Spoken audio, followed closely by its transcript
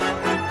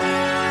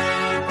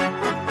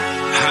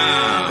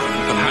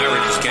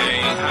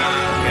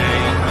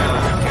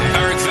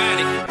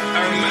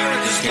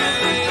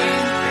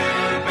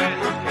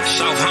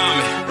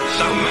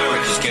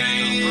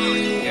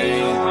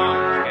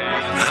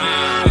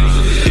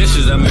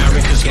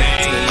America's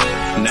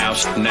game. Now,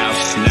 stop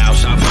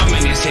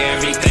humming this here,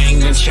 everything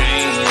done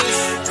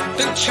changed.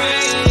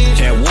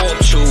 That warp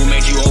tool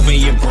made you open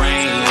your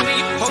brain.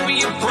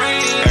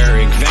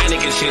 Eric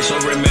Vanek is here, so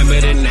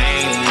remember the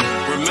name.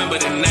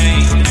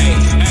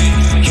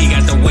 He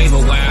got the waiver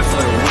wire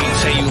for the week.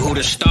 Tell you who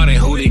to start and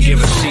who to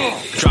give a seat.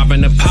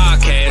 Dropping the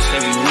podcast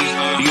every week.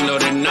 You know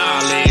the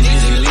knowledge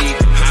is elite.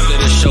 After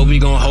the show, we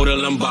gon' hold a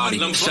Lombardi.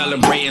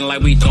 Celebrating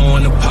like we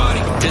throwing a party.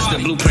 This the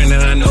blueprint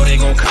and I know they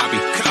gon' copy.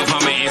 How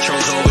my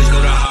intros always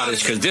go the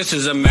hardest. Cause this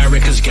is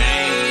America's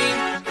game.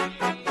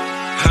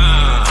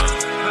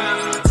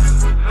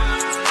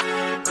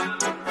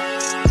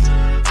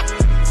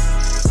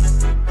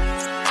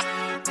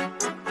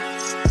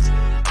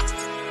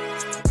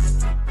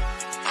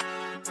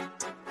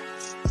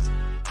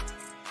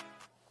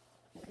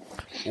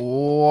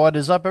 What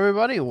is up,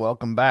 everybody?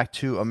 Welcome back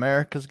to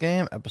America's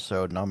Game,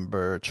 episode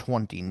number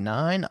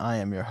 29. I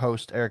am your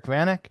host, Eric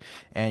Vanek,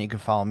 and you can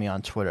follow me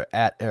on Twitter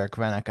at Eric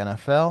Vanek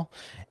NFL.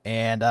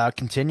 And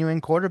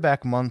continuing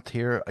quarterback month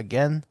here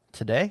again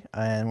today,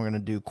 and we're going to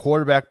do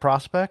quarterback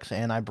prospects,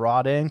 and I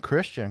brought in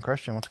Christian.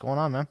 Christian, what's going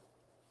on, man?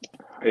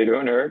 How you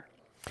doing, Eric?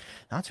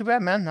 Not too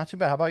bad, man. Not too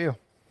bad. How about you?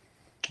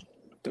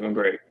 Doing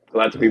great.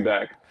 Glad to be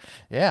back.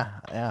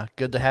 Yeah.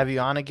 Good to have you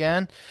on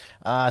again.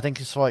 I think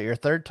it's your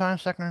third time,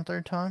 second or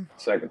third time?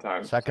 Second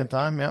time. Second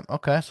time, yep.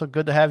 Okay, so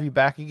good to have you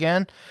back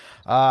again.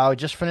 We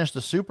just finished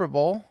the Super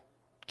Bowl,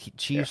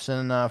 Chiefs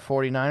and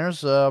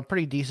 49ers.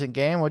 Pretty decent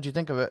game. What'd you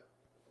think of it?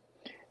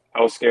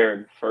 I was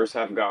scared. First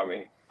half got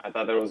me. I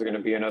thought there was going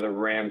to be another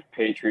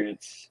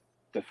Rams-Patriots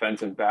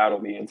defensive battle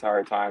the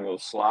entire time. It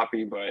was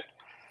sloppy, but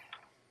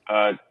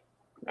it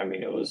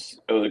was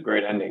a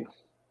great ending.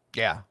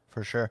 Yeah,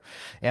 for sure.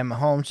 And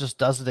Mahomes just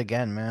does it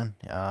again, man.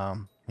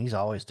 He's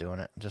always doing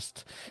it.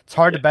 Just it's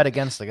hard to bet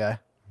against the guy.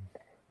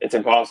 It's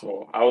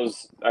impossible. I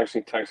was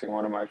actually texting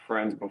one of my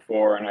friends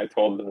before, and I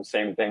told him the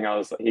same thing.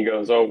 He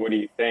goes, "Oh, what do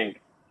you think?"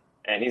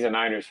 And he's a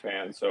Niners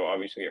fan, so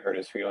obviously it hurt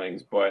his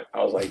feelings. But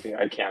I was like,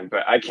 I can't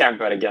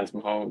bet against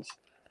Mahomes.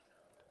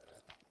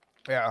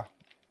 Yeah,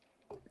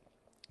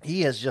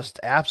 he is just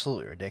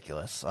absolutely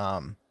ridiculous.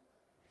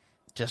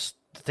 Just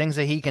the things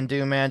that he can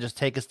do, man. Just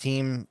take his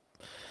team,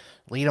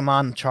 lead them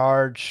on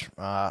charge.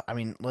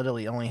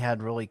 Literally only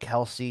had really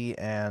Kelsey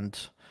and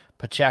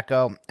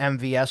Pacheco.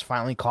 MVS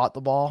finally caught the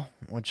ball,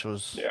 which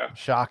was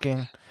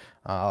shocking.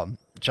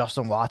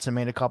 Justin Watson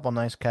made a couple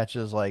nice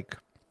catches.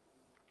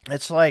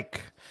 It's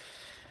like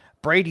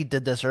Brady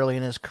did this early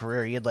in his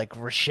career. He had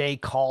Rashay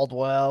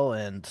Caldwell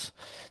and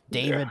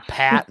David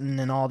Patton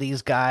and all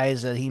these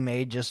guys that he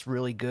made just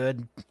really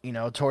good,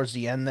 towards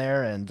the end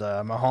there. And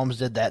Mahomes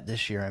did that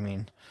this year.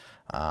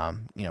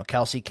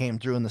 Kelsey came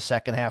through in the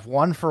second half,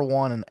 1 for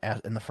 1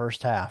 in the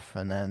first half,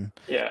 and then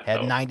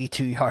had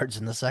 92 yards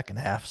in the second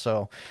half.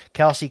 So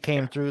Kelsey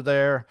came through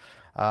there.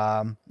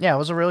 It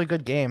was a really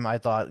good game. I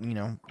thought,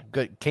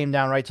 good, came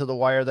down right to the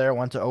wire there,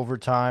 went to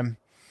overtime.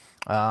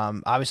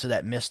 Obviously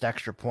that missed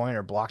extra point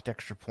or blocked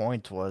extra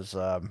point was,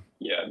 that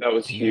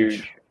was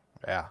huge.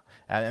 Yeah.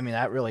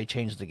 That really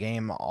changed the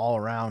game all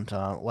around.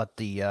 Let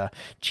the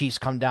Chiefs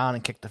come down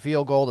and kick the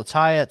field goal to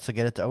tie it, to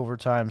get it to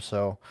overtime.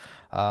 So,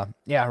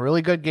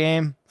 really good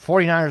game.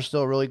 49ers are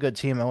still a really good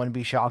team. I wouldn't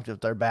be shocked if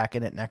they're back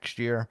in it next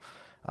year.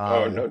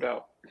 No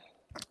doubt.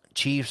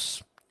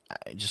 Chiefs,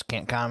 I just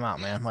can't count them out,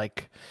 man.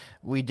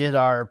 We did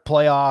our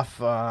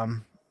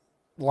playoff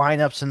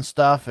lineups and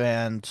stuff,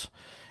 and,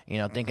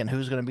 thinking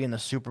who's going to be in the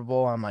Super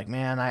Bowl. I'm like,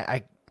 man,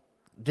 I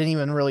didn't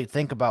even really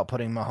think about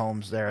putting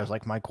Mahomes there as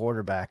my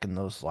quarterback in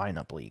those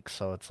lineup leagues.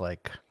 So it's I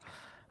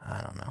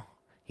don't know.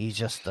 He's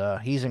just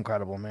he's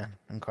incredible, man.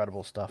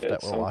 Incredible stuff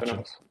that we're watching.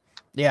 Else.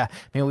 Yeah,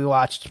 we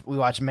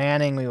watched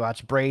Manning, we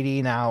watched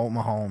Brady, now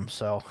Mahomes.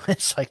 So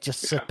it's just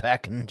sit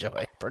back and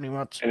enjoy, pretty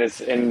much.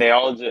 And they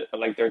all just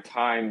their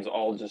times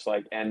all just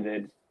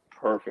ended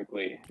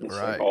perfectly.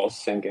 It's all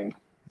sinking.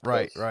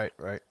 Right.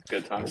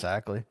 Good time.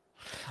 Exactly.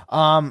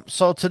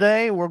 So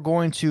today we're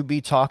going to be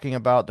talking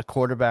about the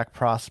quarterback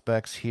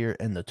prospects here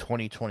in the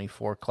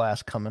 2024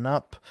 class coming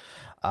up.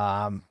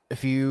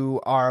 If you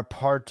are a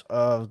part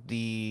of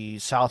the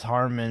South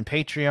Harmon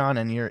Patreon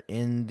and you're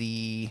in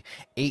the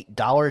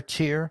 $8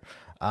 tier,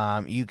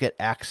 you get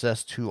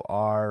access to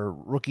our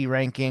rookie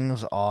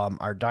rankings,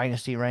 our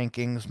dynasty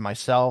rankings,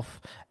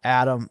 myself,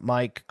 Adam,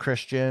 Mike,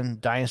 Christian,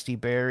 Dynasty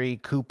Barry,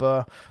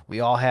 Koopa. We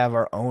all have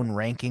our own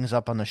rankings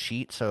up on the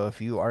sheet. So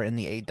if you are in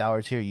the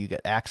 $8 tier, you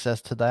get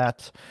access to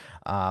that.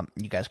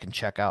 You guys can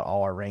check out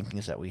all our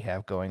rankings that we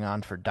have going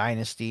on for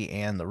Dynasty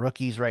and the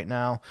rookies right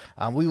now.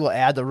 We will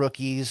add the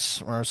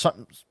rookies or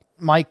something.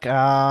 Mike's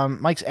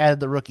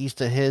added the rookies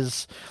to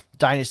his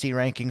Dynasty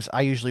rankings.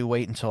 I usually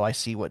wait until I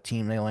see what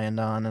team they land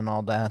on and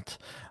all that.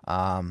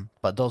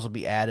 But those will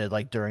be added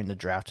during the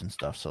draft and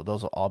stuff. So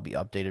those will all be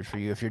updated for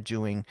you. If you're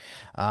doing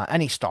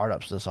any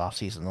startups this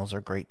offseason, those are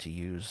great to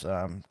use.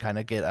 Kind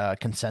of get a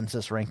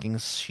consensus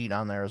rankings sheet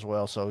on there as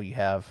well. So you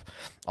have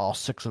all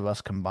 6 of us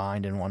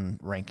combined in one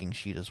ranking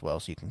sheet as well.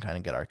 So you can kind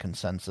of get our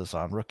consensus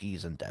on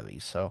rookies and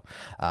devies. So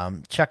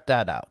check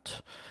that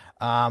out.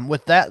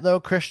 With that though,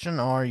 Christian,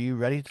 are you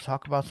ready to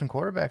talk about some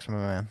quarterbacks, my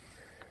man?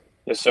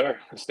 Yes, sir.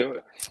 Let's do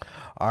it.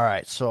 All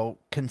right, so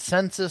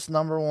consensus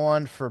number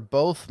one for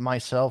both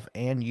myself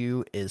and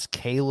you is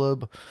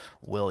Caleb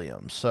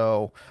Williams.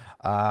 So,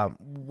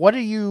 what do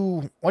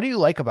you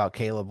like about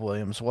Caleb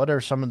Williams? What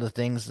are some of the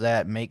things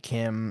that make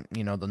him,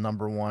 the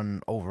number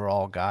one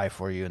overall guy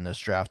for you in this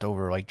draft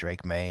over like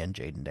Drake May and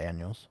Jaden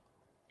Daniels?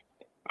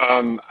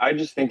 I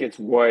just think it's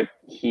what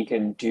he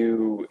can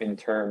do in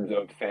terms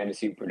of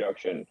fantasy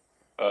production,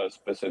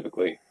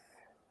 specifically.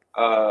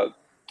 Uh,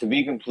 to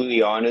be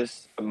completely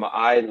honest,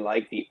 I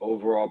like the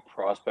overall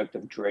prospect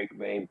of Drake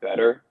May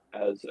better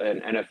as an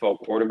NFL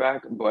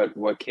quarterback, but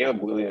what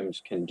Caleb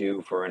Williams can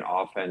do for an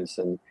offense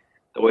and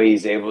the way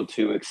he's able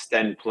to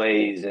extend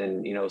plays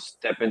and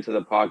step into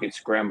the pocket,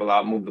 scramble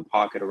out, move the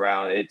pocket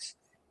around,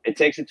 it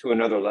takes it to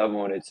another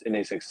level and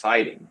it's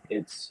exciting.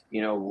 It's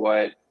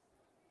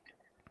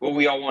what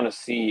we all want to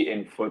see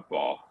in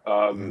football.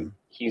 Mm,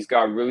 He's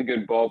got really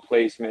good ball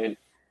placement.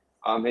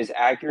 His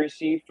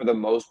accuracy, for the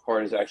most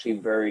part, is actually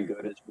very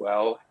good as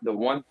well. The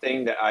one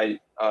thing that I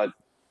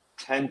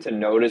tend to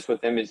notice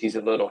with him is he's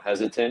a little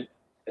hesitant,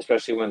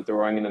 especially when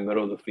throwing in the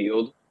middle of the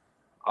field.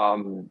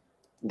 Um,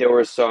 there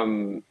was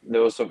some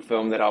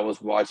film that I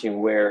was watching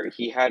where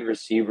he had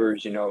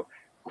receivers,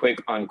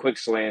 quick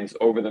slants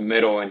over the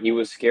middle, and he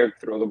was scared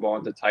to throw the ball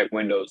into tight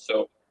windows.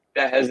 So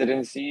that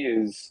hesitancy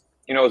is,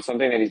 it's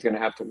something that he's going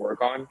to have to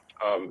work on.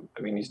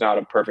 I mean, he's not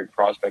a perfect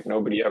prospect;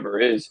 nobody ever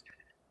is.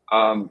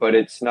 But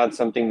it's not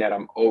something that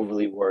I'm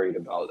overly worried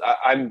about.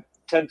 I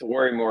tend to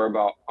worry more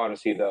about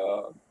honestly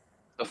the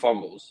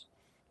fumbles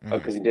mm.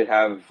 because he did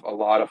have a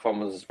lot of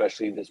fumbles,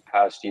 especially this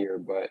past year.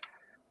 But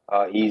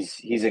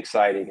he's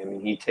exciting. I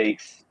mean, he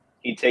takes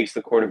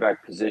the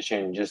quarterback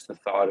position, just the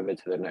thought of it,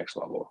 to the next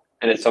level,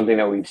 and it's something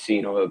that we've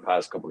seen over the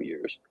past couple of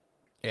years.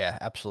 Yeah,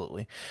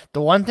 absolutely.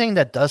 The one thing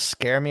that does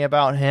scare me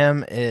about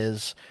him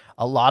is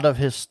a lot of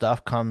his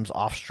stuff comes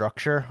off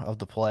structure of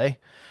the play.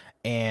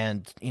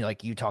 And,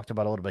 like you talked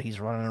about a little bit, he's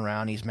running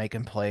around, he's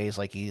making plays,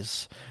 like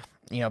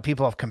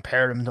people have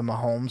compared him to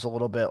Mahomes a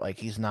little bit, like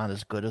he's not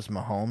as good as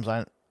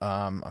Mahomes.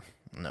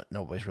 No,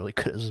 nobody's really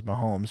good as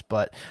Mahomes,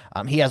 but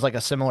he has like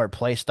a similar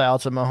play style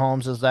to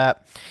Mahomes. Is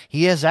that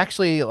he is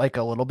actually like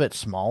a little bit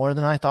smaller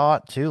than I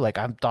thought too. Like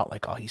I thought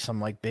like, oh, he's some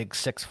like big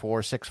 6'4",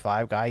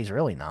 6'5" guy. He's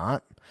really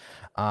not.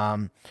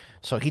 Um,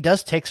 so he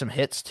does take some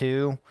hits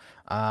too.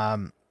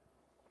 Um,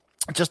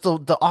 just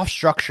the off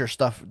structure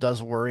stuff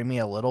does worry me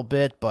a little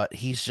bit, but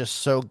he's just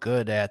so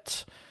good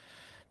at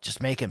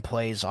just making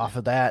plays off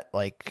of that.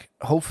 Like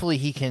hopefully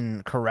he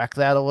can correct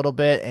that a little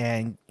bit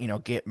and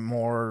get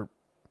more.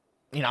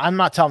 I'm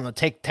not telling him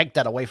to take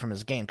that away from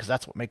his game because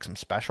that's what makes him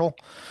special.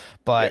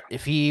 Yeah. But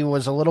if he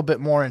was a little bit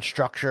more in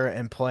structure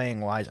and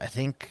playing wise, I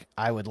think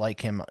I would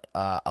like him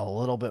a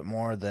little bit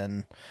more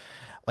than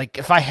like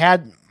if I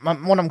had.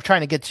 What I'm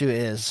trying to get to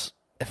is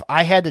if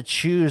I had to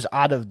choose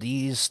out of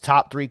these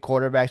top three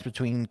quarterbacks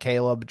between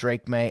Caleb,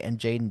 Drake May, and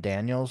Jaden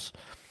Daniels,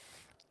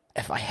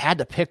 if I had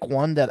to pick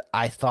one that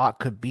I thought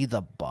could be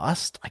the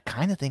bust, I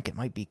kind of think it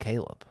might be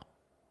Caleb.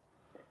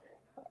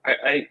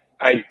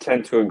 I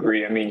tend to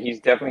agree. I mean, he's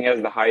definitely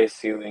has the highest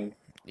ceiling.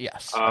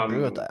 Yes, I agree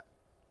with Um, that.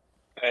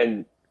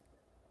 and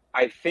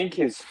I think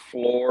his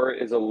floor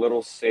is a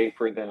little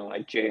safer than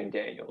like Jaden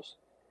Daniels.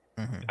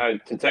 Hmm.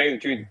 To tell you the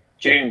truth,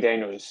 Jaden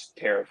Daniels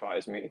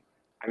terrifies me.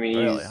 I mean,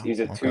 Really? he's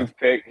a Okay.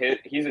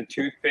 toothpick. He's a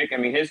toothpick. I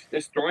mean, his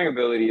throwing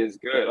ability is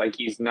good. Like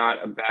he's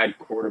not a bad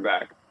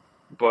quarterback,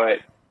 but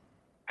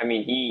I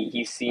mean,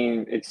 he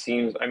seems it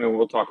seems. I mean,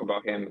 we'll talk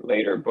about him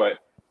later, but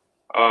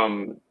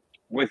um,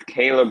 with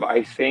Caleb,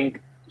 I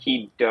think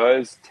he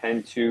does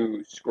tend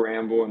to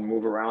scramble and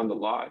move around a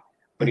lot,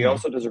 but he Hmm.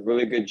 also does a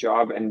really good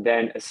job and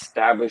then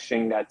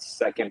establishing that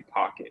second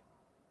pocket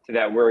to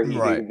that where he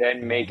Right. can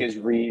then make his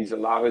reads,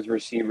 allow his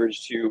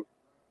receivers to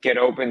get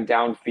open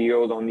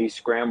downfield on these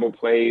scramble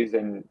plays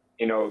and,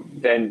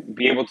 then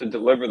be able to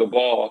deliver the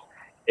ball.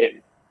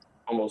 It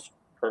almost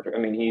perfect. I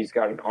mean, he's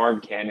got an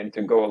arm cannon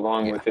to go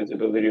along Yeah. with his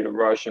ability to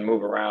rush and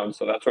move around.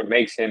 So that's what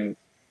makes him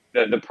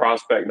the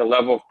prospect, the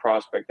level of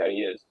prospect that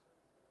he is.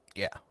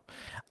 Yeah.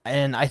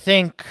 And I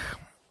think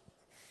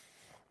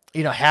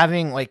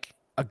having like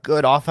a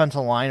good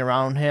offensive line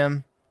around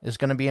him is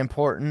going to be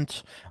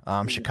important.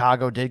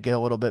 Chicago did get a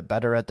little bit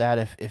better at that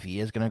if he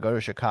is going to go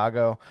to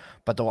Chicago.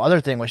 But the other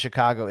thing with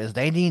Chicago is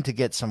they need to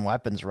get some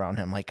weapons around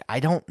him. Like, I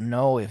don't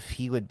know if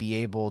he would be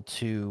able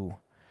to,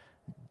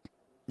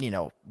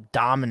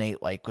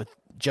 dominate like with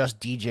just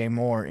DJ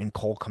Moore and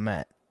Cole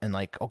Kmet. And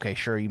like, okay,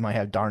 sure, you might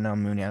have Darnell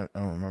Mooney. I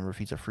don't remember if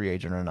he's a free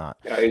agent or not.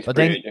 Yeah, he's a But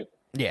free they agent.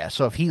 yeah,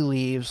 so if he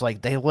leaves,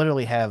 like they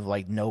literally have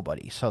like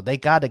nobody. So they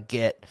got to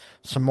get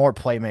some more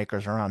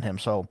playmakers around him.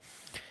 So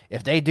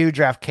if they do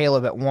draft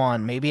Caleb at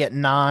 1, maybe at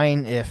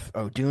 9, if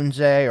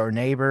Odunze or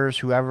Neighbors,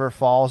 whoever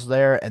falls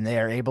there, and they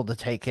are able to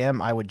take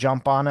him, I would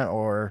jump on it.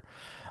 Or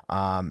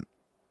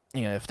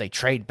if they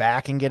trade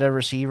back and get a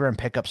receiver and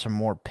pick up some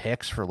more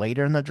picks for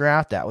later in the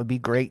draft, that would be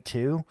great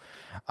too.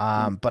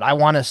 But I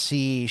want to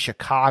see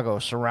Chicago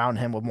surround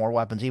him with more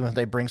weapons, even if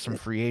they bring some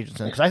free agents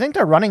in, because I think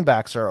their running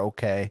backs are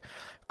okay.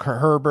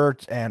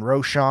 Herbert and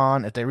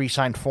Roschon, if they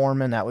re-sign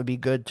Foreman, that would be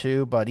good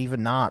too. But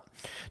even not,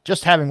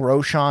 just having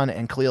Roschon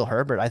and Khalil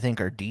Herbert, I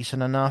think, are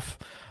decent enough.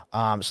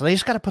 So they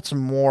just got to put some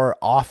more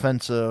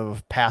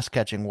offensive pass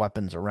catching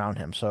weapons around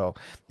him. So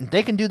if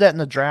they can do that in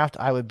the draft,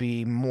 I would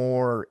be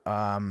more,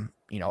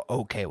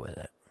 okay with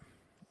it.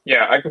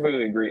 Yeah, I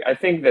completely agree. I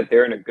think that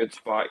they're in a good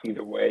spot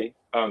either way.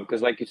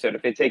 Because like you said,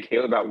 if they take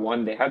Caleb at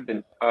 1, they have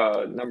the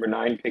number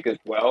 9 pick as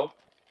well.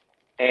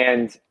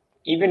 And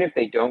even if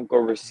they don't go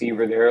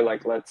receiver there,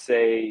 like let's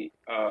say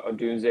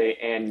Odunze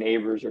and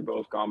Neighbors are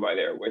both gone by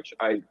there, which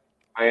I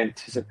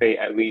anticipate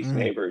at least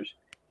Neighbors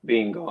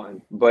being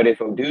gone. But if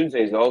Odunze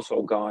is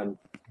also gone,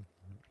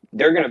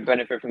 they're going to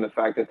benefit from the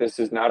fact that this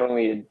is not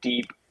only a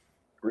deep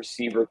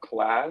receiver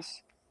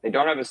class. They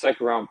don't have a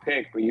second-round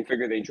pick, but you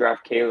figure they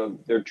draft Caleb,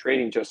 they're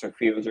trading Justin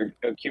Fields, they're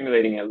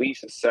accumulating at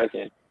least a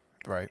second.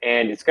 Right.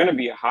 And it's going to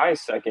be a high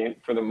second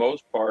for the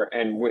most part.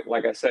 And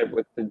like I said,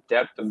 with the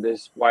depth of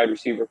this wide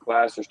receiver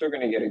class, they're still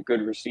going to get a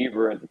good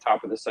receiver at the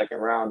top of the second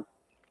round.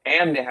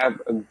 And they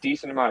have a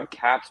decent amount of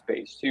cap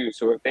space, too.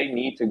 So if they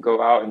need to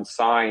go out and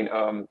sign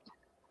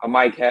a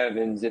Mike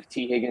Evans, if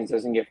T. Higgins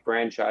doesn't get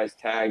franchise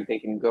tagged, they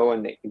can go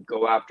and they can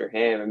go after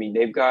him. I mean,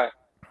 they've got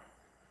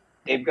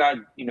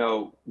different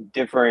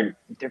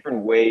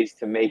ways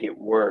to make it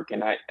work.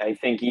 And I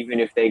think even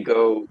if they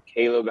go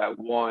Caleb at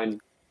 1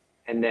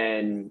 and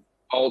then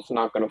Alt's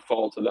not going to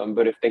fall to them,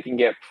 but if they can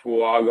get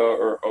Fuaga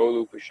or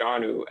Olu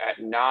Fashanu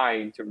at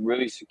 9 to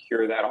really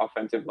secure that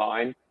offensive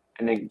line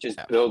and then just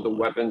build the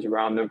weapons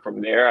around them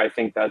from there, I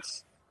think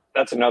that's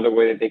another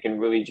way that they can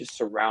really just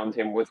surround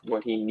him with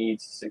what he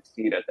needs to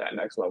succeed at that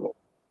next level.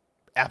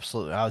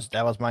 Absolutely.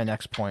 That was my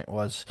next point,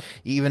 was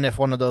even if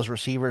one of those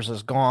receivers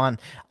is gone,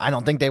 I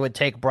don't think they would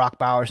take Brock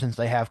Bowers since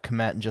they have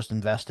Kmet and just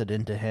invested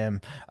into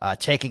him.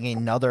 Taking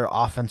another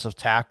offensive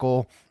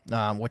tackle,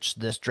 which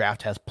this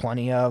draft has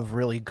plenty of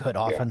really good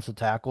offensive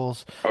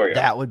tackles,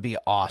 that would be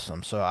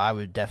awesome. So I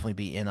would definitely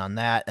be in on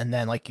that. And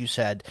then, like you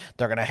said,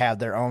 they're going to have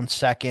their own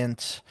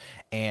second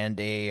and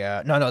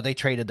they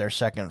traded their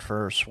second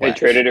for Sweat. They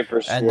traded it for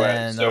Sweat. And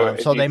then,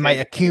 so they might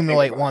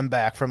accumulate one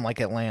back from like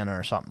Atlanta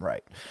or something,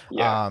 right?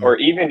 Yeah, or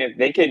even if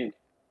they can,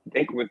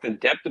 with the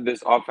depth of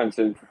this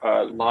offensive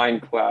line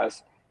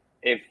class,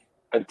 if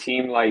a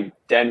team like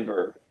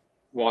Denver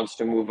wants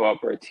to move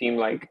up, or a team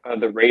like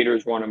the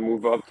Raiders want to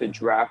move up to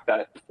draft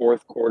that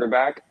 4th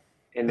quarterback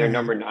in their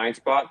number 9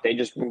 spot, they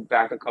just move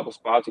back a couple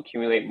spots,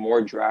 accumulate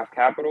more draft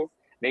capital.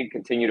 They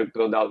continue to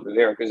build out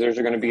there because there's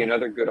going to be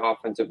another good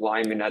offensive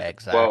lineman at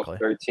the 12,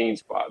 13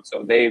 spot.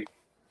 So they've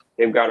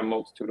got a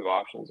multitude of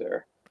options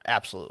there.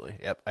 Absolutely.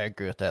 Yep, I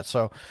agree with that.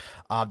 So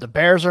the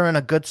Bears are in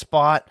a good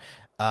spot.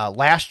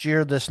 Last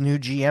year, this new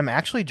GM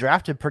actually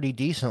drafted pretty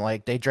decent.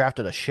 Like, they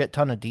drafted a shit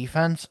ton of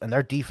defense, and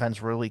their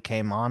defense really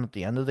came on at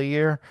the end of the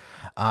year.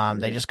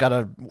 They just got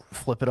to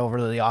flip it over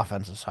to the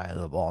offensive side of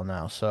the ball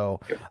now.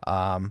 So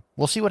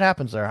we'll see what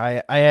happens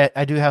there.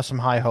 I do have some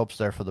high hopes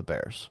there for the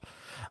Bears.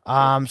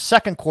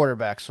 Second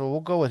quarterback. So we'll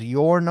go with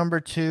your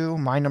number 2.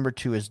 My number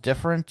 2 is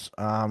different.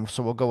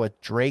 So we'll go with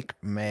Drake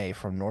May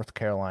from North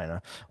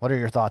Carolina. What are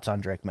your thoughts on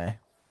Drake May?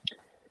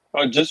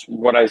 Just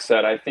what I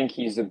said. I think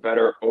he's a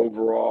better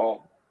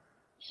overall.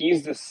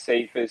 He's the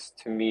safest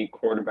to me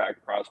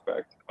quarterback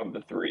prospect of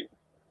the 3.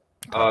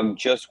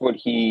 Just what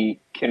he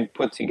can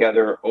put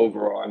together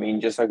overall. I mean,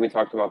 just like we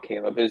talked about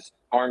Caleb, his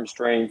arm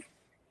strength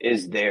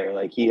is there.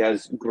 Like, he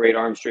has great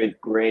arm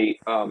strength, great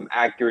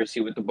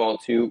accuracy with the ball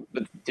too.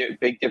 But the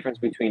big difference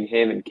between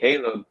him and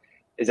Caleb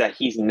is that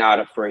he's not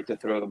afraid to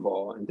throw the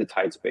ball into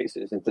tight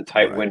spaces, into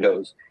tight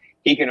windows.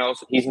 He can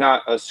also, he's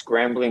not a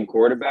scrambling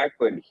quarterback,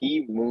 but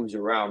he moves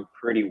around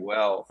pretty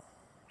well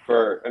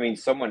for, I mean,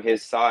 someone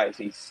his size.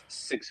 He's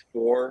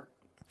 6'4".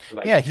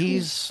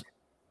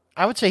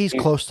 I would say he's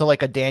close to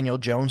like a Daniel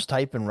Jones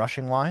type in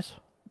rushing wise.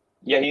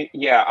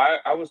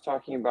 I was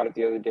talking about it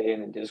the other day in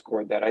the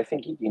Discord that I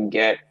think he can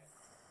get,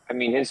 I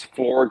mean, his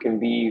floor can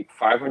be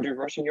 500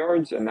 rushing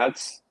yards, and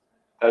that's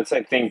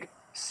I think,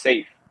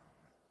 safe.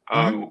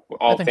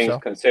 All things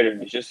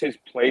considered. It's just his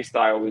play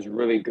style was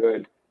really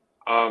good.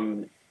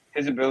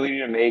 His ability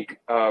to make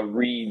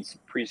reads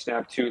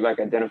pre-snap too, like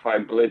identify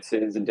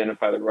blitzes,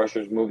 identify the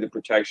rushers, move the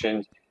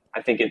protections.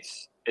 I think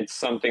it's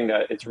something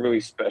that it's really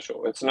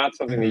special. It's not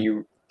something that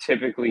you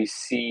typically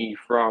see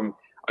from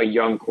a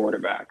young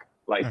quarterback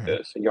like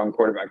this, a young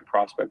quarterback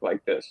prospect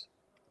like this.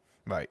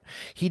 Right.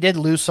 He did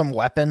lose some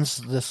weapons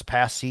this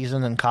past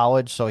season in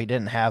college, so he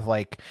didn't have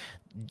like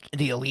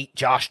the elite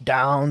Josh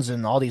Downs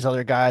and all these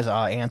other guys,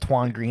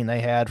 Antoine Green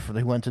they had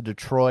who went to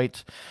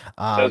Detroit.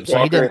 Tez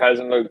Walker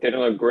didn't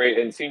look great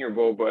in Senior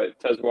Bowl, but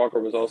Tez Walker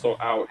was also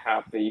out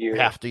half the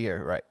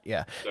year, right?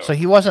 Yeah. So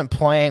he wasn't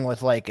playing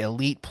with like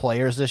elite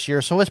players this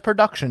year, so his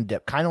production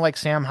dipped, kind of like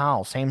Sam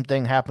Howell. Same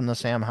thing happened to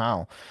Sam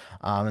Howell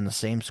in the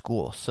same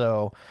school.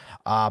 So,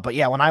 but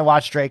yeah, when I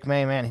watch Drake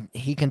May, man,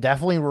 he can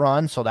definitely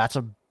run, so that's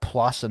a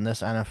plus in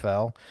this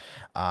NFL.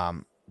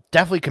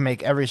 Definitely can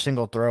make every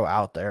single throw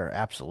out there.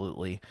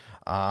 Absolutely.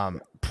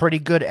 Pretty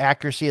good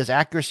accuracy. His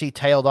accuracy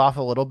tailed off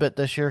a little bit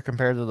this year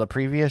compared to the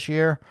previous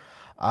year.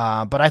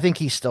 But I think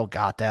he's still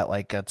got that.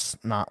 Like, it's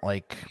not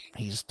like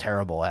he's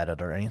terrible at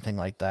it or anything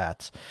like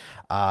that.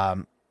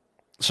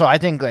 So I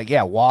think, like,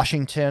 yeah,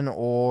 Washington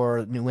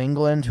or New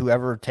England,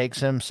 whoever takes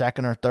him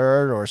second or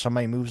third, or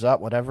somebody moves up,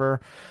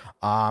 whatever.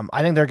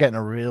 I think they're getting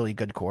a really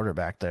good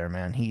quarterback there,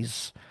 man. He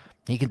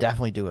can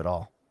definitely do it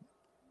all.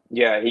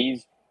 Yeah,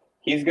 he's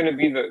going to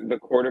be the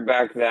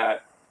quarterback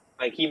that,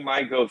 like, he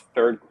might go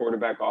third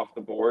quarterback off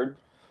the board,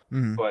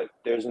 but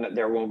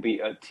there won't be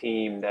a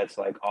team that's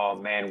like, oh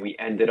man, we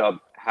ended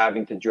up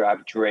having to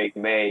draft Drake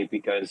May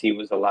because he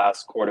was the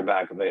last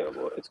quarterback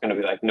available. It's going to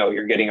be like, no,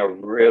 you're getting a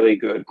really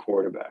good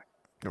quarterback.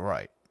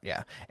 Right.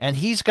 Yeah. And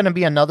he's going to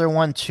be another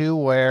one too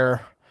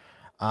where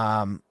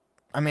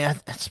I mean,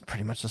 it's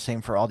pretty much the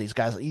same for all these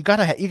guys. You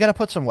gotta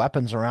put some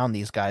weapons around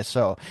these guys.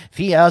 So if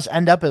he does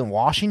end up in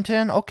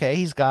Washington, okay,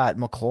 he's got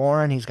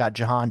McLaurin, he's got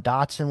Jahan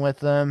Dotson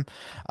with him.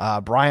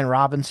 Brian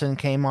Robinson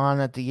came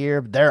on at the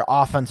year. Their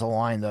offensive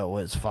line though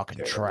was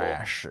fucking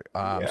trash.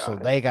 So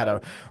they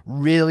gotta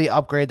really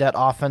upgrade that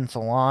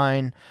offensive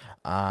line.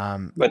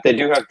 But they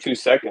do have 2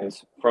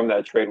 seconds from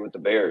that trade with the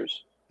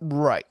Bears.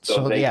 Right.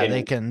 So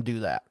they can do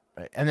that.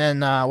 And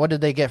then what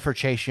did they get for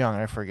Chase Young?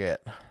 I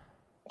forget.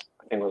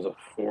 I think it was a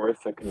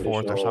fourth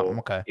or something.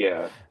 Okay.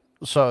 Yeah.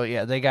 So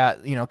yeah, they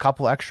got a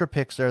couple extra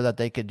picks there that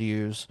they could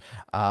use.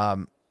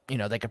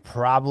 They could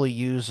probably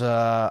use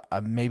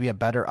maybe a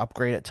better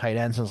upgrade at tight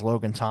end since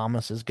Logan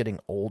Thomas is getting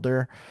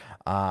older.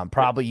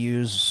 Probably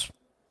use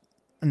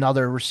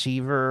another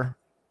receiver.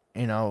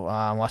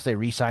 Unless they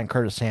re-sign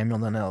Curtis Samuel,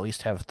 then they'll at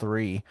least have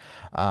 3.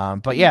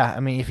 But yeah, I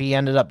mean, if he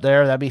ended up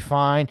there, that'd be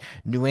fine.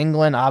 New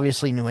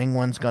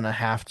England's going to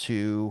have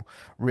to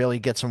really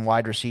get some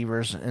wide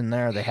receivers in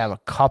there. They have a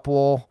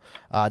couple.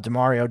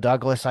 Demario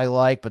Douglas I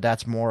like, but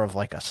that's more of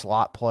like a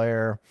slot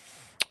player.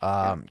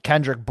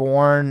 Kendrick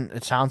Bourne,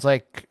 it sounds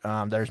like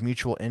there's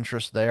mutual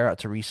interest there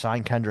to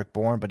re-sign Kendrick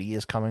Bourne, but he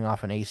is coming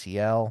off an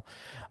ACL.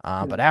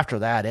 But after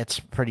that, it's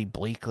pretty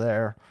bleak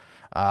there.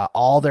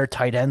 All their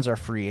tight ends are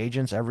free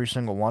agents, every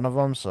single one of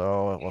them.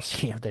 So we'll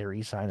see if they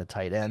re-sign a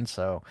tight end.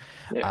 So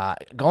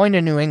going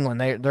to New England,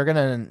 they're going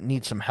to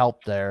need some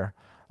help there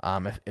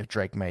if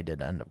Drake May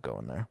did end up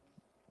going there.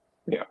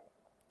 Yeah,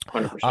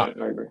 100%.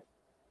 I agree.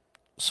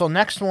 So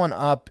next one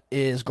up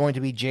is going to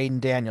be Jaden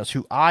Daniels,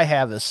 who I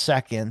have as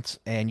second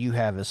and you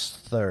have as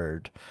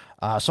third.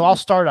 So I'll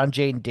start on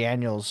Jaden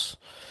Daniels.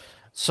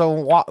 So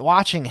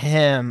watching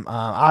him,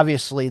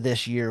 obviously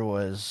this year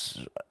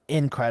was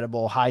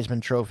incredible,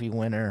 Heisman Trophy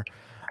winner.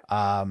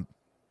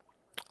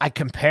 I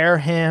compare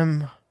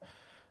him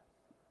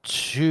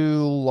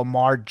to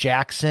Lamar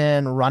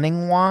Jackson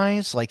running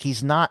wise. Like,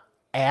 he's not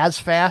as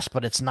fast,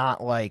 but it's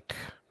not like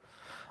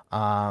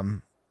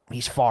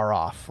he's far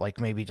off, like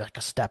maybe like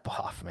a step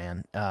off,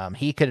 man.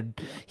 He could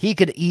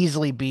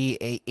easily be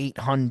a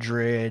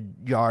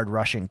 800-yard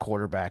rushing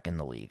quarterback in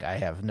the league. I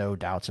have no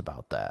doubts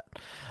about that.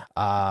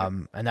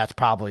 And that's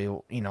probably,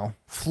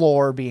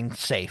 floor being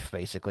safe,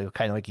 basically,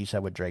 kind of like you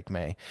said with Drake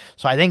May.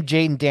 So I think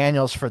Jaden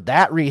Daniels, for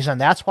that reason,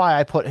 that's why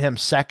I put him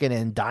second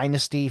in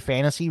Dynasty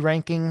fantasy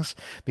rankings,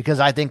 because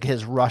I think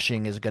his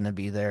rushing is going to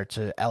be there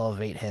to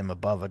elevate him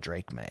above a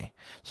Drake May.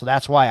 So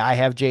that's why I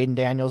have Jaden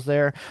Daniels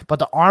there. But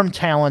the arm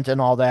talent and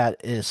all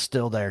that is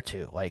still there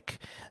too. Like,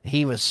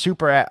 he was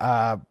super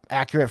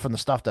accurate from the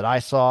stuff that I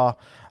saw.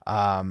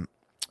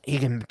 He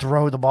can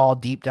throw the ball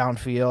deep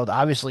downfield.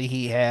 Obviously,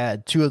 he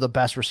had 2 of the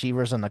best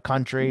receivers in the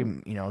country,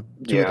 2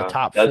 of the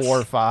top 4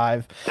 or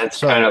 5. That's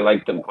kind of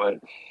like the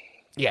point.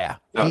 Yeah.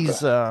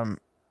 Okay.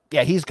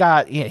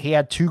 He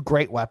had 2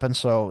 great weapons,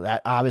 so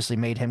that obviously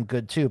made him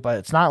good too. But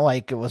it's not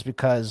like it was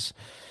because,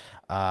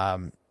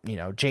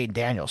 Jaden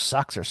Daniels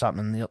sucks or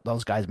something.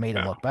 Those guys made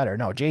him look better.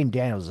 No, Jaden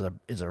Daniels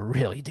is a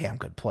really damn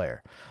good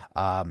player.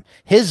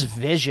 His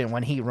vision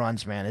when he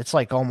runs, man, it's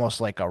like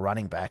almost like a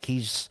running back.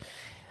 He's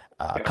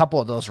a couple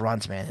of those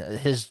runs, man.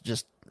 His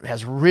just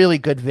has really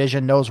good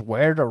vision, knows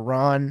where to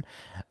run.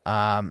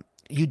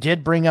 You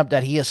did bring up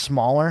that he is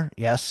smaller.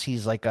 Yes,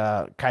 he's like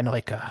kind of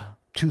like a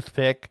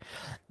toothpick.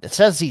 It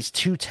says he's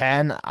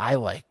 210.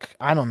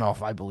 I don't know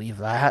if I believe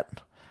that.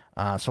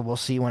 So we'll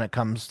see when it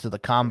comes to the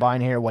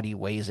combine here what he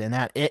weighs in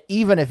at.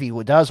 Even if he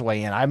does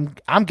weigh in,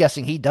 I'm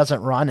guessing he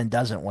doesn't run and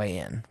doesn't weigh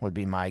in, would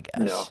be my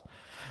guess.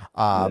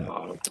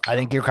 No. I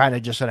think you're kind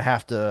of just gonna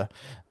have to,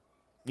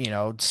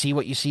 see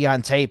what you see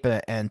on tape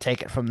and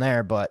take it from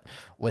there. But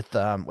with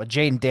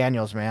Jaden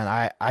Daniels,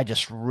 man, I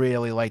just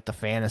really like the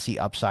fantasy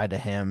upside to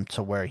him,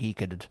 to where he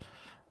could,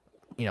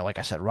 like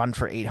I said, run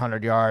for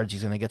 800 yards.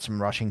 He's going to get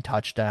some rushing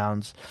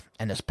touchdowns,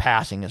 and his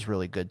passing is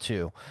really good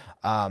too.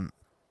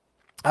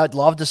 I'd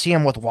love to see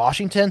him with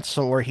Washington,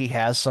 so where he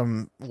has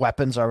some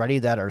weapons already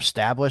that are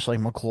established, like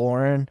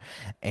McLaurin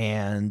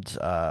and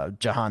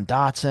Jahan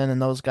Dotson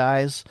and those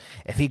guys.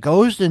 If he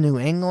goes to New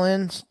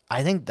England,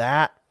 I think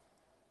that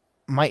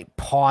might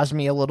pause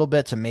me a little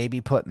bit to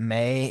maybe put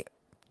May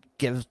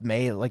gives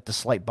May like the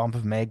slight bump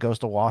of May goes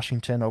to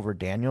Washington over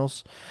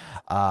Daniels.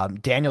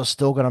 Daniels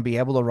still going to be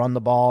able to run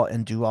the ball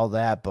and do all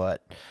that,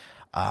 but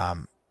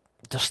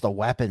just the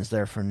weapons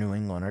there for New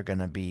England are going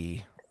to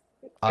be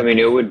I mean,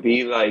 it ugly. would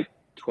be like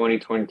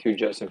 2022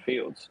 Justin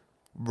Fields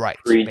Right,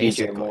 pre DJ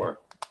basically. Moore,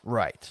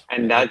 Right.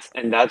 and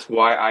that's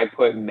why I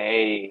put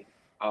May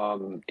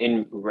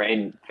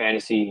in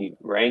fantasy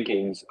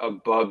rankings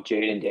above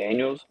Jaden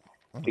Daniels,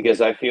 Mhm.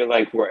 because I feel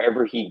like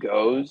wherever he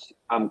goes,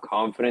 I'm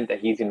confident that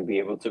he's going to be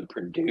able to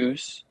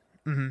produce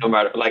Mhm. no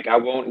matter, like, I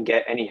won't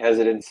get any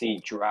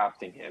hesitancy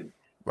drafting him.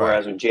 Right.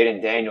 Whereas with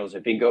Jaden Daniels,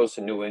 if he goes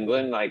to New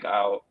England, like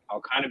I'll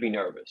kind of be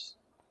nervous.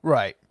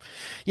 Right.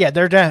 Yeah,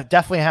 they're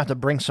definitely have to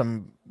bring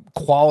some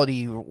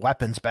quality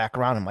weapons back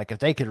around him. Like if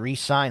they could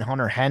re-sign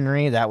Hunter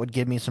Henry, that would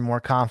give me some more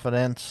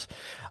confidence.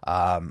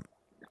 Um,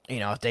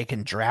 if they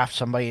can draft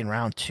somebody in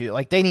round 2,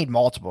 like they need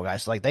multiple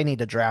guys. Like they need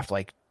to draft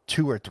like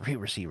 2 or 3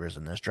 receivers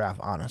in this draft,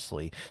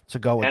 honestly, to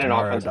go with And an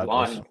Demario offensive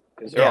Douglas. line,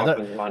 because their Yeah,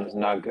 offensive line is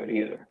not good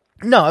either.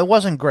 no, it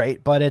wasn't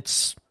great, but it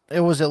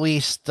was at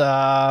least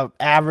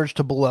average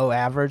to below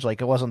average.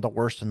 Like it wasn't the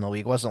worst in the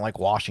league. It wasn't like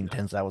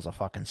Washington's that was a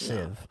fucking No.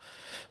 sieve.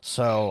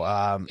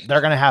 So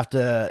they're gonna have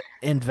to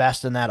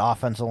invest in that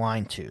offensive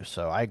line too.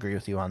 So I agree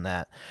with you on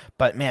that.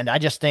 But man, I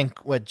just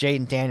think with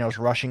Jaden Daniels'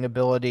 rushing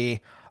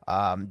ability,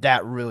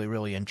 that really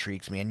really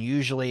intrigues me. And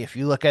usually, if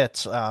you look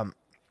at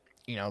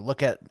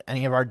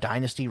any of our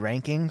dynasty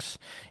rankings.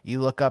 You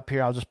look up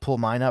here, I'll just pull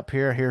mine up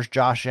here. Here's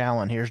Josh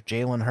Allen, here's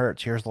Jalen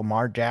Hurts, here's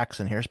Lamar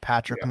Jackson, here's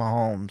Patrick Yeah.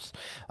 Mahomes,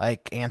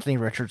 like Anthony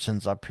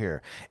Richardson's up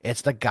here.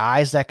 It's the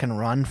guys that can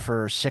run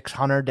for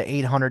 600 to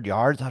 800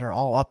 yards that are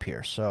all up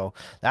here. So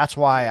that's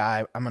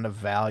why I'm going to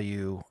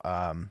value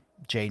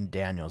Jaden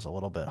Daniels a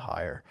little bit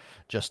higher,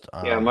 just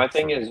Yeah, my for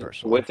thing me is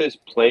personally. with his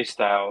play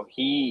style,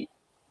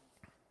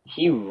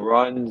 he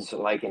runs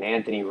like an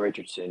Anthony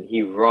Richardson.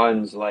 He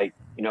runs like,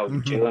 Hmm.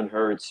 Jalen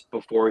Hurts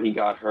before he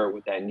got hurt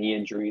with that knee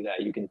injury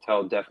that you can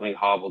tell definitely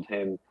hobbled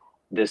him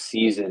this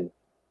season.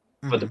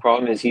 But the Hmm.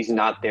 problem is he's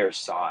not their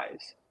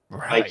size.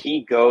 Like Right.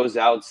 he goes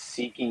out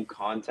seeking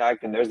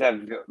contact, and there's that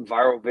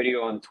viral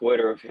video on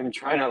Twitter of him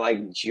trying to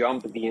like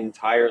jump the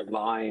entire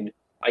line,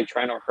 like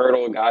trying to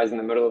hurdle guys in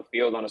the middle of the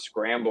field on a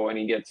scramble, and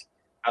he gets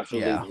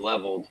absolutely Yeah.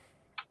 leveled.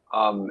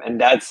 And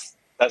that's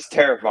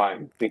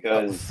terrifying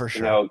because For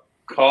sure.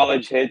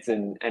 college hits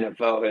and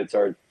NFL hits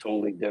are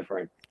totally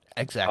different.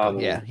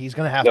 Exactly. Yeah, Um, he's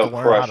gonna have to they'll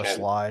learn how crush to him.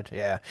 slide.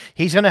 Yeah,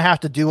 he's gonna have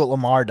to do what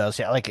Lamar does.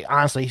 Yeah, like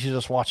honestly, he should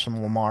just watch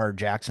some Lamar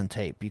Jackson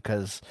tape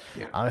because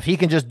Yeah, if he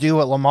can just do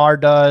what Lamar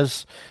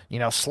does,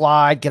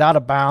 slide, get out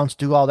of bounds,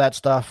 do all that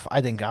stuff,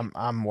 I think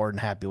I'm more than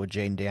happy with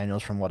Jaden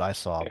Daniels from what I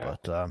saw. yeah.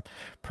 But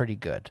pretty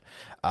good.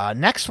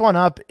 Next one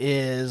up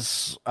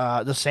is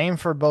the same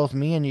for both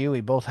me and you.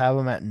 We both have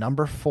him at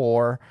number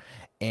 4,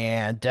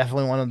 and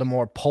definitely one of the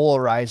more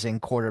polarizing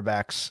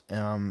quarterbacks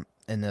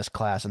in this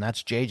class, and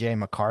that's J.J.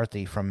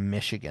 McCarthy from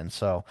Michigan.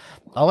 So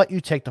I'll let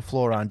you take the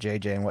floor on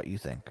J.J. and what you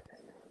think.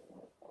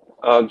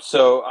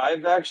 So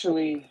I've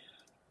actually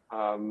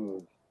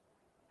um,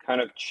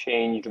 kind of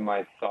changed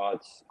my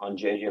thoughts on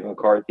JJ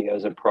McCarthy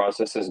as the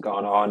process has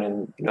gone on,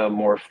 and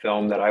more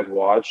film that I've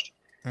watched.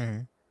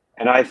 Mm-hmm.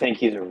 And I think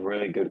he's a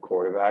really good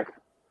quarterback.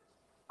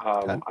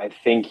 Okay. I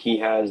think he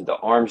has the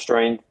arm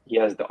strength, he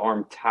has the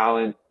arm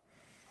talent.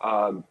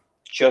 Um,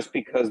 just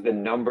because the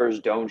numbers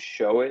don't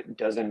show it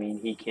doesn't mean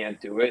he can't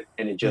do it.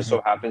 And it just Mm-hmm.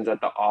 so happens that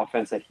the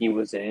offense that he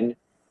was in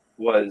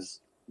was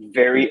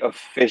very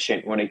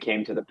efficient when it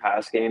came to the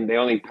pass game. They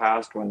only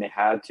passed when they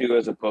had to,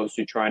 as opposed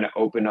to trying to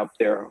open up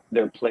their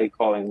play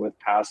calling with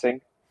passing.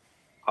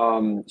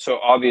 So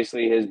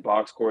obviously his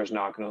box score is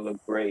not going to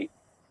look great,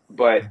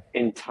 but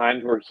in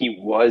times where he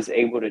was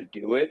able to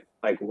do it,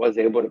 like was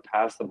able to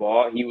pass the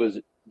ball, he was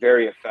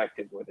very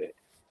effective with it.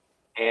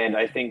 And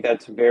I think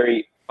that's a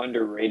very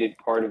underrated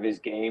part of his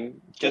game,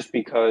 just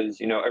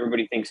because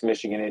everybody thinks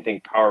Michigan, they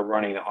think power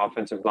running, the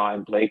offensive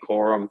line, Blake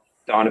Corum,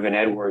 Donovan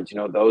Edwards,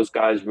 those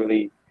guys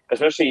really,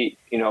 especially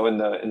in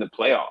the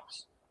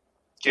playoffs.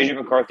 JJ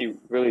McCarthy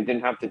really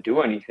didn't have to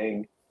do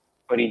anything,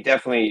 but he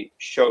definitely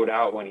showed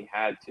out when he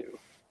had to,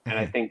 and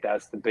I Mm-hmm. think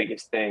that's the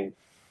biggest thing.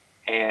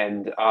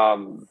 And I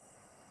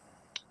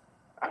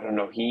don't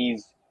know,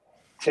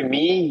 to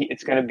me,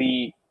 it's going to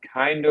be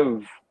kind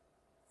of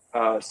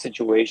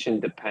situation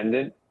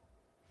dependent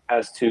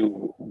as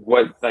to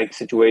what like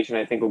situation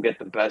I think will get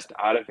the best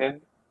out of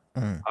him.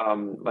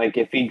 Mm-hmm. Like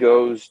if he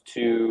can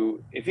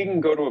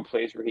go to a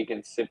place where he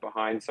can sit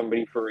behind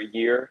somebody for a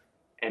year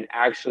and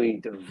actually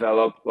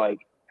develop like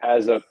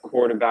as a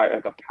quarterback,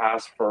 like a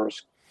pass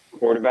first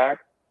quarterback,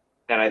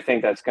 then I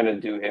think that's going to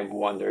do him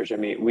wonders. I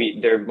mean,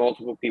 there are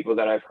multiple people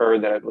that I've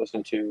heard, that I've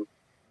listened to,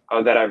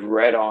 that I've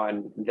read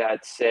on,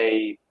 that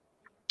say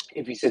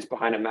if he sits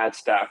behind a Matt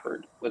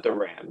Stafford with the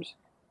Rams,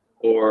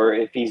 or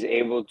if he's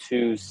able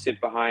to sit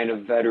behind a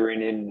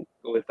veteran in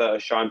with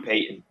Sean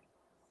Payton,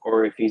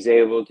 or if he's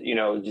able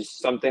to, just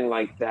something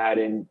like that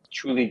and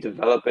truly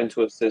develop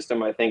into a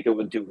system, I think it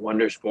would do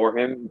wonders for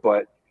him.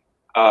 But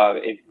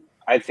if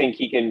I think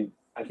he can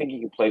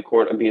play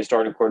court and be a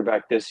starting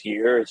quarterback this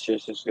year. It's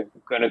just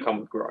going to come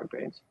with growing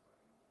pains.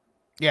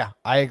 Yeah,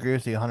 I agree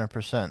with you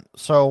 100%.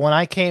 So when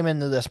I came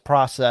into this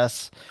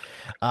process,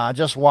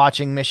 just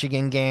watching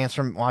Michigan games,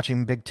 from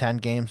watching Big Ten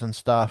games and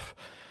stuff,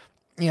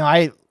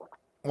 I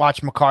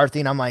watched McCarthy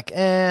and I'm like,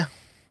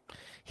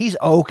 he's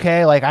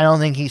okay. Like, I don't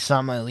think he's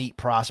some elite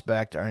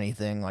prospect or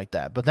anything like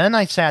that. But then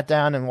I sat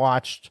down and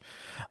watched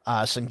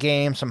some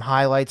games, some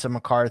highlights of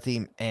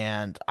McCarthy,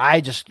 and I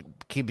just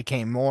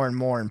became more and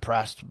more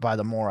impressed by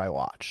the more I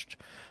watched.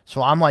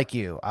 So I'm like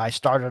you. I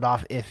started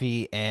off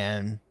iffy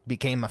and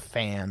became a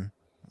fan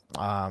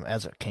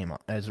as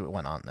it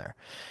went on there.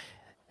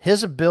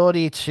 His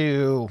ability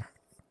to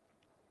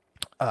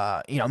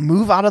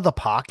move out of the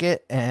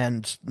pocket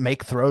and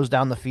make throws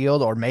down the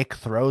field or make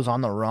throws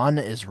on the run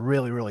is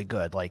really, really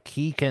good. Like,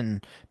 he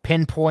can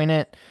pinpoint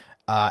it,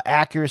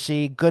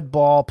 accuracy, good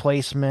ball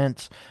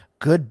placement,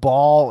 good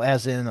ball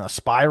as in a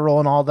spiral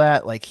and all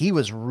that. Like, he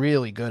was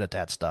really good at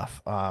that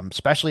stuff,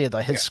 especially at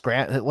his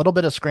a little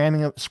bit of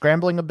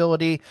scrambling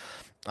ability,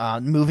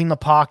 moving the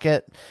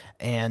pocket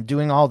and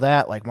doing all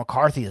that. Like,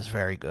 McCarthy is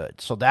very good.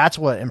 So that's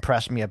what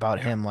impressed me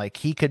about him. Like,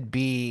 he could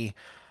be.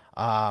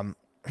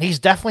 He's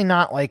definitely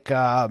not like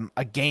a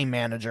game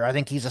manager. I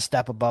think he's a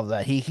step above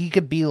that. He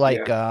could be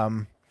like Yeah.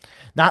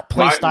 not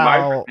play My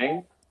style.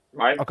 thing,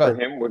 mine Okay, for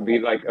him would be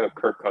like a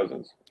Kirk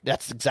Cousins.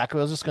 that's exactly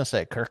what I was just gonna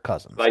say. Kirk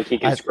Cousins. Like he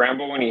can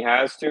scramble when he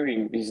has to.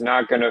 He's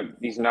not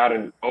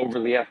an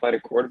overly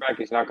athletic quarterback.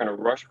 He's not gonna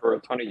rush for a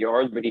ton of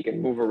yards, but he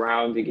can move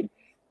around. He can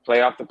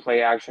play off the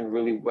play action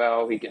really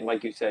well. He can,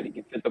 like you said, he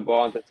can fit the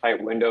ball into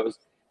tight windows.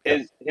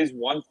 Yep. His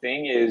one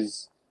thing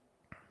is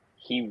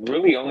he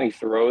really only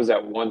throws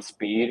at one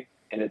speed,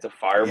 and it's a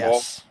fireball.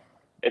 Yes.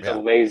 It's a Yeah.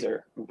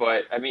 laser.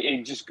 But I mean,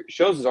 it just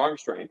shows his arm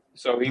strength.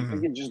 So he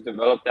Hmm. can just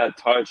develop that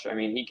touch. I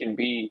mean, he can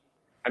be.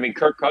 I mean,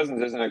 Kirk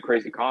Cousins isn't a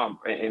crazy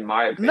comp, in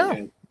my No,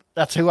 opinion.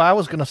 that's who I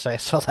was gonna say.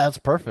 So that's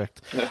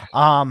perfect.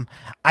 Um,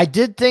 I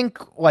did think,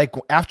 like,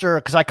 after,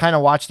 because I kind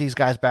of watched these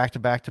guys back to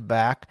back to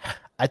back.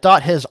 I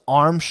thought his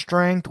arm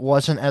strength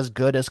wasn't as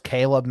good as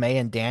Caleb, May,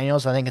 and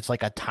Daniels. I think it's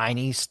like a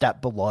tiny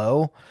step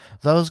below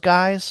those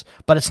guys,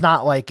 but it's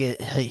not like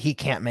he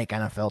can't make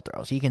NFL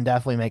throws. He can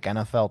definitely make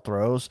NFL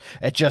throws.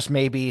 It just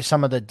maybe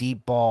some of the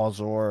deep balls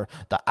or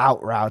the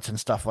out routes and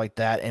stuff like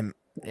that, and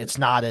it's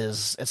not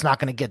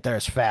going to get there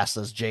as fast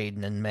as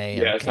Jaden and May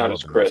Yeah, and it's not Caleb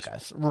as and those crisp.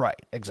 guys.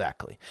 Right,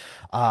 exactly.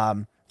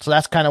 So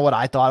that's kind of what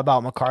I thought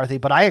about McCarthy,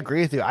 but I agree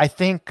with you. I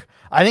think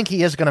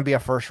he is going to be a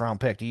first round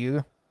pick. Do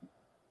you?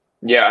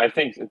 Yeah, I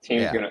think the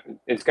team's Yeah. gonna.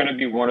 It's gonna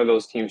be one of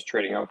those teams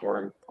trading up for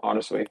him.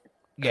 Honestly, I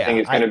think Yeah,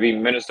 it's gonna be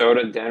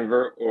Minnesota,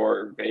 Denver,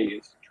 or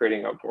Vegas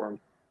trading up for him.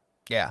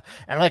 yeah.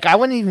 And like, I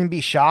wouldn't even be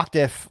shocked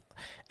if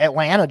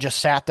Atlanta just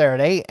sat there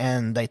at 8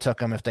 and they took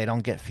him if they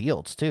don't get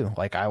Fields too.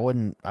 Like, I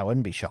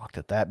wouldn't be shocked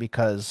at that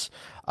because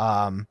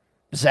um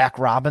Zach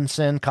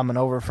Robinson coming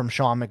over from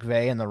Sean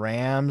McVay and the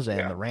Rams and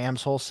Yeah, the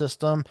Rams whole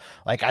system.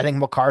 Like, I think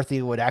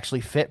McCarthy would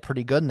actually fit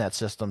pretty good in that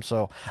system.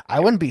 So I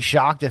wouldn't be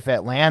shocked if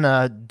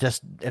Atlanta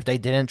just, if they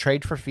didn't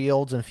trade for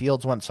Fields and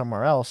Fields went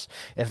somewhere else,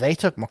 if they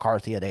took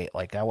McCarthy at 8.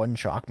 Like, that wouldn't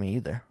shock me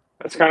either.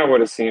 that's kind of what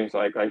it seems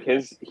like. Like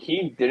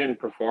he didn't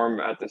perform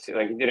at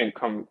like he didn't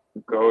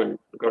go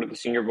to the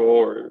Senior Bowl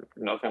or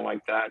nothing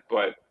like that.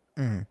 But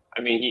Mhm.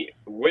 I mean, he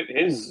with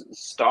his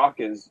stock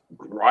is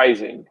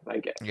rising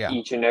like Yeah.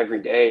 each and every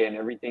day, and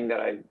everything that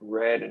I've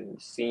read and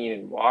seen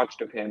and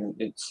watched of him,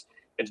 it's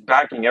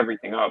backing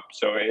everything up.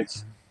 So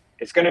it's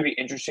going to be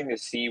interesting to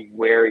see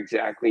where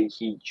exactly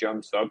he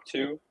jumps up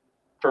to.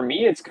 For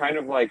me, it's kind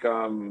of like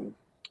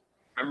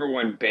remember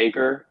when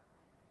Baker,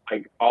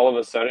 like all of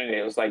a sudden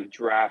it was like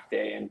draft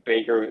day, and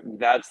Baker,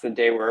 that's the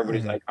day where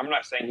everybody's Mhm. like, I'm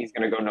not saying he's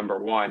going to go number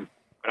one,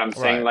 but I'm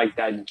saying Right. like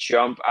that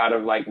jump out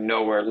of like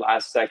nowhere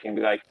last second,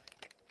 be like,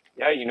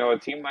 yeah, a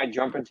team might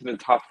jump into the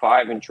top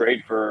five and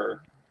trade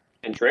for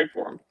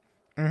him.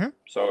 Hmm.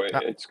 So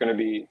it's gonna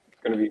be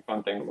a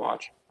fun thing to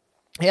watch.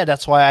 Yeah,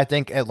 that's why I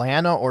think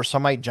Atlanta or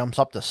somebody jumps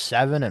up to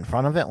 7 in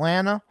front of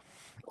Atlanta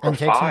Or and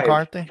takes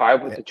McCarthy.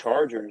 five with the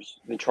Chargers.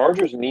 The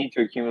Chargers need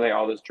to accumulate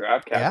all this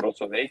draft Yeah. capital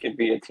so they could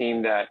be a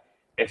team that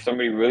if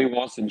somebody really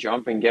wants to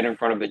jump and get in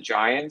front of the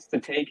Giants to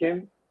take him,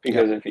 Yep.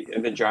 because if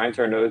the Giants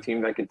are another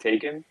team that could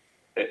take him,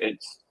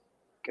 it's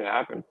gonna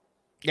happen.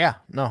 Yeah,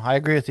 no, I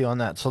agree with you on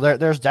that. So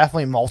there's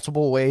definitely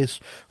multiple ways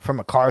for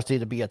McCarthy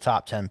to be a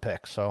top 10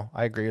 pick. So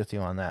I agree with you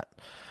on that.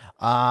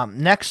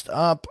 Next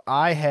up,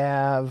 I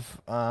have,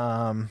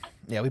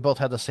 yeah, we both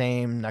had the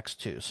same next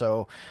two.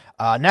 So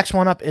next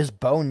one up is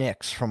Bo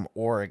Nix from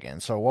Oregon.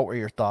 So what were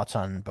your thoughts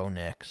on Bo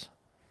Nix?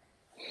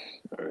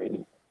 I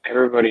mean,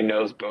 everybody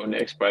knows Bo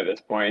Nix by this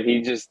point. He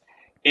just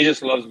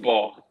loves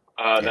ball.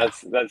 Yeah.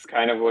 That's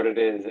kind of what it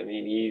is. I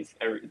mean,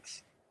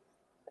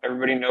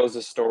 everybody knows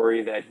the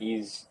story that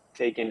he's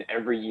taken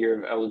every year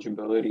of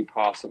eligibility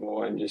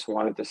possible and just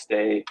wanted to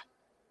stay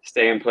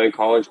and play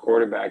college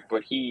quarterback.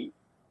 But the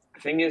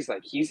thing is,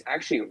 like, he's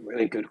actually a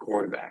really good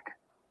quarterback.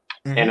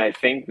 Hmm. And I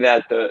think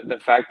that the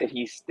fact that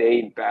he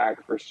stayed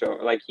back for so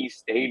like he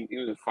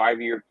was a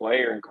 5 year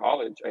player in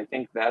college. I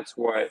think that's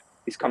what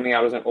he's coming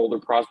out as an older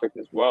prospect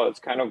as well. It's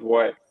kind of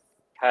what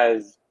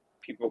has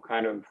people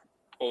kind of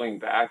pulling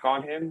back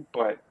on him.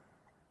 But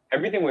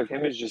everything with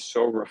him is just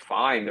so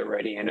refined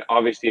already, and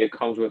obviously it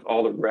comes with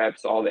all the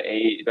reps, all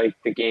like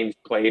the games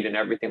played and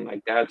everything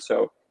like that.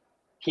 So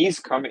he's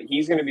going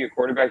to be a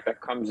quarterback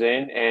that comes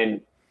in,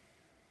 and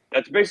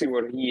that's basically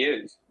what he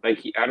is. Like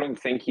I don't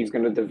think he's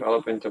going to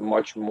develop into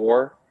much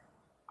more.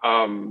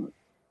 Um,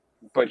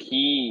 but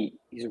he's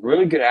a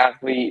really good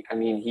athlete. I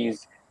mean,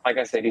 he's like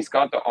I said, he's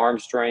got the arm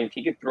strength.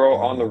 He could throw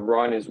on the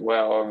run as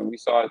well. I mean, we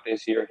saw it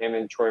this year. Him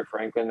and Troy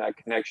Franklin, that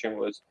connection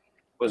was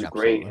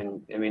great. Absolutely.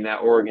 And I mean, that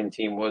Oregon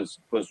team was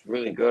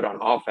really good on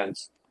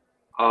offense.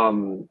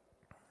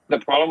 The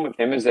problem with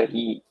him is that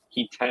he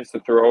tends to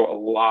throw a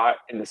lot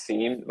in the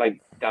seam,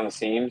 like down the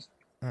seams.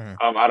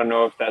 I don't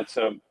know if that's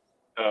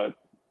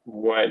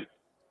what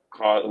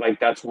caused, like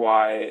that's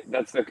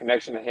the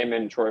connection that him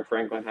and Troy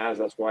Franklin has.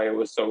 That's why it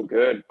was so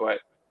good. But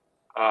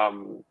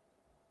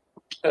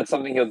that's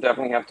something he'll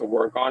definitely have to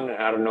work on. And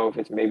I don't know if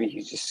it's maybe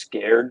he's just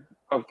scared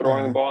of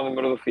throwing the ball in the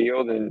middle of the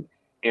field and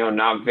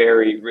not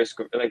very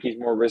he's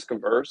more risk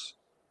averse.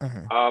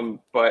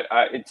 But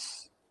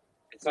it's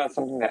not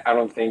something that I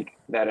don't think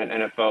that an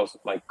NFL's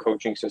like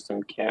coaching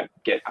system can't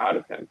get out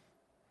of him.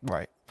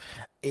 Right.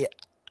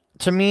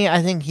 To me,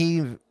 I think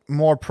he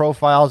more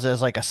profiles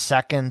as like a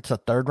 2nd to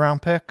 3rd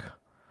round pick.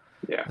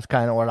 Yeah. That's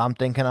kind of what I'm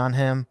thinking on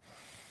him.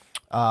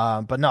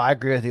 But no, I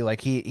agree with you.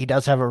 Like he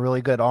does have a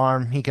really good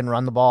arm. He can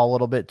run the ball a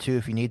little bit too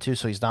if you need to.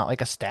 So he's not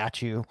like a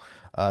statue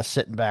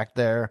sitting back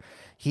there.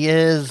 He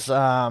is.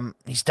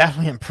 He's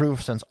definitely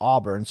improved since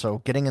Auburn. So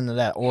getting into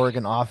that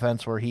Oregon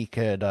offense where he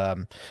could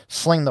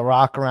sling the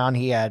rock around,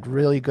 he had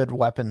really good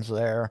weapons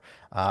there.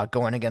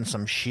 Going against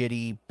some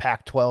shitty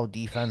Pac-12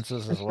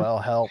 defenses as well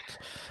helped.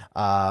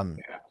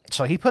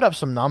 So he put up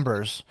some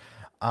numbers.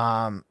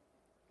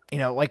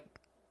 Like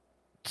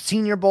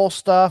Senior Bowl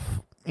stuff.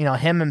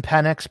 Him and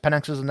Penix.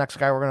 Penix is the next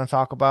guy we're going to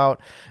talk about.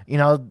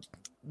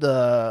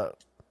 The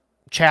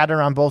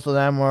chatter on both of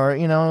them were,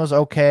 it was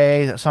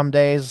okay. Some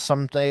days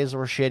were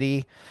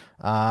shitty.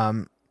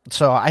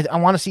 So I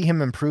want to see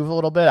him improve a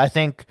little bit. I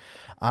think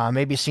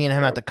maybe seeing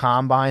him at the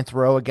combine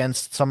throw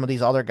against some of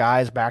these other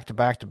guys back to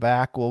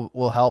back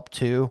will help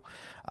too.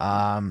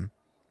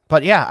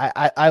 But yeah,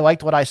 I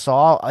liked what I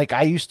saw. Like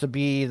I used to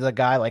be the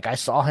guy, like I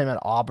saw him at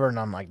Auburn.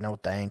 I'm like, no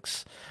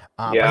thanks.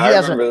 Yeah, I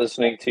remember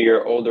listening to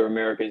your older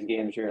America's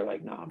games. You're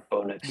like, nah,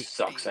 Bo Nix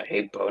sucks. I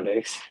hate Bo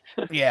Nix.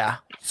 Yeah.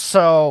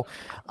 So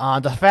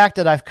the fact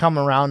that I've come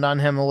around on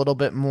him a little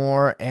bit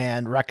more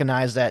and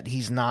recognize that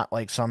he's not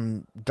like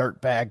some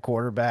dirtbag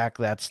quarterback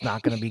that's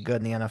not going to be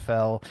good in the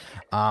NFL,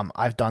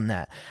 I've done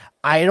that.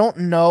 I don't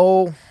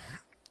know.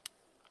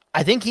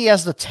 I think he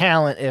has the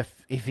talent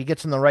if he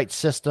gets in the right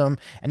system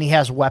and he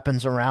has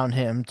weapons around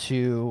him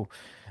to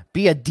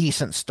be a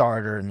decent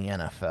starter in the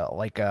NFL,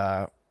 like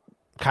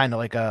kind of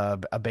like a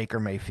Baker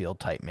Mayfield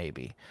type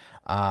maybe.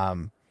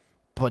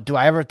 But do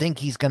I ever think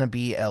he's going to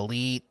be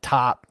elite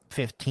top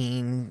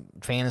 15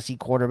 fantasy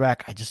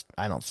quarterback?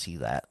 I don't see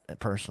that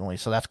personally.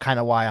 So that's kind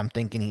of why I'm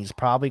thinking he's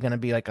probably going to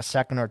be like a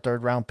 2nd or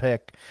 3rd round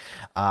pick.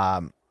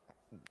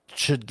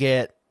 Should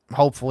get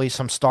hopefully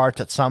some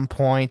starts at some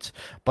point,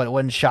 but it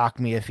wouldn't shock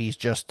me if he's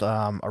just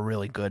a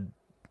really good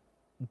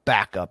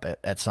backup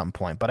at some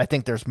point. But I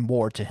think there's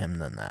more to him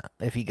than that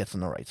if he gets in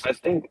the right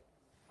system.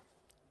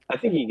 I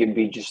think he could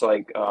be just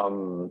like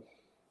I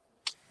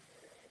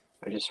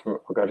just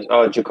forgot his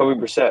Jacoby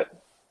Brissett.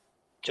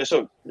 Just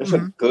a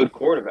good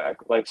quarterback,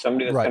 like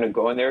somebody that's going to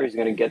go in there. He's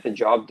going to get the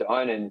job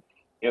done, and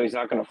he's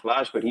not going to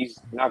flash, but he's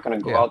not going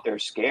to go out there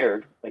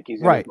scared. Like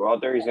he's going to go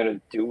out there. He's going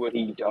to do what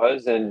he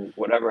does, and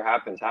whatever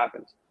happens,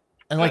 happens.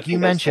 And like you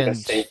mentioned, like a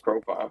safe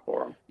profile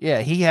for him.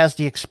 Yeah, he has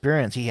the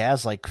experience. He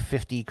has like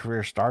 50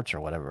 career starts or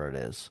whatever it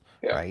is,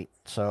 right?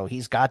 So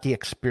he's got the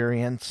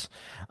experience.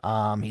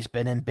 He's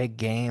been in big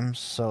games,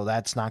 so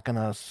that's not going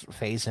to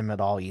phase him at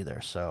all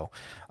either. So,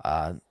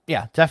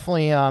 yeah,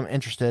 definitely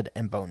interested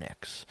in Bo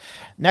Nix.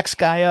 Next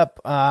guy up,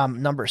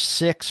 number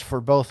 6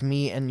 for both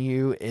me and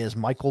you is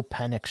Michael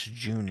Penix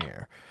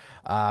Jr.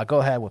 Go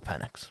ahead with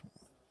Penix.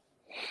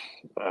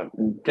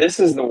 This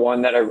is the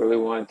one that I really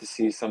wanted to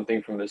see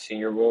something from the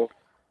Senior Bowl.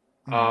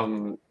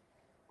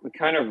 We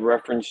kind of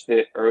referenced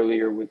it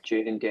earlier with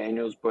Jaden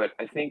Daniels, but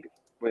I think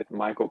with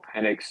Michael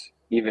Penix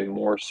even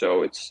more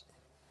so, it's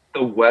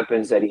the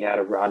weapons that he had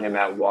around him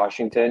at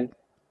Washington.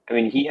 I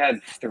mean, he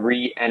had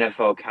 3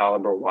 NFL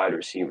caliber wide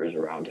receivers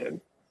around him.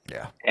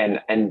 Yeah,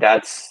 and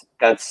that's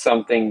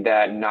something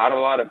that not a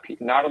lot of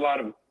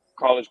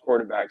college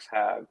quarterbacks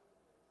have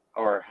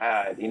or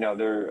had.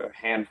 There are a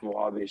handful,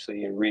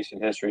 obviously, in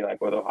recent history,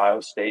 like with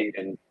Ohio State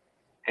and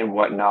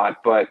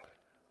whatnot. But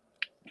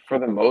for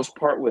the most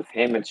part, with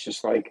him, it's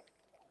just like,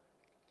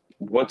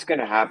 what's going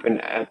to happen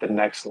at the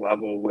next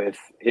level with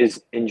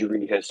his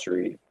injury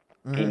history?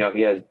 He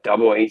has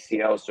double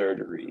ACL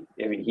surgery.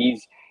 I mean,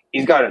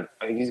 he's got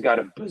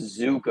a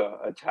bazooka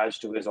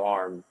attached to his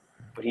arm,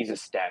 but he's a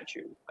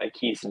statue. Like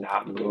he's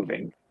not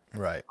moving.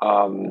 Right.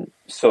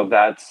 So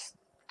that's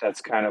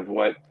kind of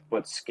what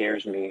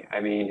scares me. I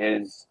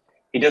mean,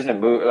 he doesn't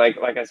move. Like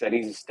I said,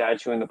 he's a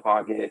statue in the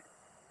pocket.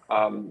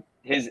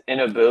 his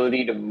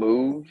inability to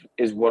move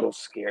is what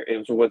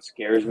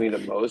scares me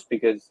the most,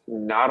 because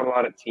not a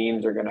lot of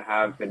teams are going to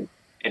have an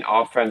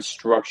offense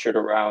structured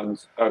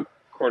around an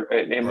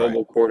Right.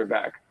 immobile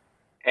quarterback.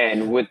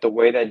 And with the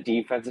way that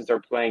defenses are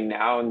playing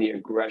now and the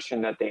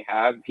aggression that they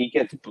have, if he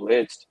gets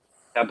blitzed,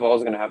 that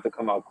ball's going to have to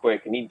come out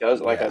quick. And he does,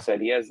 like I Yeah.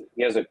 said, he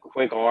has a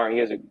quick arm.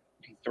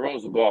 He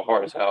throws the ball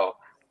hard as hell,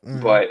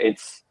 Hmm. but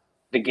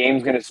the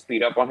game's going to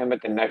speed up on him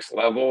at the next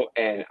level.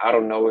 And I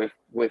don't know if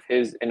with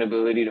his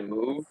inability to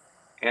move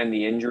and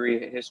the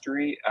injury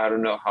history, I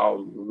don't know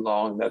how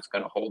long that's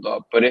going to hold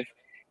up. But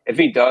if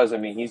he does, I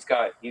mean, he's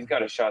got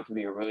a shot to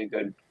be a really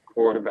good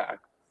quarterback.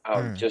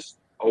 Mm. Just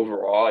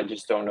overall, I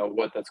just don't know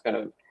what that's going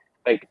to,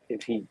 like,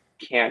 if he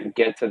can't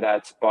get to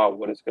that spot,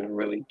 what it's going to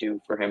really do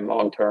for him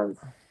long term.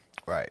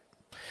 Right.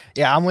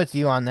 Yeah, I'm with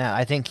you on that.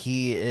 I think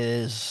he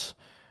is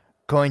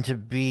going to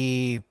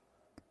be,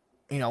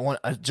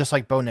 just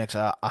like Bo Nix,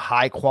 a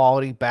high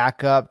quality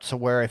backup to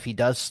where if he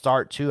does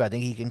start too, I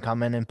think he can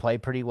come in and play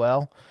pretty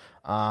well.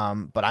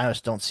 But I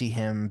just don't see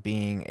him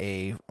being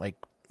a like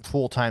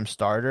full time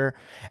starter.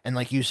 And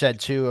like you said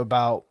too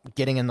about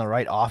getting in the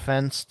right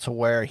offense to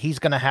where he's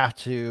going to have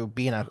to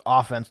be in an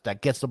offense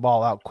that gets the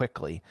ball out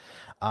quickly.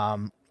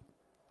 Um,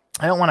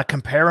 I don't want to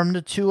compare him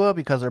to Tua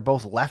because they're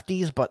both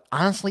lefties, but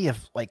honestly,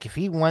 if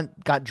he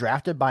got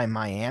drafted by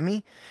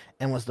Miami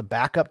and was the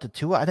backup to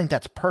Tua, I think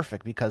that's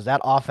perfect because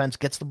that offense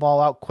gets the ball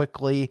out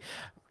quickly,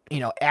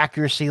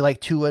 accuracy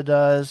like Tua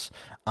does.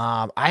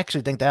 I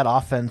actually think that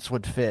offense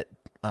would fit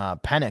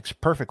Penix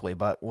perfectly,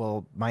 but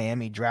will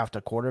Miami draft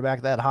a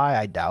quarterback that high?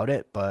 I doubt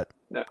it, but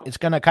No. it's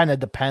gonna kind of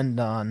depend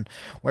on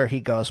where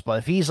he goes. But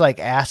if he's like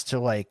asked to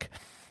like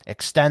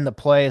extend the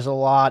plays a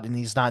lot and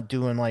he's not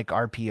doing like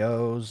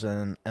RPOs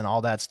and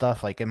all that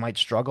stuff, like it might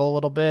struggle a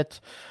little bit.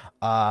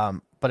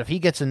 But if he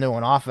gets into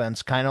an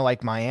offense kind of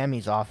like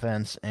Miami's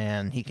offense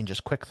and he can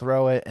just quick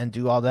throw it and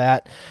do all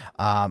that,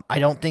 I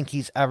don't think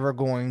he's ever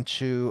going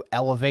to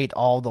elevate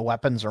all the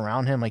weapons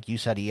around him. Like you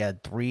said, he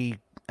had 3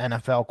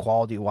 NFL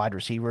quality wide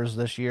receivers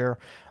this year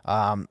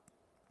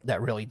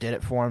that really did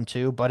it for him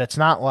too. But it's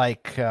not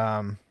like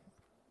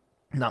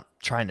not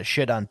trying to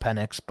shit on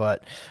Penix,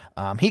 but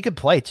he could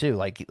play too.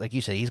 Like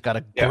you said, he's got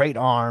a Yeah. great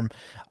arm.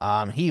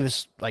 He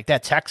was like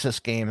that Texas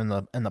game in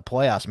the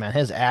playoffs. Man,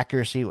 his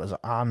accuracy was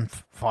on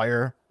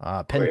fire. Oh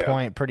yeah.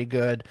 Pinpoint, pretty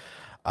good.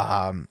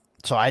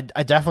 So I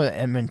definitely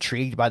am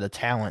intrigued by the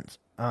talent.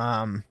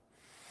 Do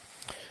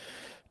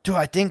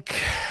I think,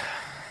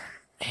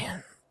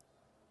 man?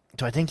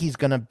 Do I think he's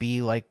gonna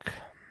be like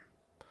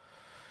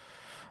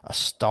a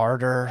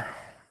starter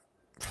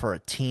for a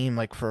team,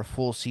 like for a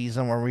full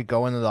season where we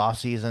go into the off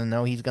season?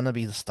 No, he's gonna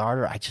be the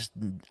starter.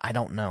 I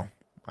don't know.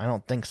 I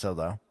don't think so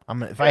though.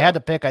 If I Yeah. had to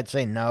pick, I'd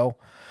say no,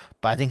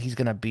 but I think he's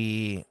gonna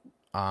be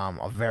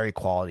a very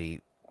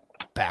quality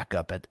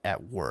backup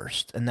at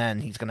worst, and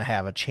then he's gonna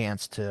have a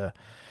chance to.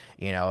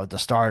 The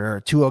starter,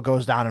 Tua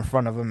goes down in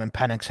front of him, and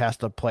Penix has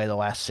to play the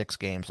last 6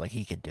 games. Like,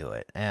 he could do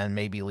it and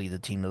maybe lead the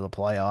team to the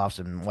playoffs,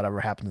 and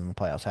whatever happens in the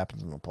playoffs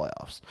happens in the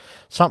playoffs.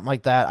 Something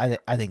like that,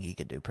 I think he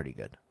could do pretty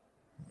good.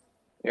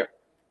 Yeah.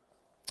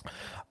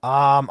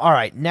 All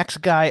right, next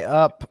guy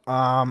up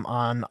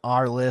on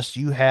our list,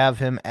 you have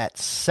him at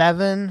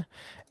 7,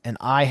 and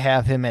I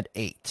have him at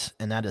 8,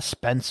 and that is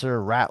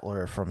Spencer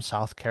Rattler from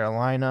South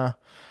Carolina.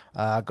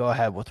 Go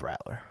ahead with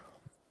Rattler.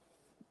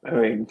 I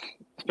mean,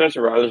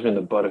 Spencer Rattler's been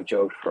the butt of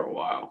jokes for a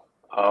while.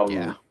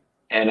 Yeah,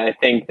 And I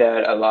think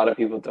that a lot of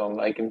people don't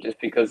like him just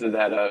because of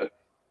that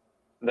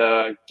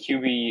the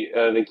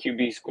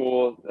QB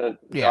school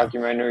yeah,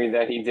 documentary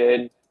that he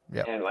did,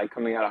 yep, and like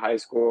coming out of high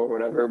school or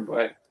whatever.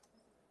 But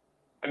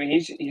I mean,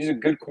 he's a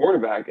good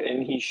quarterback,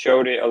 and he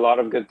showed it a lot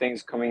of good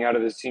things coming out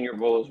of the Senior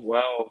Bowl as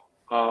well.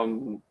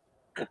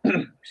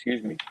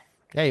 Excuse me.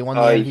 yeah. He won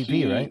the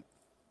MVP, right?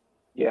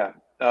 He Yeah,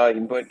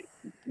 but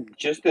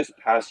just this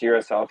past year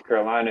at South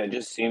Carolina, it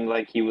just seemed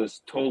like he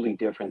was totally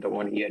different than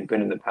what he had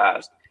been in the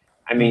past.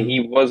 I mean,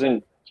 Mm-hmm.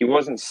 he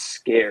wasn't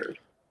scared,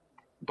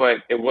 but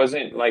it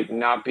wasn't like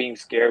not being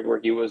scared where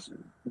he was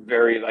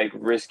very like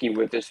risky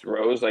with his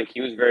throws. Like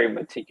he was very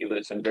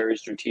meticulous and very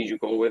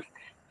strategical with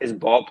his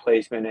ball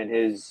placement and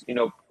his,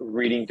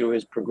 reading through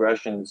his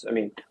progressions. I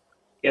mean,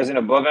 he has an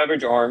above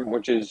average arm,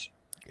 which is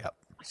Yep.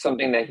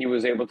 something that he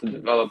was able to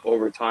develop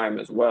over time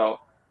as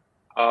well.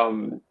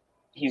 Um,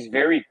 he's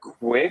very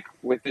quick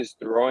with his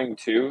throwing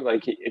too.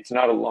 Like it's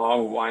not a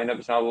long windup,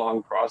 it's not a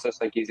long process.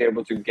 Like he's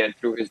able to get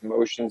through his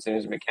motions and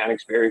his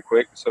mechanics very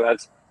quick. So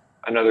that's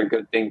another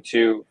good thing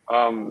too.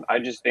 I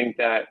just think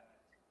that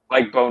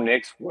like Bo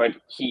Nix, what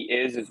he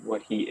is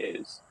what he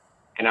is,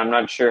 and I'm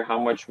not sure how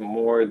much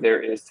more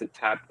there is to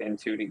tap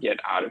into to get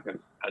out of him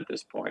at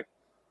this point.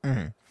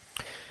 Mm-hmm.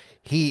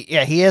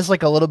 He is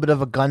like a little bit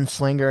of a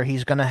gunslinger.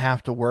 He's gonna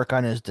have to work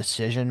on his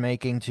decision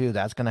making too.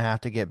 That's gonna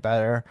have to get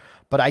better.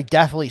 But I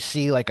definitely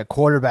see like a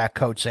quarterback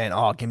coach saying,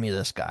 "Oh, give me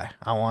this guy.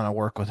 I want to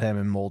work with him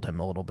and mold him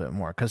a little bit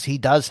more," because he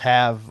does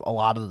have a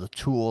lot of the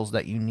tools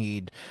that you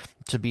need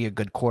to be a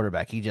good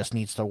quarterback. He just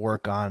needs to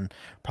work on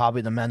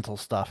probably the mental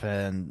stuff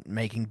and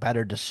making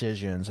better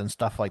decisions and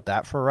stuff like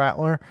that for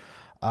Rattler.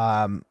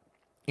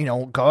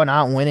 going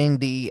out and winning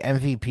the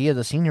MVP of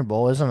the Senior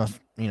Bowl isn't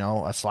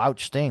a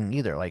slouch thing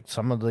either. Like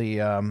some of the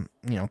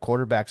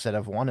quarterbacks that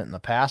have won it in the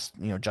past,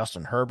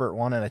 Justin Herbert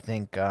won it. I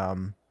think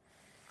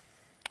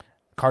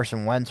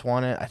Carson Wentz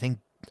won it.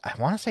 I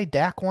want to say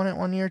Dak won it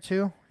one year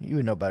too. You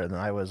would know better than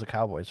I was a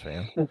Cowboys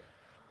fan.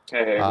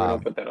 Hey, we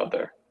don't put that out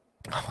there.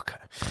 Okay,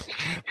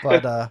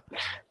 but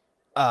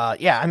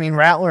yeah, I mean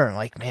Rattler,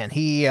 like man,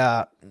 he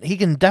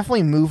can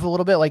definitely move a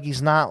little bit. Like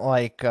he's not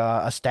like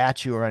a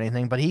statue or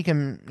anything, but he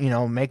can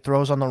make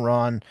throws on the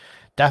run.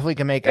 Definitely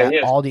can make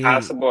all the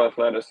passable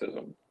athleticism.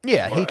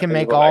 Yeah, he can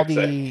make all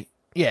the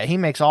he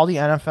makes all the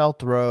NFL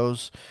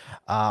throws.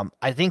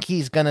 I think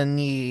he's gonna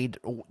need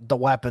the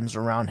weapons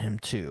around him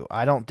too.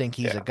 I don't think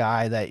he's a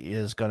guy that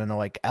is gonna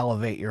like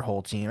elevate your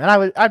whole team.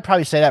 And I'd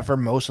probably say that for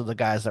most of the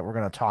guys that we're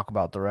gonna talk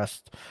about the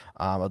rest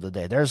of the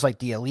day. There's like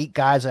the elite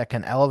guys that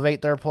can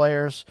elevate their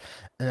players,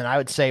 and then I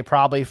would say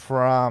probably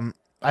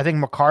I think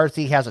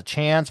McCarthy has a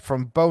chance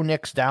from Bo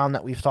Nix down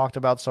that we've talked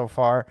about so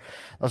far.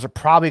 Those are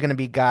probably going to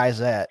be guys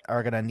that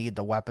are going to need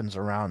the weapons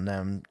around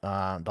them,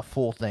 the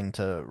full thing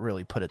to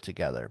really put it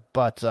together.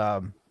 But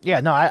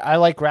I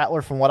like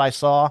Rattler from what I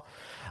saw.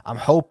 I'm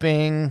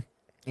hoping,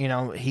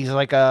 he's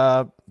like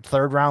a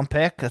 3rd round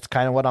pick. That's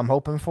kind of what I'm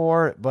hoping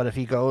for. But if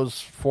he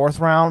goes 4th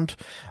round,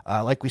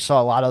 like we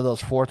saw a lot of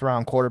those 4th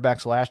round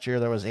quarterbacks last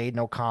year, there was Aiden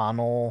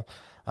O'Connell.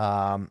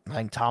 I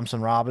think Thompson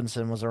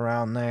Robinson was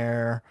around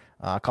there.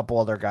 A couple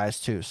other guys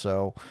too.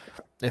 So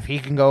if he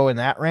can go in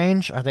that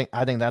range, I think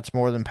that's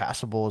more than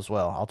passable as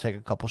well. I'll take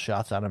a couple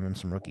shots at him in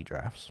some rookie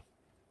drafts.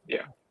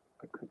 Yeah,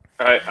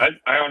 I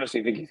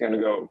honestly think he's going to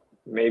go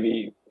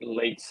maybe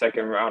late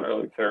 2nd round,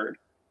 early 3rd.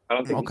 I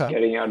don't think he's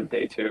getting out of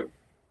day 2.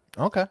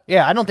 Okay,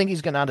 yeah, I don't think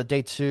he's getting out of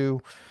day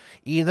 2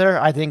 either.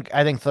 I think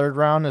 3rd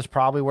round is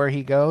probably where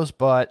he goes.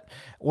 But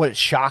would it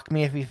shock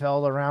me if he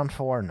fell to round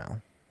 4?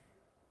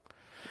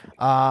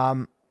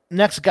 No.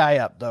 Next guy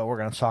up, though, we're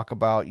going to talk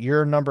about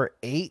your number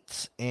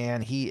 8,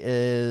 and he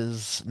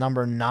is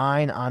number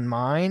 9 on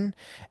mine,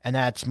 and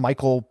that's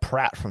Michael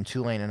Pratt from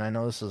Tulane. And I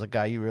know this is a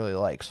guy you really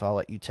like, so I'll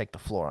let you take the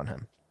floor on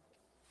him.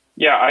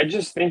 Yeah, I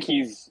just think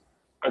he's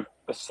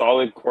a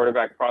solid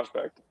quarterback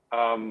prospect.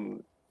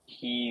 I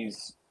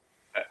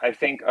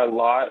think a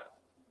lot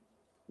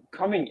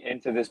coming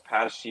into this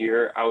past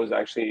year, I was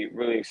actually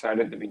really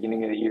excited at the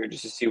beginning of the year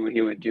just to see what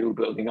he would do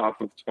building off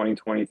of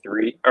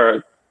 2023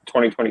 or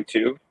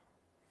 2022.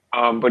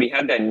 But he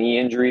had that knee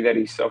injury that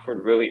he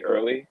suffered really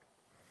early,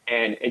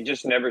 and it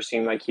just never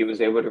seemed like he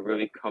was able to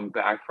really come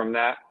back from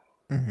that.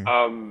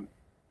 Mm-hmm.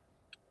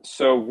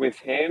 So with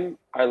him,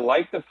 I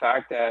like the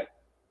fact that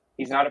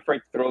he's not afraid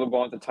to throw the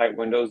ball into tight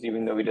windows,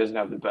 even though he doesn't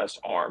have the best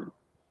arm.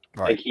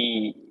 Right. Like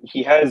he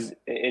has,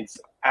 it's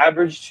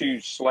average to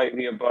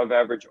slightly above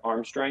average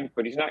arm strength,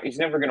 but he's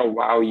never going to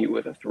wow you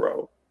with a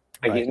throw.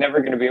 Like he's never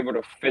going to be able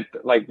to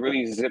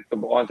really zip the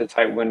ball into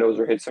tight windows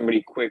or hit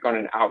somebody quick on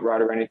an out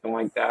route or anything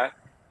like that.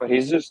 But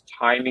his just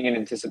timing and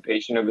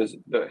anticipation of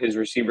his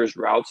receivers'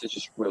 routes is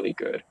just really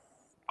good.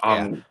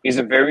 He's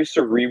a very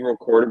cerebral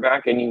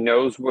quarterback, and he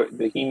knows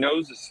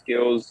the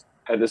skills,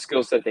 the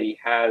skill set that he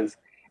has,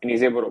 and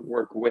he's able to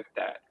work with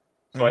that.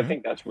 So I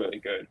think that's really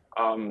good.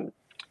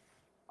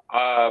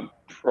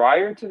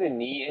 Prior to the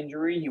knee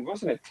injury, he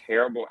wasn't a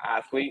terrible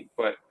athlete,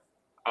 but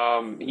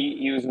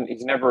he's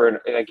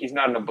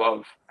not an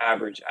above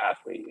average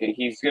athlete.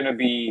 He's gonna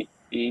be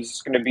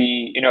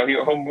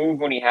he'll move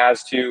when he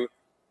has to.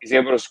 He's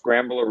able to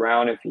scramble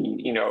around if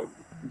he,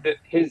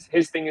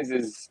 his thing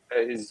is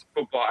his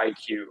football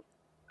IQ,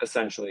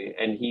 essentially.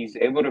 And he's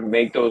able to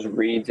make those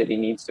reads that he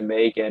needs to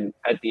make. And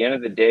at the end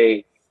of the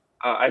day,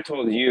 I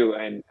told you,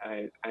 and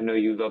I know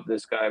you love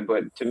this guy,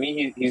 but to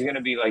me, he's going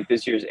to be like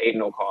this year's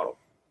Aiden O'Connell.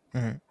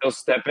 Mm-hmm. He'll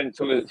step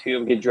into it.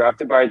 He'll get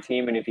drafted by a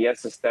team. And if he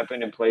has to step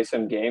in and play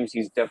some games,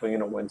 he's definitely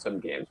going to win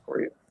some games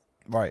for you.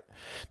 Right.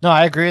 No,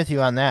 I agree with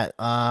you on that.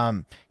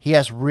 He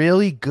has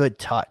really good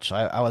touch.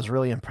 I was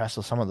really impressed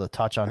with some of the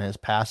touch on his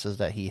passes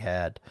that he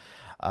had.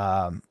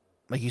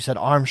 Like you said,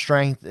 arm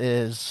strength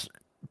is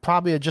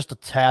probably just a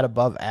tad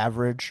above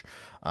average.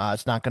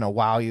 It's not going to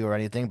wow you or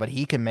anything, but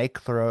he can make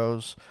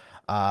throws.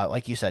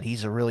 Like you said,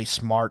 he's a really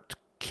smart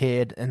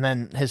kid. And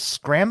then his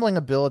scrambling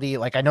ability,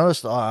 like I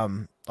noticed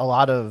a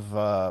lot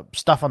of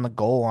stuff on the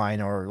goal line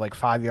or like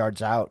 5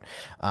 yards out.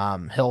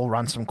 He'll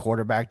run some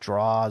quarterback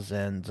draws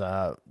and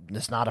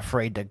is not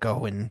afraid to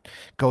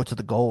go to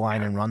the goal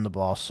line and run the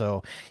ball.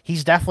 So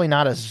he's definitely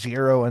not a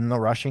zero in the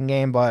rushing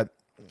game, but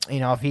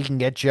if he can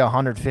get you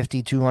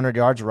 150, 200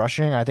 yards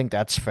rushing, I think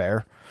that's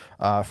fair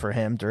for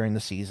him during the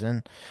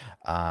season.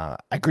 I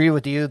agree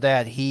with you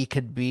that he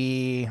could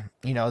be,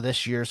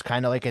 this year's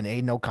kind of like an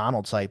Aiden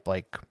O'Connell type,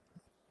 like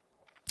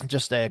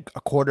just a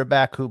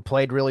quarterback who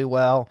played really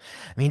well.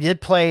 I mean, he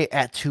did play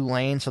at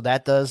Tulane, so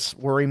that does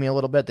worry me a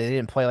little bit. They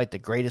didn't play like the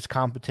greatest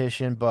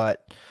competition,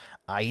 but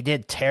he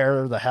did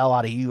tear the hell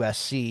out of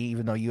USC,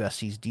 even though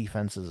USC's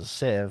defense is a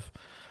sieve.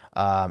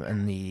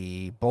 In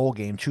the bowl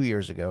game 2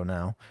 years ago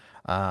now,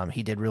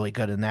 he did really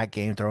good in that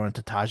game, throwing it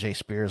to Tajay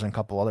Spears and a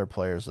couple other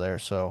players there.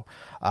 So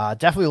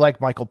definitely like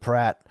Michael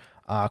Pratt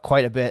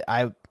quite a bit.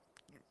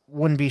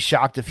 wouldn't be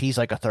shocked if he's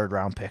like a 3rd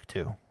round pick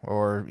too,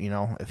 or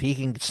if he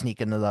can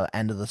sneak into the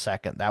end of the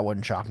 2nd, that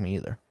wouldn't shock me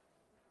either.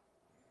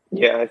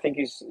 Yeah, I think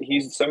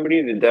he's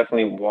somebody to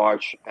definitely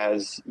watch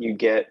as you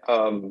get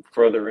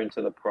further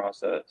into the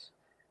process.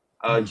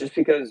 Just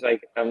because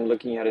like I'm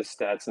looking at his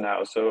stats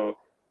now. So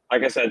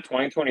like I said,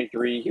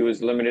 2023 he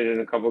was limited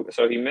in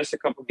so he missed a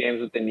couple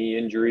games with the knee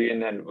injury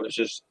and then was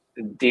just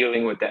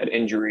dealing with that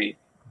injury,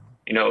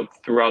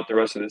 throughout the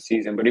rest of the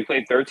season. But he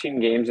played 13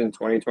 games in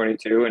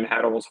 2022 and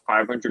had almost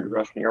 500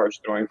 rushing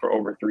yards, throwing for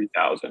over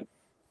 3,000.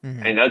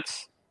 And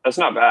that's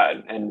not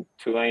bad. And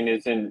Tulane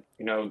isn't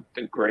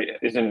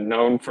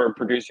known for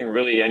producing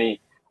really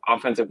any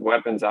offensive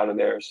weapons out of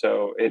there.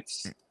 So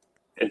it's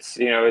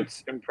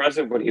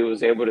impressive what he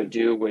was able to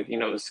do with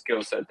the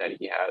skill set that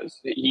he has.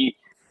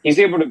 He's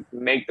able to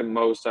make the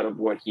most out of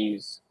what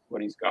he's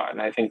got,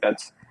 and I think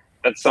that's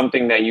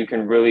something that you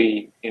can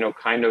really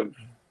kind of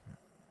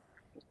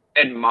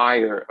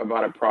admire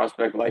about a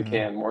prospect like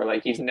him, or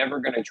like he's never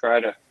going to try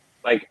to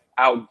like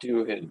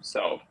outdo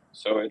himself.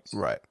 So it's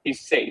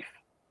he's safe.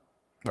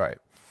 Right.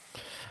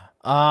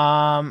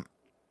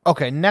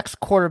 Okay, next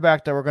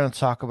quarterback that we're going to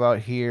talk about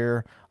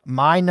here,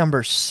 my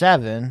number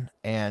 7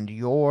 and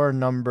your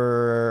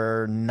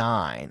number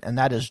 9, and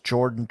that is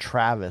Jordan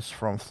Travis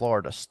from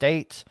Florida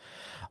State.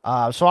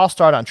 So I'll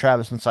start on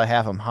Travis since I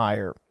have him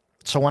higher.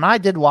 So when I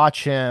did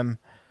watch him,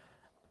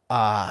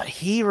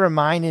 he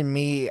reminded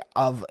me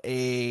of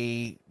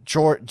a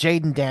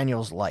Jaden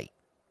Daniels light,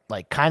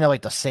 like kind of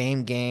like the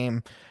same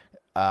game.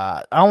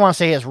 I don't want to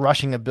say his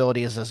rushing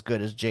ability is as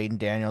good as Jaden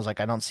Daniels. Like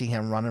I don't see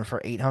him running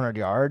for 800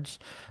 yards,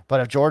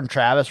 but if Jordan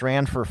Travis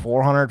ran for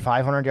 400,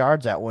 500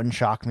 yards, that wouldn't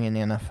shock me in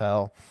the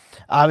NFL.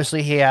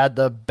 Obviously, he had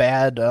the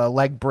bad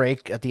leg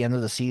break at the end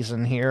of the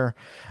season here.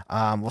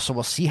 So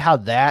we'll see how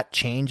that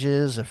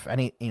changes, if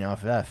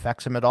that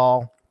affects him at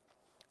all.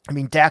 I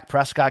mean, Dak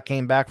Prescott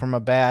came back from a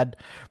bad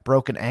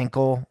broken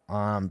ankle.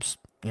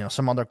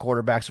 Some other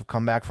quarterbacks have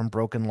come back from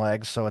broken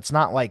legs, so it's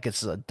not like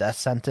it's a death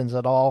sentence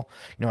at all.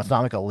 It's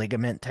not like a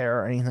ligament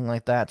tear or anything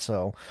like that.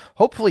 So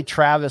hopefully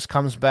Travis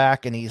comes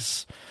back and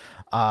he's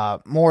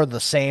more the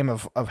same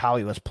of how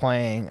he was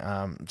playing.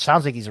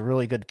 Sounds like he's a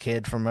really good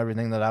kid from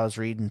everything that I was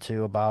reading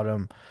too about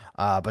him.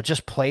 But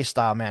just play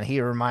style, man,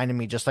 he reminded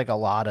me just like a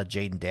lot of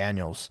Jaden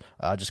Daniels,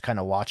 just kind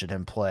of watching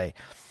him play.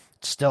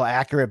 Still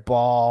accurate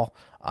ball.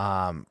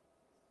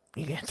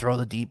 He can throw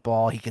the deep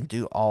ball. He can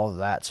do all of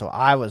that. So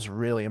I was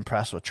really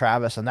impressed with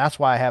Travis, and that's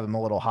why I have him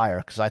a little higher,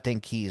 because I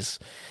think he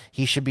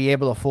should be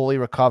able to fully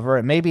recover.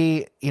 And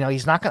maybe,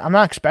 I'm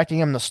not expecting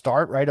him to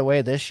start right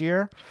away this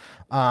year.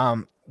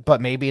 But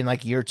maybe in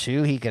like year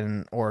 2, he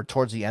can, or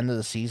towards the end of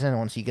the season,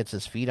 once he gets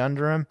his feet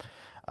under him,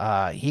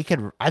 I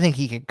think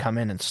he could come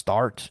in and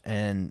start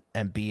and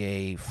be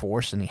a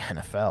force in the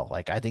NFL.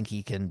 Like I think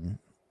he can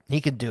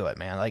do it,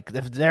 man. Like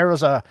if there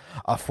was a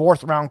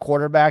 4th round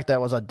quarterback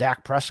that was a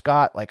Dak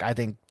Prescott, like I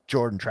think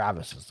Jordan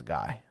Travis is the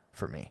guy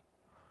for me.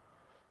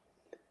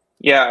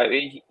 Yeah,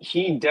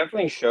 he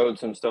definitely showed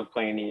some stuff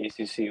playing the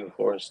ACC with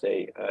Florida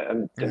State.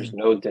 There's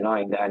no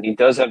denying that. And he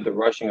does have the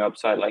rushing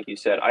upside, like you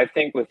said. I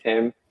think with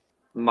him,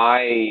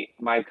 my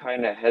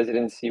kind of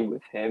hesitancy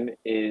with him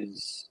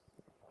is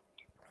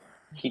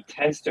he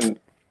tends to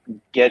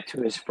get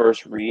to his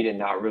first read and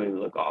not really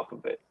look off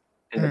of it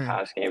in the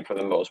pass game for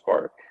the most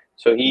part.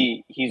 So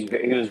he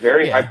was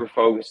very hyper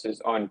focused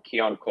on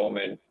Keon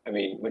Coleman. I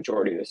mean,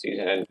 majority of the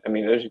season, and I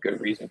mean, there's a good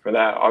reason for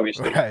that,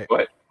 obviously. Right.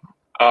 But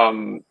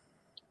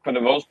for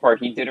the most part,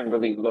 he didn't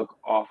really look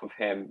off of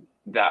him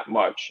that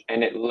much,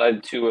 and it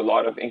led to a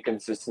lot of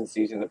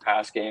inconsistencies in the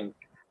pass game,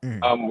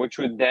 which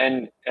would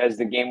then, as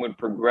the game would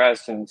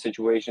progress in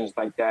situations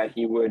like that,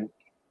 he would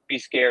be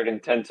scared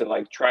and tend to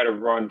like try to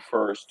run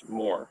first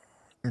more.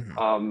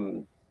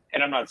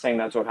 And I'm not saying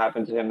that's what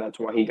happened to him. That's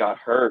why he got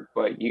hurt.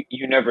 But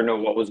you never know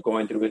what was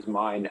going through his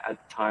mind at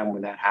the time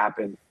when that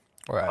happened.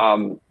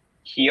 Right.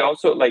 He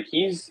also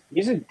he's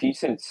a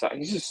decent size.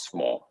 He's just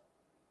small.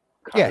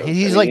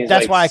 He's like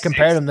that's why I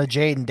compared him to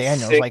Jaden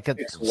Daniels.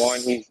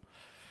 6'1".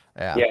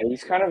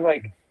 He's kind of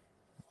like,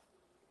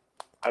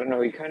 I don't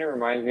know. He kind of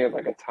reminds me of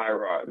like a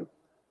Tyrod.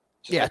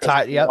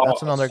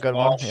 That's another good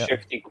one.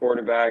 Shifty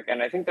quarterback,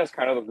 and I think that's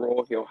kind of the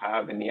role he'll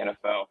have in the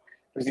NFL.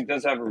 Because he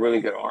does have a really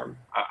good arm.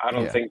 I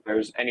don't think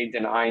there's any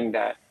denying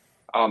that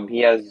he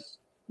has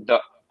the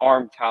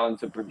arm talent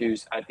to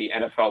produce at the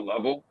NFL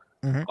level.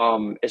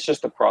 It's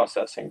just the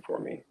processing for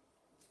me.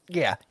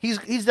 Yeah, he's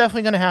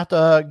definitely going to have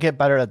to get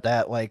better at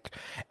that. Like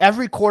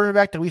every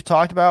quarterback that we've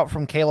talked about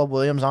from Caleb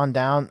Williams on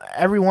down,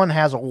 everyone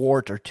has a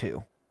wart or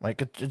two.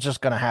 Like it's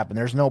just going to happen.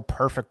 There's no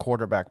perfect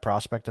quarterback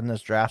prospect in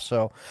this draft.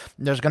 So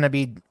there's going to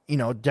be,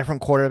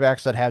 different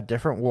quarterbacks that have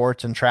different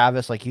warts. And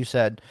Travis, like you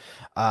said,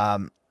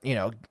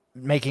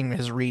 making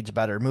his reads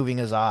better, moving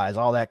his eyes,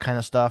 all that kind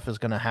of stuff is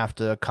going to have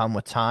to come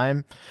with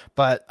time.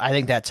 But I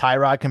think that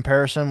Tyrod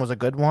comparison was a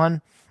good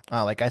one.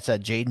 Like I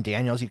said, Jaden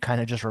Daniels, he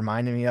kind of just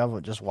reminded me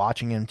of just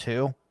watching him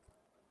too.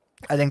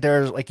 I think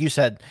there's, like you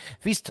said,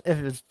 if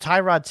it's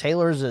Tyrod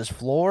Taylor's his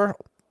floor,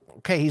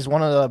 okay, he's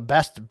one of the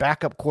best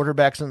backup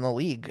quarterbacks in the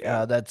league.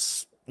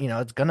 That's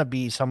it's going to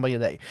be somebody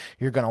that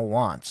you're going to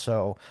want.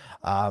 So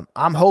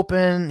I'm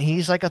hoping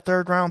he's like a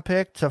 3rd round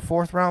pick to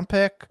 4th round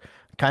pick.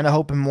 Kind of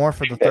hoping more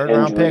for the 3rd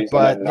round pick,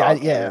 but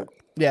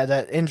yeah,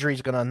 that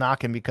injury's going to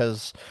knock him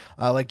because,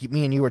 like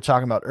me and you were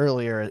talking about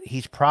earlier,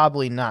 he's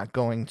probably not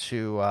going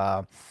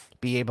to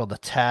be able to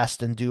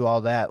test and do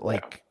all that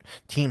like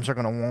teams are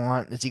going to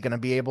want. Is he going to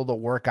be able to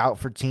work out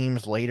for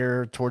teams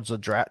later towards the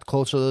draft,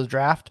 closer to the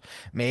draft?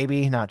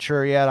 Maybe, not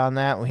sure yet on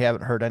that. We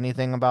haven't heard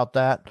anything about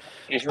that.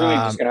 He's really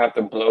just going to have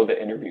to blow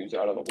the interviews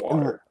out of the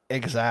water.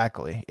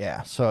 Exactly.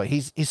 Yeah. So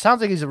he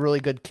sounds like he's a really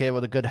good kid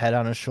with a good head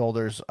on his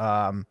shoulders.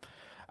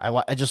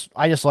 I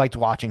just liked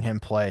watching him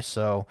play.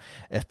 So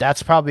if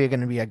that's probably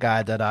going to be a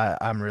guy that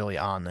I'm really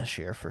on this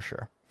year for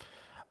sure.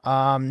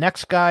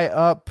 Next guy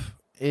up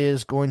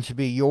is going to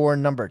be your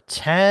number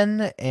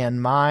 10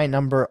 and my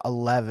number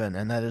 11,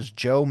 and that is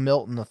Joe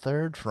Milton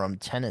III from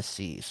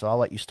Tennessee. So I'll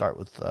let you start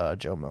with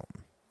Joe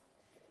Milton.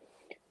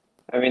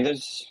 I mean,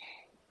 there's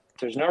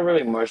not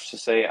really much to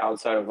say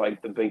outside of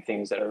like the big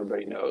things that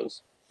everybody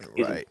knows.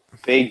 He's a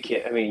big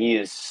kid. I mean, he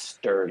is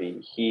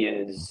sturdy. He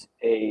is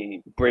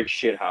a brick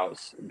shit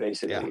house,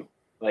 basically. Yeah.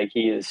 Like,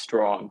 he is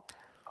strong.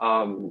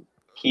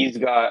 He's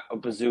got a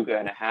bazooka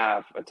and a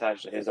half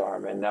attached to his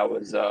arm, and that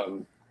was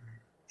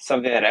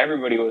something that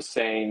everybody was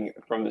saying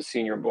from the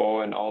Senior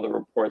Bowl and all the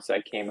reports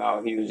that came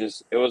out.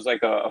 It was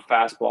like a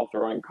fastball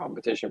throwing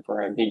competition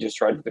for him. He just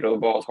tried to throw the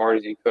ball as hard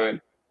as he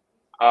could.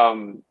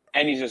 And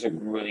he's just a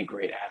really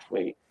great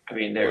athlete. I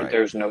mean,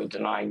 there's no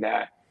denying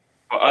that.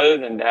 But other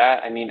than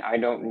that, I mean, I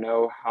don't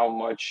know how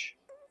much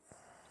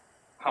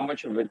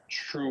of a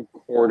true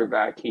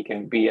quarterback he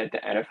can be at the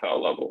NFL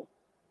level.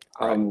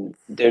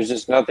 There's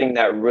just nothing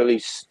that really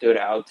stood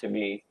out to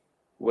me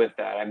with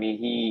that. I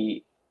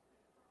mean,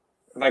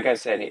 like I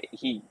said,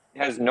 he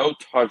has no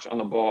touch on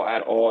the ball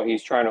at all.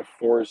 He's trying to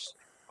force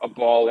a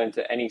ball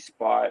into any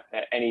spot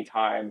at any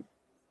time.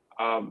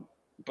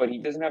 But he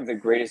doesn't have the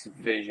greatest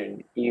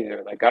vision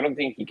either. Like, I don't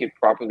think he could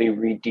properly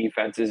read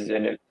defenses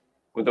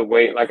with the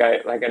way, like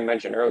I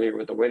mentioned earlier,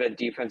 with the way that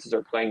defenses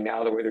are playing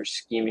now, the way they're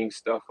scheming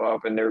stuff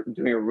up, and they're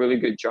doing a really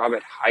good job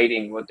at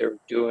hiding what they're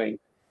doing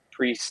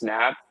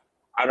pre-snap.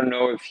 I don't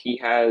know if he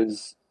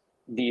has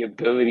the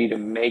ability to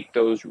make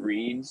those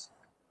reads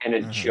and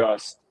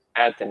adjust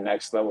at the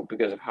next level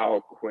because of how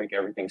quick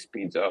everything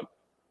speeds up.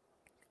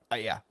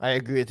 Yeah, I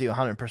agree with you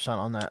 100%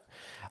 on that.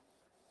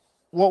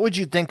 What would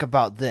you think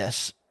about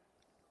this?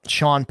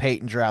 Sean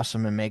Payton drafts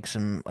him and makes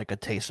him like a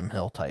Taysom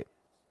Hill type.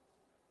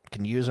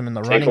 Can use him in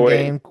the running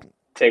game.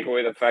 Take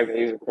away the fact that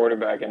he's a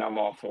quarterback, and I'm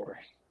all for it.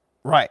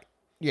 Right.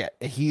 Yeah.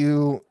 He's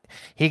going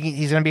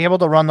to be able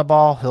to run the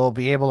ball. He'll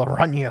be able to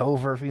run you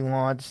over if he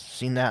wants.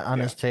 Seen that on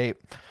his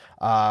tape.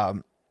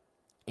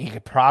 He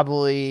could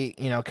probably,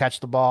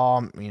 catch the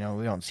ball. We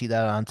don't see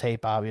that on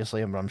tape,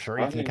 obviously, but I'm sure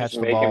he can catch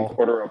the ball. Make him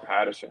Cordero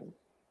Patterson.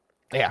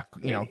 Yeah.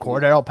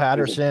 Cordero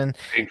Patterson.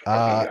 Big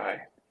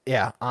guy.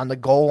 Yeah, on the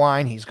goal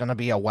line, he's going to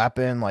be a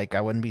weapon. Like,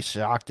 I wouldn't be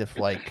shocked if,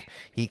 like,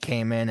 he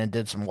came in and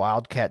did some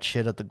wildcat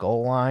shit at the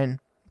goal line.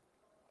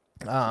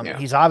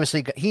 He's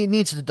obviously – he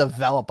needs to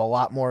develop a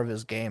lot more of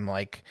his game.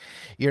 Like,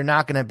 you're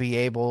not going to be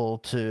able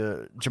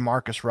to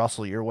Jamarcus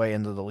Russell your way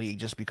into the league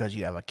just because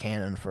you have a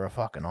cannon for a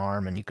fucking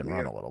arm and you can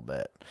run a little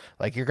bit.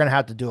 Like, you're going to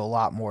have to do a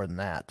lot more than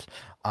that.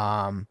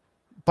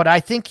 But I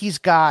think he's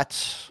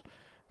got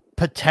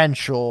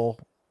potential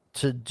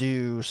to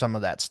do some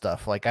of that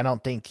stuff. Like, I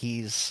don't think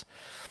he's –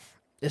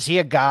 is he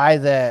a guy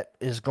that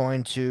is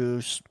going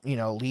to,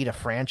 lead a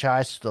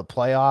franchise to the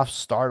playoffs,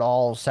 start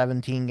all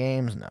 17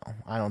 games? No,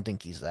 I don't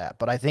think he's that.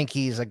 But I think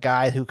he's a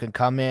guy who can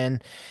come in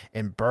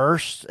and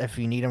burst if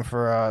you need him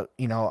for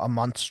a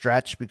month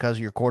stretch because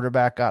your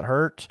quarterback got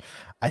hurt.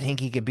 I think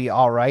he could be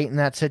all right in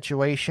that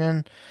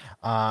situation.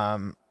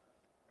 I'm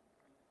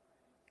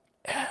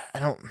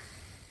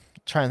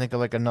trying to think of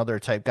like another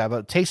type guy,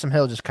 but Taysom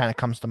Hill just kind of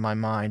comes to my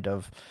mind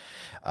of,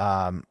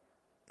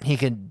 he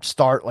could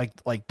start like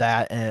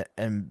that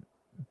and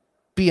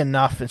be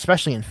enough,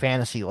 especially in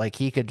fantasy. Like,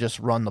 he could just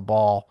run the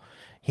ball.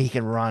 He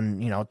can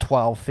run,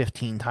 12,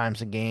 15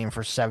 times a game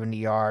for 70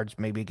 yards,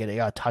 maybe get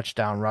a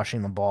touchdown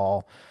rushing the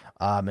ball.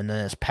 And then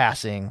his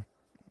passing,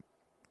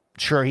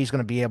 sure, he's going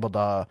to be able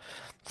to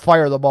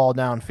fire the ball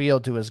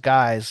downfield to his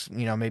guys,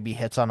 maybe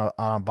hits on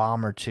a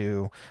bomb or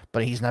two,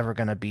 but he's never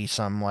going to be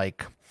some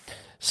like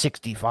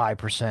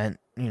 65%,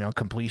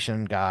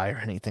 completion guy or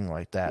anything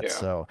like that. Yeah.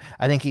 So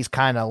I think he's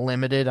kind of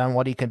limited on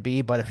what he can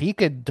be, but if he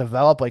could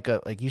develop like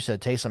you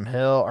said, Taysom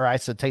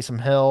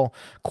Hill,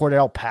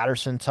 Cordell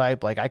Patterson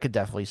type, like I could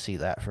definitely see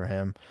that for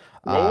him.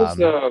 What was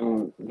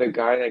the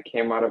guy that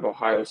came out of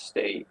Ohio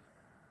State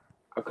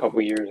a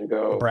couple years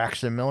ago?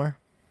 Braxton Miller?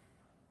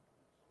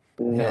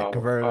 No. Yeah,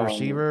 converted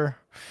receiver.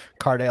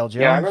 Cardale Jones?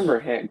 Yeah, I remember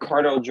him.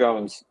 Cardale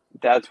Jones.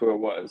 That's who it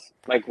was.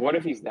 Like, what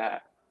if he's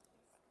that?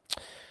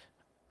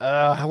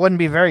 It wouldn't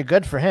be very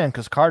good for him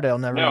because Cardale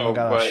never even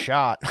got a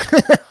shot.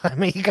 I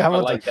mean, he got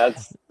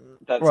that's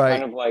right.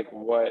 Kind of like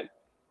what.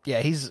 Yeah,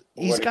 he's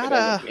got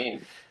a.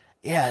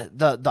 Yeah,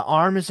 the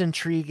arm is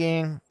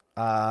intriguing.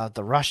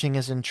 The rushing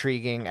is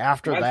intriguing.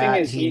 After My thing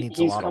that, is he needs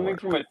a he's lot of coming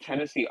from work. a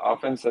Tennessee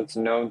offense that's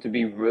known to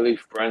be really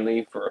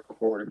friendly for a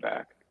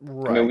quarterback. I mean,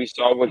 Right. we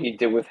saw what he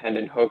did with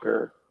Hendon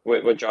Hooker,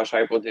 what Josh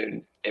Heupel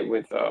did it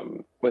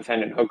with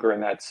Hendon Hooker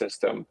in that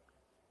system.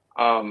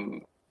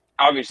 Um,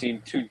 Obviously,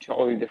 two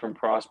totally different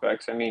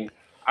prospects. I mean,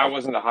 I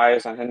wasn't the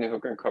highest on Hendon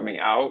Hooker coming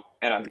out,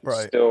 and I'm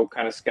Right. still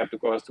kind of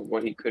skeptical as to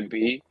what he could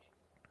be.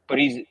 But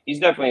he's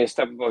definitely a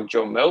step above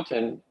Joe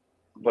Milton.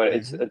 But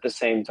it's Hmm. at the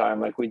same time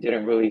like we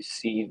didn't really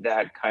see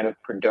that kind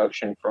of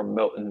production from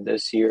Milton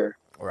this year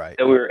Right.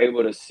 that we were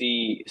able to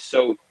see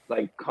so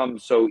like come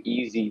so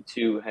easy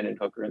to Hendon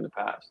Hooker in the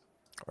past.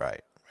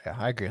 Right. Yeah,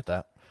 I agree with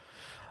that.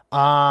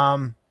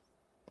 Um,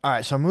 all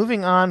right, so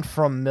moving on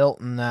from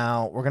Milton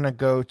now, we're gonna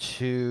go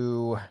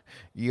to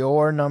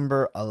your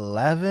number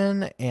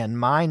 11 and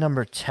my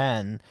number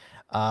 10.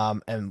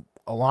 And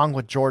along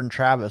with Jordan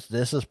Travis,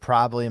 this is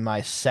probably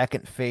my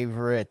second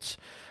favorite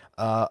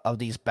of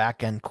these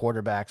back end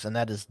quarterbacks, and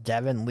that is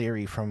Devin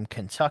Leary from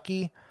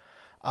Kentucky.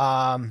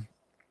 Um,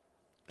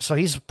 so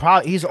he's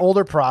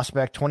older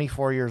prospect,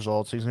 24 years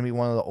old, so he's gonna be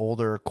one of the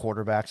older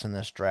quarterbacks in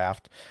this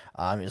draft.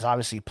 He's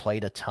obviously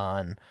played a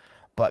ton,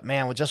 but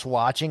man, with just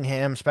watching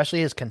him, especially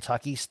his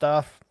Kentucky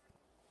stuff,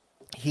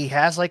 he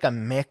has like a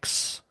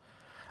mix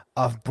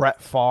of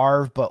Brett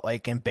Favre, but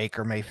like in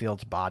Baker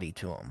Mayfield's body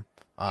to him.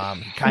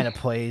 He kind of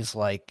plays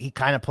like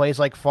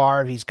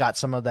Favre. He's got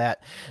some of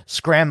that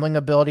scrambling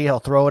ability. He'll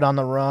throw it on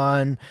the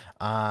run.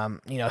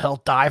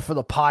 He'll dive for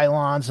the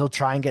pylons. He'll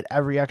try and get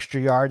every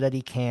extra yard that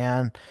he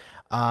can.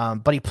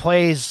 But he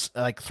plays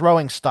like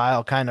throwing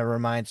style kind of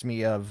reminds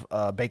me of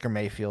Baker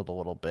Mayfield a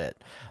little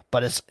bit.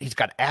 But he's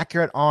got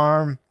accurate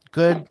arm,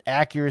 good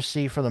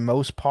accuracy for the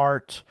most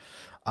part.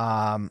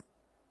 Um,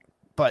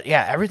 but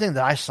yeah, everything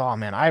that I saw,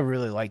 man, I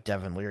really like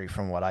Devin Leary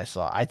from what I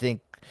saw. I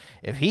think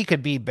if he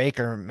could be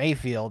Baker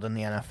Mayfield in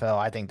the NFL,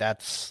 I think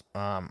that's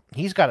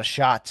he's got a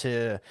shot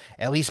to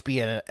at least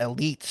be an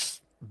elite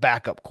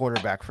backup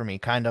quarterback for me,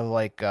 kind of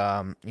like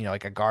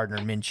like a Gardner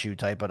Minshew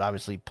type, but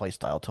obviously play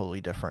style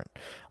totally different.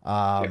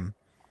 Yeah. Um,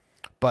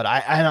 but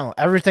I don't know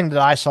everything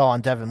that I saw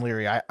on Devin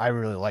Leary. I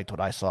really liked what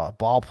I saw.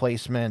 Ball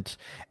placement,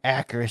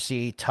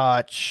 accuracy,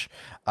 touch,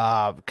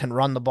 can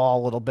run the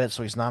ball a little bit,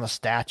 so he's not a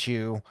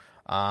statue.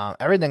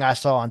 Everything I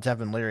saw on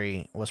Devin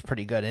Leary was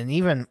pretty good, and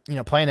even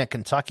playing at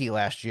Kentucky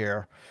last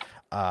year,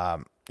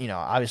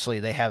 obviously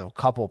they had a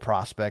couple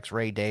prospects: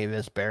 Ray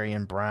Davis, Barry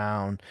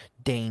Brown,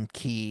 Dane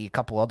Key, a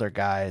couple other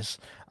guys.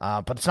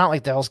 But it's not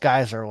like those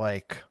guys are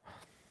like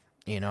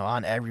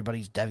on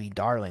everybody's Debbie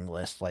Darling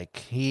list. Like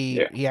he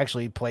Yeah. he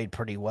actually played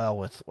pretty well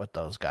with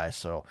those guys.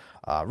 So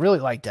really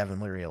like Devin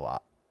Leary a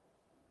lot.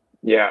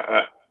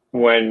 Yeah.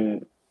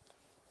 When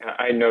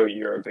I know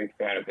you're a big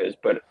fan of his,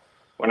 but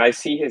when I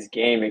see his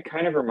game, it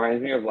kind of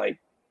reminds me of like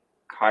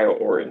Kyle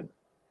Orton.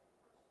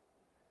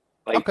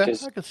 Like Okay, I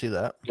just could see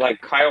that.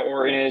 like Kyle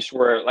Orton-ish,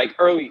 where like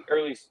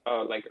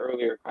like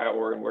earlier Kyle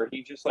Orton, where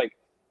he just like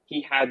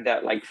he had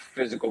that like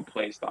physical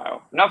play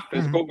style, not Hmm.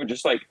 physical, but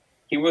just like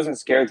he wasn't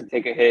scared to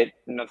take a hit,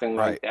 nothing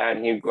like Right. that.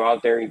 And he'd go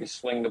out there, he could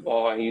sling the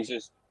ball, and he's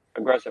just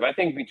aggressive. I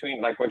think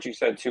between like what you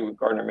said too with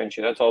Gardner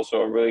Minshew, that's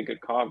also a really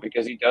good comp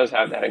because he does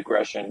have that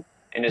aggression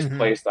in his Hmm.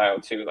 play style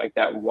too, like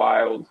that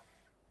wild,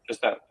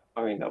 just that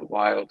I mean, the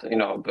wild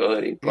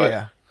ability. But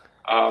Yeah.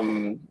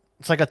 um,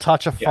 It's like a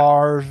touch of yeah,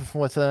 Favre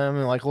with him,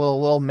 and like a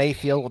little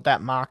Mayfield with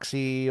that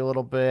moxie a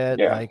little bit.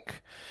 yeah.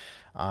 Like,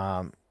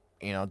 um,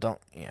 don't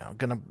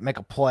gonna make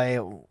a play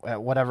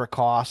at whatever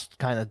cost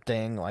kind of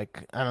thing.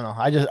 Like, I don't know.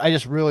 I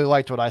just really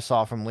liked what I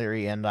saw from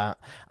Leary, and I'm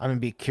gonna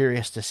be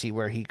curious to see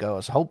where he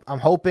goes. I'm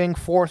hoping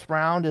fourth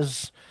round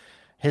is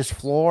his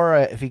floor.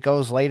 If he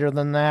goes later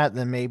than that,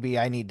 then maybe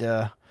I need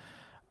to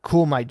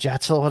cool my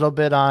jets a little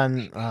bit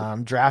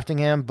on drafting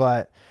him.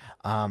 But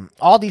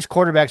all these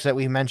quarterbacks that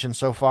we mentioned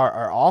so far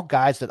are all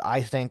guys that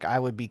I think I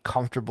would be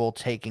comfortable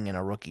taking in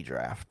a rookie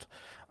draft.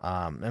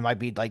 It might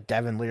be like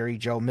Devin Leary,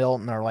 Joe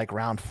Milton, or like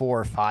round 4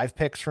 or 5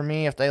 picks for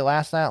me if they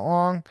last that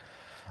long.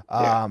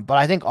 Yeah. But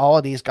I think all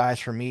of these guys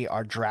for me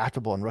are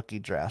draftable in rookie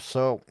drafts.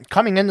 So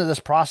coming into this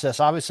process,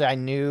 obviously I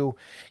knew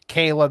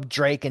Caleb,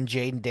 Drake, and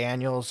Jaden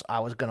Daniels I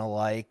was gonna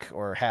like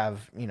or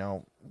have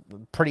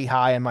pretty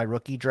high in my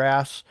rookie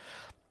drafts.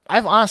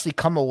 I've honestly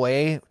come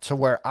away to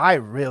where I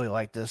really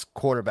like this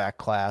quarterback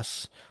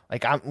class.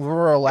 Like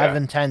we're Yeah.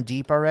 11, 10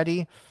 deep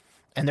already,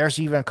 and there's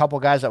even a couple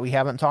guys that we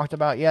haven't talked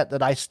about yet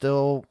that I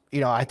still,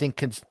 I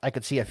think I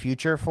could see a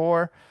future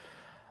for.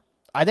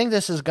 I think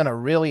this is going to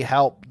really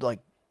help like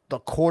the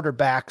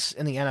quarterbacks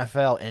in the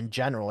NFL in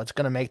general. It's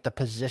going to make the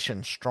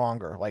position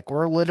stronger. Like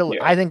Yeah.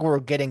 I think we're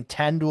getting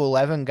 10 to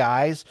 11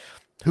 guys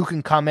who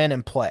can come in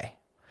and play.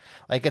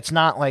 Like it's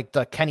not like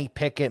the Kenny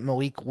Pickett,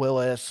 Malik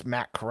Willis,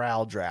 Matt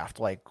Corral draft.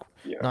 Like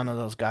Yeah. none of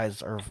those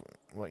guys are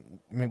like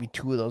maybe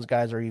two of those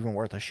guys are even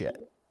worth a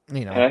shit.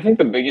 You And know. I think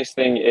the biggest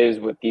thing is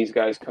with these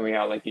guys coming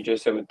out, like you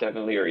just said with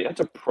Devin Leary, that's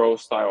a pro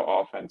style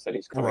offense that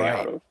he's coming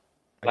out Right. of.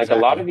 Like a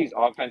lot Exactly. of these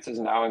offenses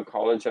now in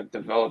college have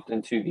developed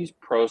into these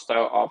pro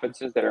style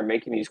offenses that are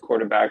making these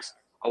quarterbacks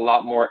a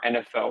lot more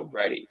NFL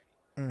ready.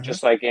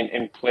 just like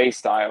in play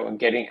style and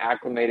getting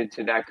acclimated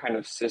to that kind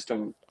of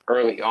system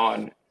early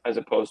on, as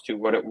opposed to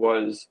what it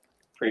was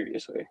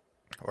previously.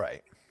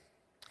 Right.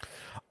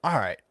 All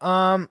right.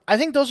 I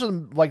think those are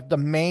like the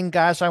main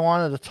guys I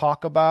wanted to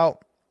talk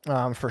about,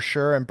 for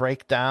sure, and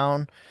break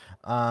down.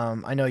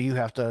 I know you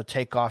have to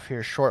take off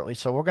here shortly,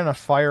 so we're gonna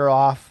fire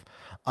off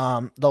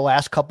the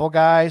last couple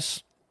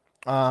guys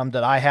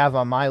that I have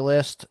on my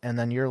list, and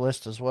then your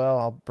list as well.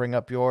 I'll bring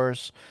up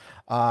yours.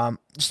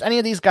 Just any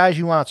of these guys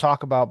you want to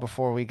talk about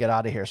before we get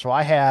out of here. So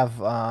I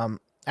have,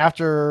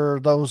 after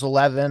those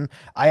 11,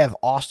 I have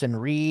Austin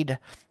Reed,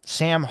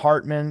 Sam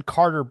Hartman,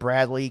 Carter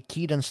Bradley,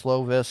 Keaton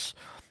Slovis,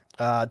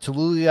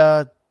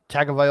 Tuluya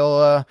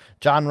Tagovailoa,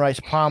 John Rice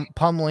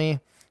Plumlee,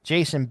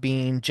 Jason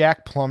Bean,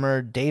 Jack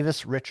Plummer,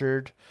 Davis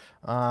Richard,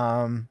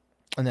 and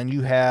then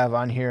you have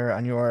on here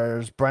on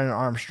yours Brennan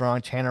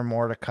Armstrong, Tanner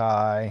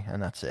Mordecai,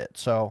 and that's it.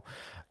 So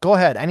go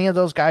ahead. Any of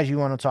those guys you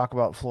want to talk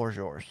about, floor is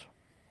yours.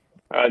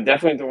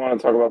 Definitely don't want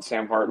to talk about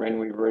Sam Hartman.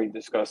 We've already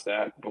discussed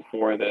that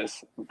before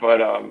this. But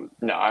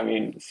no, I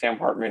mean, Sam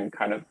Hartman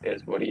kind of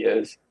is what he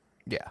is.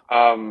 Yeah.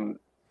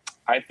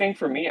 I think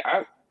for me,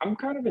 I'm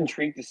kind of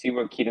intrigued to see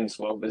what Keaton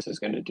Slovis is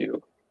going to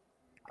do.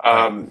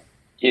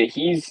 Yeah,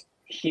 he's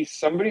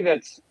somebody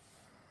that's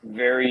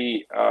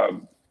very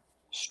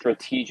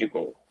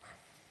strategical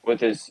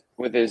with his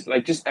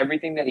like, just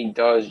everything that he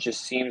does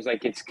just seems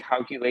like it's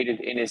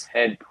calculated in his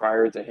head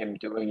prior to him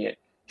doing it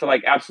to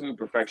like absolute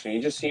perfection. He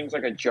just seems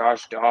like a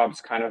Josh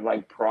Dobbs kind of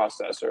like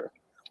processor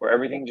where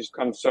everything just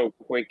comes so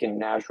quick and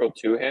natural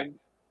to him.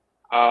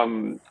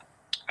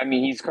 I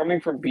mean, he's coming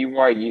from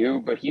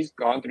BYU, but he's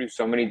gone through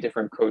so many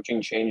different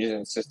coaching changes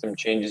and system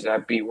changes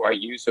at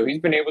BYU, so he's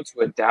been able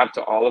to adapt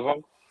to all of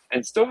them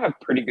and still have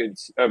pretty good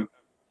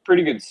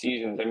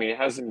seasons. I mean, it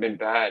hasn't been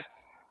bad.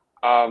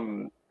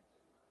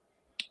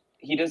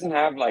 He doesn't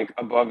have like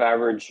above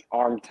average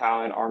arm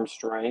talent, arm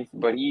strength,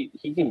 but he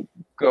can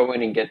go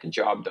in and get the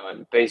job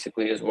done,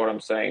 basically, is what I'm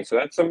saying. So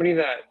that's somebody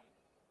that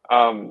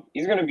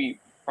he's going to be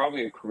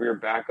probably a career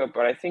backup,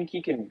 but I think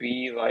he can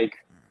be like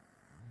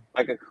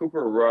a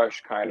Cooper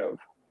Rush kind of,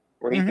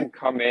 where he can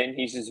come in.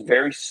 He's just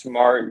very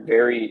smart,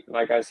 very,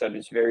 like I said,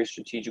 it's very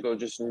strategical,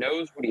 just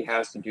knows what he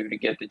has to do to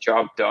get the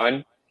job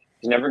done.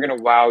 He's never going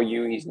to wow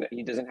you.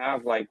 He doesn't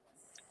have like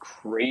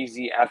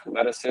crazy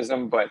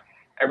athleticism, but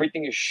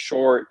everything is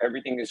short.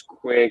 Everything is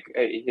quick.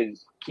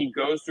 He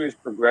goes through his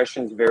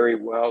progressions very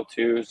well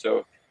too.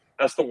 So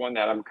that's the one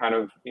that I'm kind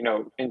of,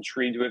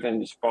 intrigued with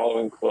and just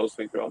following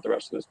closely throughout the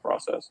rest of this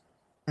process.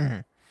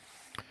 Mm-hmm.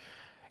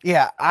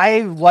 Yeah,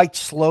 I liked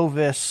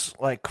Slovis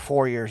like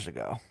 4 years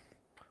ago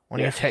when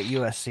he was at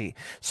USC.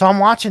 So I'm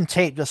watching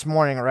tape this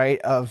morning,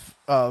 right, of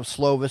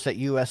Slovis at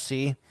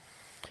USC.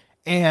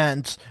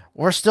 And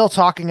we're still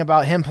talking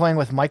about him playing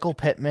with Michael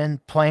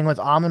Pittman, playing with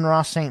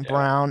Amon-Ra St.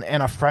 Brown,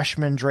 and a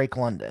freshman Drake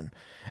London.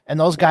 And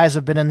those guys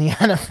have been in the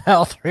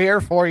NFL 3 or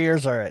 4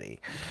 years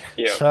already.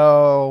 Yeah.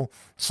 So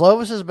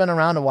Slovis has been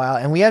around a while,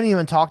 and we haven't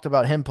even talked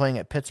about him playing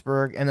at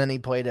Pittsburgh, and then he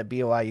played at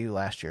BYU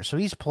last year. So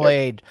he's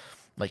played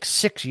like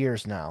 6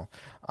 years now.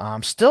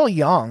 Still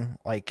young.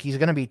 Like, he's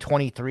going to be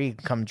 23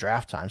 come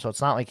draft time. So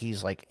it's not like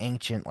he's like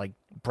ancient, like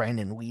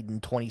Brandon Weeden,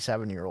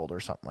 27-year-old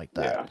or something like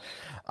that.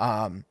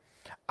 Yeah.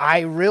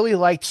 I really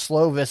liked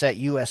Slovis at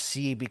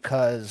USC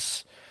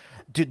because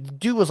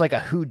dude was like a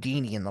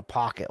Houdini in the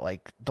pocket.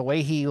 Like, the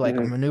way he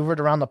maneuvered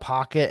around the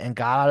pocket and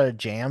got out of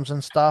jams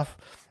and stuff,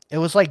 it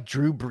was like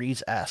Drew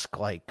Brees-esque.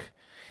 Like,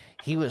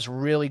 he was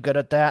really good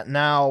at that.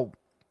 Now,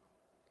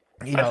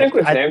 I think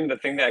with him, the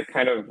thing that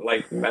kind of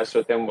like messed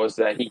with him was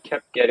that he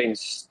kept getting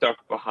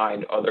stuck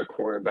behind other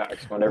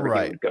quarterbacks whenever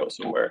he would go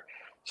somewhere.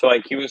 So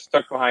like, he was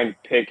stuck behind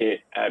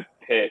Pickett at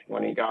Pitt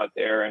when he got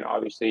there, and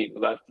obviously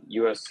left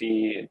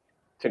USC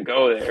to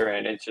go there,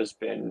 and it's just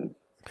been.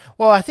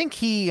 Well, I think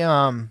he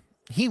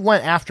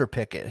went after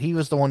Pickett. He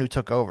was the one who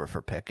took over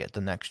for Pickett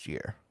the next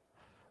year.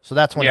 So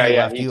that's when he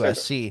left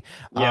USC.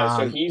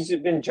 So he's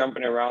been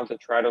jumping around to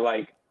try to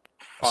like.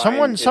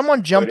 Someone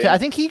jumped. I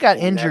think he got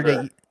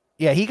injured.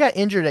 He got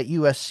injured at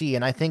USC,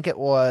 and I think it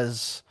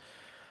was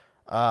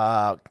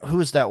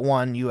who's that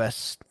one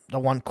the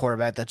one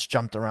quarterback that's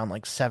jumped around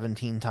like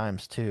 17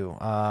 times too.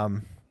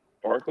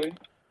 Barkley?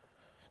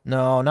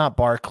 No, not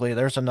Barkley.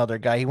 There's another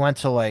guy. He went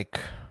to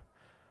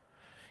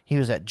he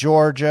was at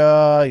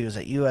Georgia, he was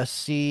at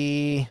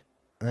USC,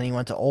 and then he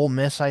went to Ole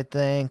Miss, I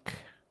think.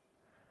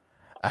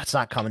 That's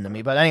not coming to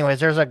me. But anyways,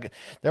 there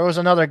was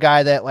another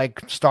guy that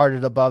like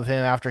started above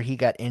him after he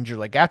got injured.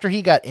 Like, after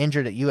he got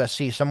injured at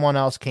USC, someone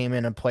else came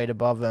in and played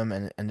above him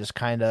and just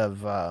kind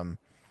of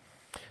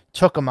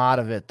took him out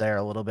of it there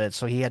a little bit.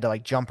 So he had to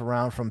like jump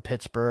around from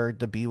Pittsburgh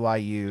to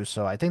BYU.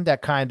 So I think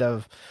that kind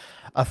of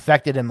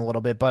affected him a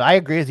little bit. But I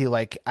agree with you.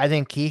 Like, I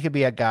think he could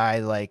be a guy,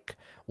 like,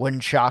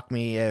 wouldn't shock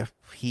me if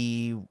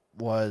he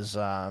was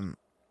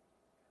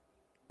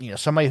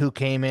somebody who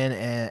came in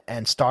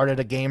and started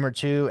a game or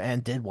two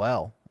and did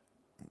well.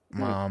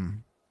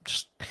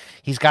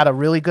 He's got a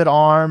really good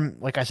arm.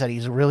 Like I said,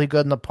 he's really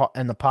good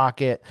in the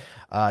pocket,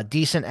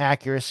 decent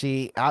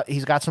accuracy.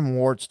 He's got some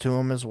warts to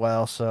him as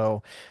well.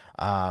 So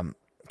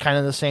kind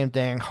of the same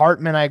thing.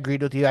 Hartman, I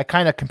agreed with you. I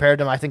kind of compared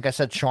him. I think I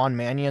said Sean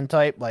Mannion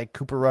type, like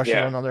Cooper Rush is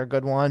another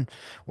good one,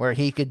 where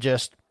he could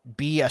just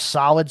be a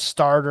solid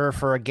starter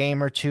for a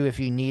game or two if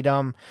you need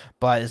him.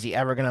 But is he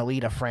ever going to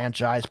lead a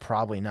franchise?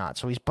 Probably not.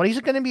 So he's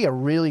going to be a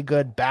really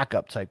good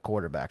backup type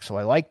quarterback. So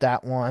I like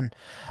that one.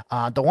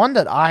 The one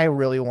that I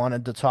really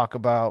wanted to talk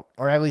about,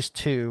 or at least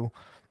two,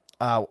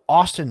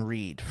 Austin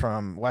Reed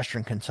from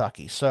Western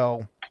Kentucky.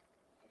 So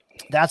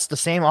that's the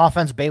same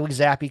offense Bailey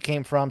Zappi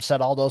came from, set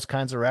all those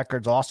kinds of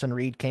records. Austin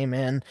Reed came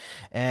in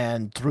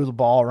and threw the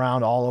ball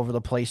around all over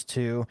the place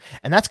too.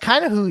 And that's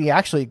kind of who he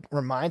actually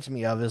reminds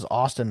me of, is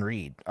Austin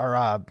Reed,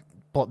 or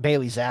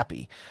Bailey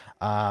Zappi.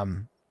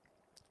 Obviously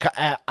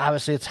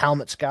it's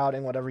helmet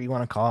scouting, whatever you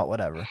want to call it,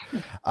 whatever.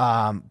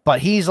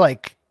 But he's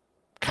like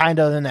kind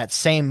of in that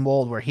same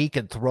mold where he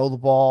could throw the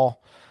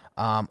ball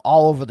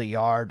all over the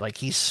yard. Like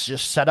he's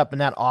just set up in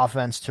that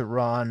offense to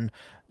run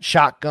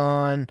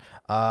shotgun,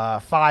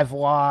 5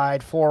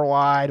 wide, 4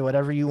 wide,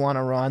 whatever you want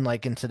to run,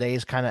 like in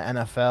today's kind of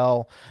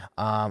NFL.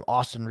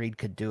 Austin Reed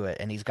could do it,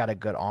 and he's got a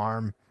good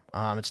arm.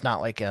 It's not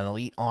like an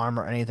elite arm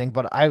or anything,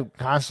 but I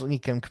constantly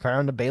can compare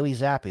him to Bailey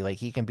Zappi. Like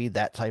he can be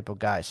that type of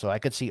guy. So I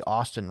could see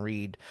Austin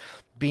Reed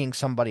being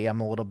somebody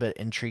I'm a little bit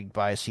intrigued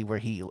by, see where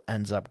he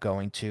ends up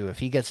going to. If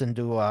he gets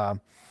into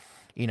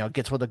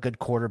gets with a good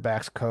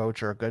quarterbacks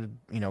coach, or a good,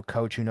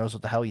 coach who knows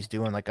what the hell he's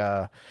doing. Like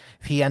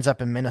if he ends up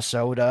in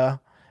Minnesota,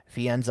 if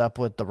he ends up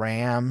with the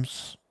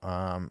Rams,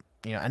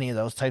 any of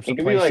those types of places. He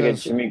could be like a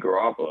Jimmy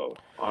Garoppolo,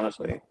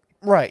 honestly.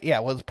 Right, yeah,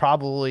 with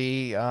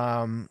probably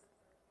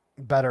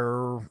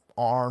better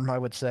arm, I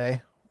would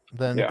say,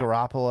 than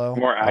Garoppolo.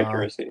 More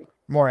accuracy.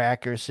 More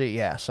accuracy,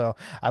 yeah. So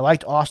I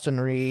liked Austin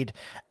Reed.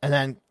 And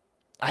then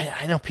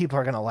I know people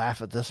are going to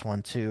laugh at this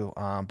one too,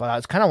 but I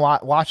was kind of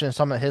watching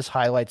some of his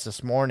highlights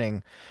this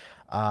morning.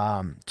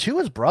 To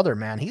his brother,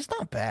 man, he's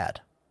not bad.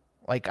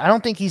 Like, I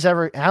don't think he's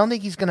going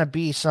to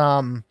be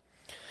some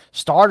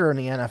starter in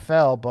the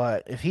NFL,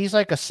 but if he's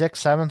like a 6th,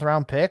 7th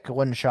round pick, it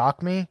wouldn't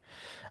shock me.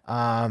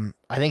 I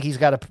think he's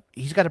got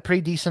a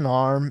pretty decent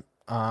arm.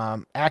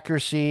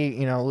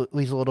 Accuracy,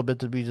 leaves a little bit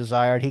to be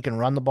desired. He can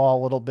run the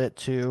ball a little bit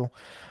too.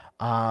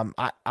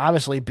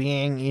 Obviously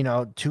being,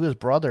 to his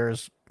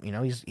brothers,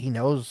 he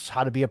knows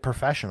how to be a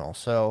professional.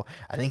 So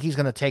I think he's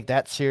going to take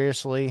that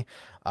seriously,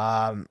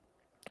 and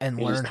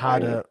learn how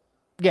to.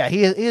 Yeah,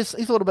 he's a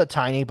little bit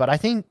tiny, but I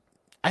think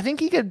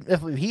he could,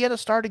 if he had to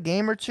start a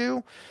game or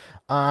two.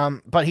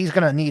 But he's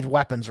going to need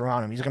weapons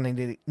around him. He's going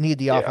to need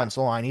the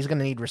offensive line. He's going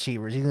to need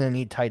receivers. He's going to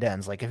need tight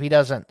ends. Like if he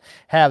doesn't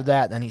have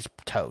that, then he's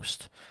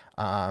toast.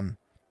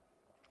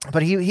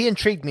 But he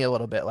intrigued me a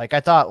little bit. Like I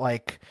thought,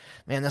 like,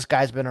 man, this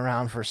guy's been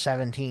around for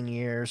 17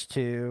 years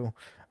too.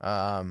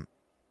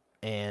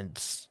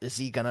 And is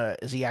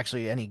he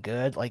actually any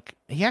good? Like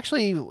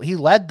he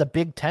led the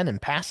Big Ten in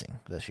passing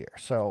this year.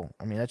 So,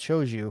 I mean, that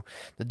shows you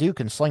the dude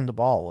can sling the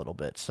ball a little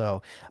bit.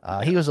 So,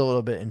 he was a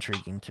little bit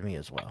intriguing to me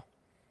as well.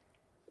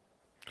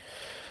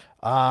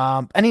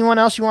 Anyone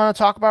else you want to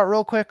talk about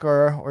real quick,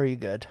 or are you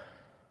good?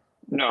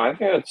 No, I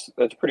think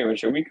that's pretty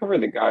much it. We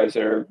covered the guys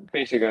that are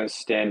basically going to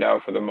stand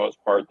out for the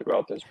most part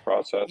throughout this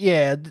process.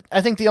 Yeah, I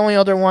think the only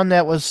other one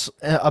that was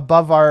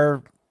above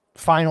our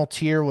final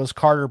tier was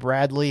Carter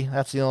Bradley.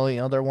 That's the only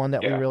other one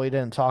that we really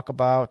didn't talk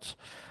about.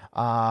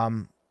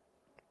 I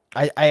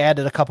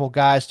added a couple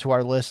guys to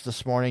our list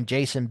this morning.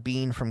 Jason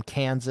Bean from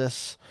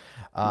Kansas.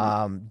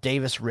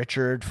 Davis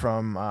Richard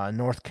from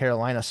North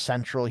Carolina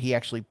Central. He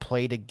actually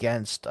played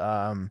against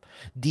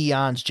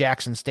Dion's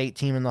Jackson State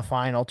team in the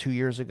final 2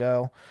 years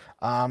ago.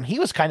 He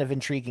was kind of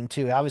intriguing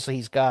too. Obviously,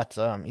 he's going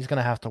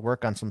to have to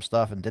work on some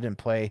stuff and didn't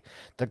play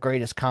the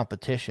greatest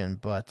competition,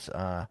 but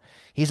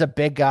he's a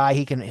big guy.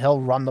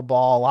 He'll run the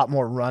ball, a lot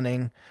more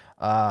running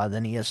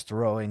than he is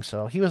throwing.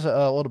 So he was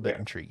a little bit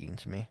intriguing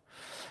to me.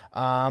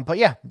 But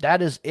yeah,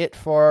 that is it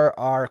for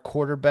our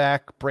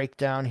quarterback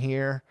breakdown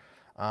here.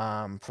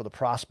 For the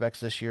prospects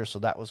this year, so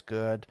that was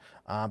good.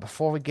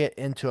 Before we get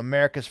into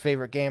America's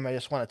favorite game, I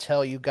just want to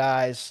tell you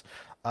guys,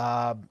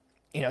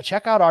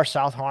 check out our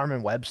South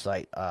Harmon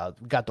website.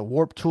 We've got the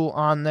WARP tool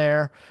on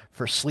there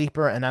for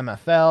Sleeper and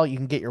MFL. You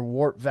can get your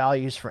WARP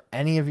values for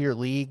any of your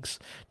leagues.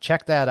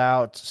 Check that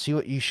out. See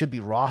what you should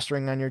be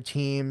rostering on your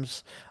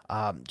teams.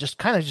 Just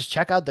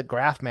check out the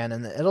graph, man,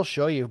 and it'll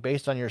show you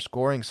based on your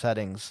scoring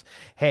settings.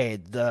 Hey,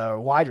 the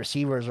wide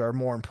receivers are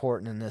more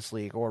important in this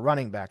league, or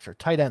running backs, or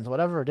tight ends,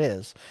 whatever it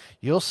is.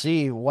 You'll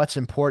see what's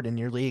important in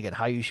your league and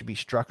how you should be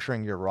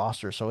structuring your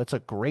roster. So it's a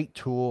great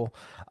tool.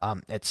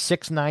 It's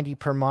 $6.90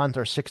 per month,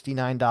 or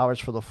 $69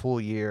 for the full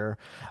year.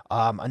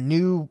 A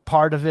new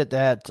part of it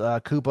that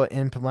Koopa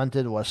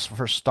implemented was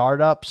for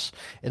startups.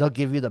 It'll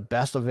give you the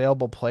best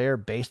available player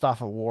based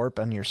off of WARP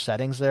and your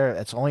settings there.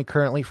 It's only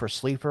currently for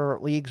Sleeper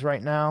leagues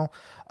right now,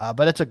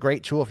 but it's a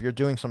great tool if you're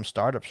doing some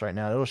startups right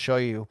now. It'll show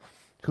you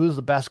who's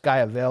the best guy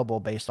available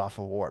based off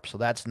of WARP, so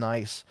that's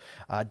nice.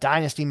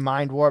 Dynasty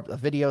Mind Warp, a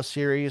video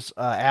series,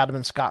 Adam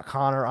and Scott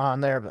Connor on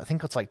there. I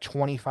think it's like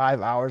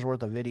 25 hours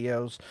worth of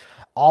videos,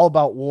 all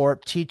about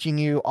WARP, teaching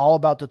you all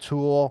about the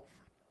tool.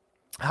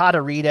 how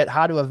to read it,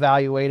 how to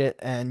evaluate it,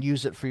 and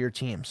use it for your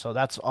team. So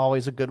that's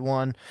always a good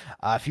one.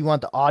 If you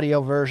want the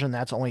audio version,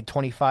 that's only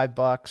 $25,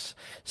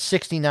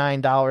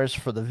 $69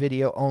 for the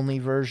video only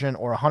version,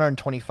 or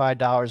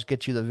 $125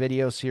 gets you the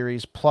video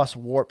series plus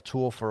Warp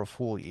Tool for a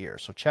full year.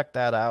 So check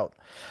that out.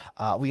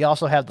 We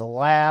also have the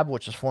Lab,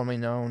 which is formerly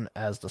known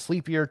as the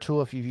Sleepier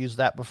tool if you've used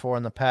that before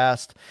in the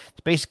past.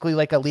 It's basically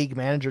like a league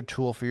manager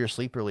tool for your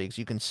sleeper leagues.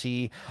 You can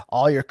see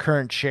all your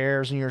current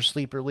shares in your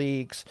sleeper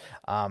leagues.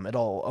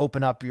 It'll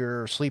open up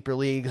your sleeper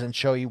leagues and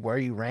show you where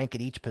you rank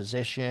at each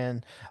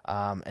position,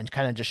 and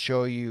kind of just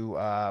show you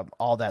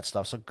all that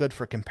stuff. So good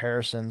for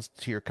comparisons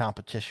to your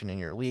competition in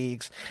your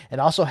leagues. It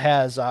also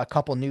has a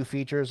couple new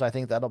features. I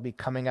think that'll be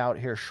coming out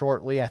here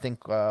shortly. I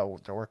think they're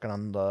working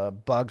on the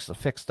bugs to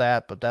fix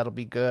that, but that'll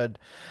be good.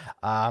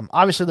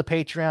 Obviously, the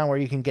Patreon, where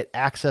you can get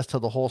access to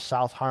the whole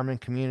South Harmon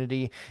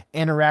community,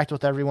 interact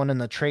with everyone in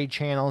the trade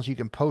channels. You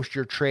can post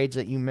your trades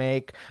that you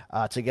make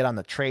to get on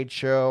the trade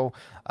show.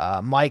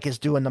 Mike is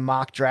doing the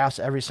mock drafts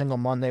every single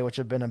Monday, which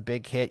have been a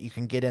big hit. You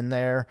can get in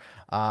there.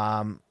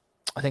 I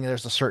think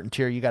there's a certain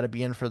tier you got to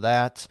be in for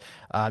that.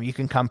 You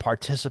can come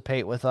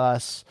participate with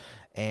us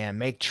and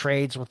make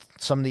trades with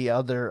some of the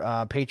other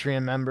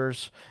Patreon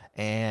members.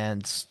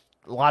 And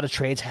a lot of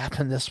trades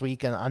happened this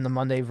week, and on the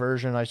Monday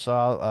version, I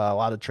saw a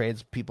lot of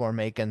trades people are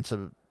making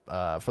for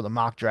the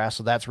mock draft,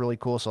 so that's really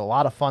cool. So a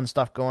lot of fun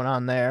stuff going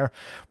on there.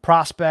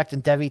 Prospect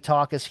and Devi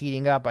Talk is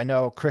heating up. I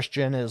know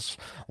Christian is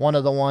one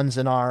of the ones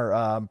in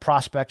our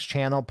Prospects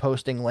channel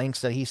posting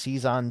links that he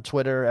sees on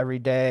Twitter every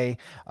day.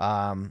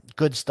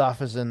 Good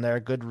stuff is in there,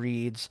 good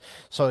reads.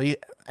 So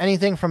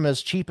anything from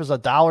as cheap as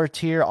 $1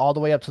 tier all the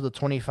way up to the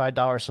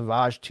 $25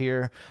 Savage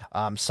tier.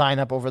 Sign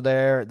up over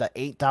there. The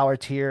 $8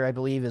 tier, I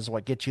believe, is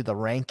what gets you the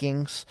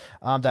rankings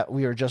that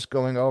we were just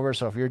going over.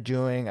 So if you're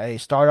doing a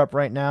startup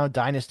right now,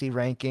 Dynasty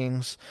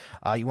rankings,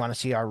 you want to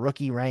see our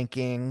rookie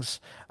rankings,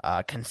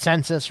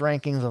 consensus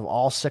rankings of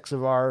all 6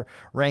 of our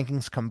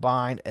rankings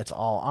combined, it's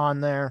all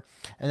on there.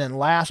 And then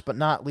last but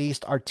not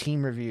least, our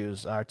team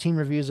reviews. Our team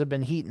reviews have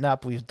been heating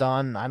up. We've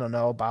done, I don't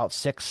know, about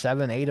 6,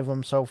 7, 8 of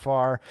them so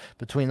far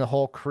between the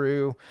whole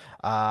crew.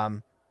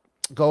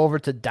 Go over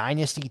to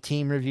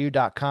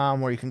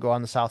dynastyteamreview.com, where you can go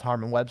on the South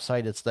Harmon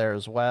website. It's there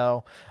as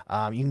well.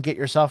 You can get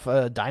yourself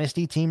a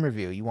Dynasty team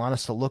review. You want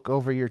us to look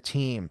over your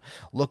team,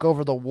 look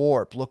over the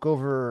warp, look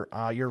over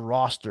your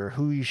roster,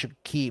 who you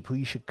should keep, who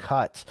you should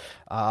cut,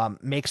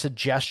 make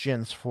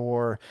suggestions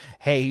for,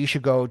 hey, you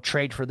should go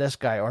trade for this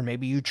guy, or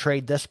maybe you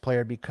trade this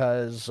player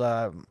because,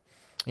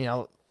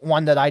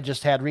 one that I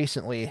just had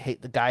recently,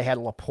 the guy had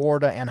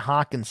Laporta and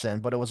Hawkinson,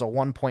 but it was a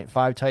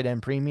 1.5 tight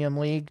end premium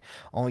league.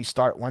 Only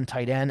start one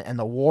tight end, and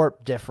the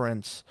warp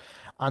difference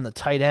on the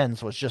tight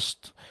ends was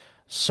just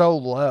so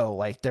low.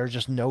 Like, there's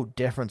just no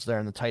difference there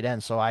in the tight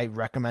end. So I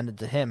recommended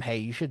to him, hey,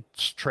 you should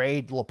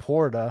trade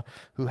Laporta,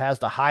 who has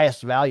the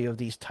highest value of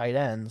these tight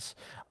ends,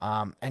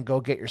 and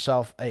go get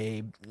yourself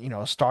a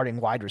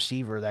starting wide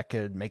receiver that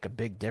could make a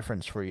big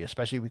difference for you,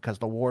 especially because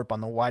the warp on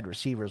the wide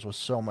receivers was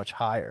so much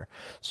higher.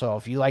 So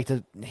if you like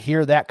to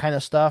hear that kind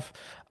of stuff,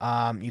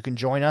 you can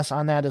join us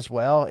on that as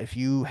well. If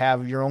you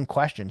have your own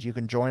questions, you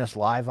can join us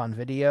live on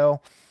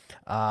video.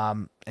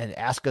 And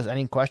ask us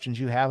any questions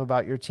you have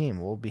about your team.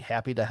 We'll be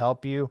happy to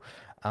help you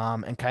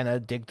and kind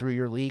of dig through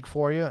your league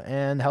for you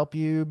and help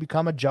you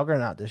become a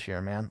juggernaut this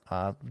year, man.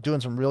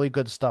 Doing some really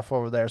good stuff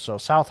over there. So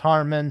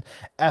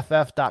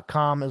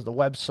SouthHarmonFF.com is the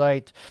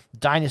website.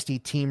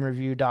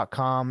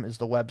 DynastyTeamReview.com is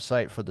the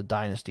website for the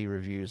Dynasty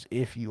reviews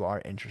if you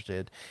are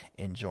interested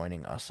in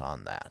joining us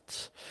on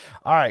that.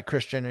 All right,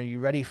 Christian, are you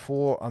ready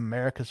for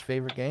America's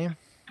favorite game?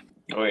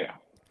 Oh, yeah.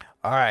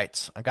 All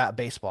right, I got a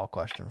baseball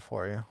question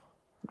for you.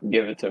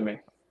 Give it to me.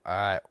 All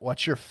right.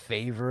 What's your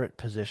favorite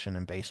position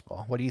in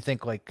baseball? What do you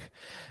think,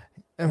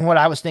 and what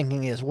I was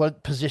thinking is,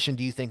 what position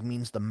do you think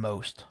means the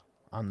most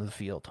on the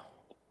field?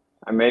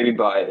 I may be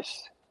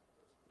biased,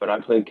 but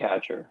I played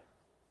catcher.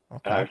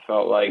 Okay. And I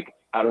felt like,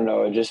 I don't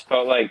know, it just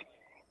felt like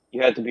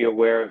you had to be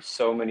aware of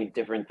so many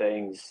different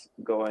things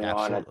going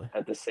on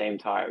at the same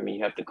time. I mean,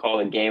 you have to call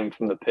the game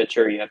from the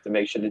pitcher. You have to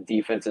make sure the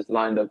defense is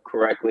lined up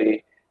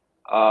correctly.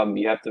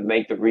 You have to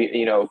make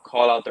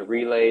call out the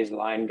relays,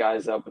 line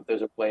guys up if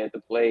there's a play at the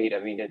plate. I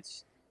mean,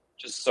 it's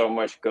just so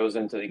much goes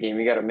into the game.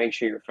 You got to make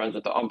sure you're friends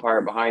with the umpire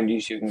behind you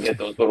so you can get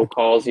those little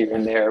calls here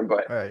and there.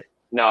 But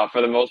no,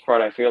 for the most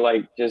part, I feel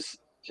like just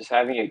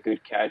having a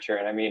good catcher.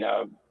 And I mean,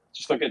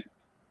 just look at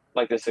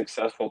like the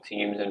successful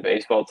teams in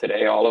baseball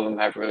today. All of them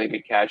have really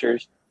good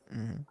catchers.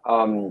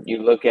 Mm-hmm.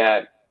 You look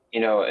at,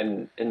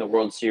 in the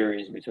World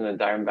Series between the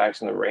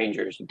Diamondbacks and the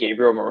Rangers,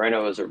 Gabriel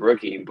Moreno is a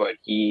rookie, but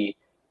he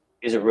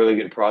is a really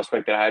good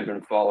prospect that I had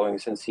been following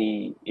since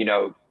he,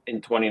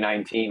 in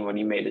 2019 when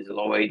he made his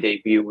low-A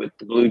debut with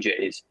the Blue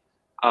Jays.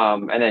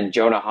 And then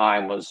Jonah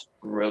Heim was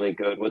really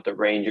good with the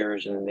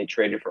Rangers, and then they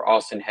traded for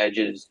Austin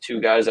Hedges, 2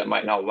 guys that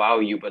might not wow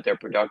you, but they're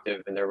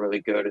productive and they're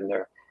really good and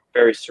they're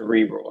very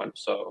cerebral. And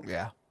so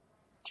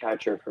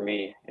catcher for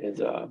me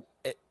is and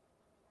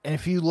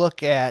if you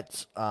look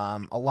at a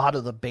lot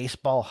of the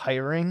baseball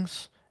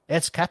hirings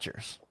It's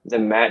catchers. The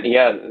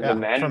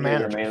for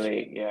managers are managers.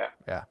 mainly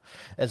Yeah,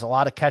 there's a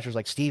lot of catchers.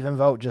 Like Stephen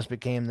Vogt just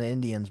became the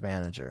Indians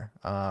manager.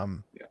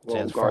 So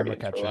well, his former Guardians,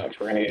 catcher. relax,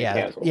 we're gonna get Yeah,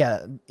 canceled.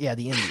 yeah,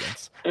 the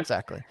Indians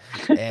exactly.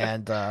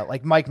 And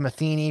like Mike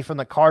Matheny from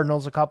the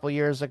Cardinals a couple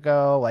years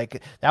ago.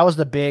 Like that was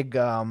the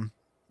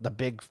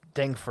big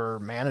thing for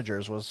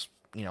managers was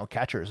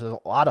catchers. There's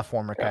a lot of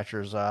former Yeah,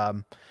 catchers.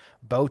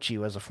 Bochy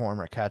was a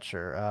former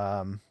catcher.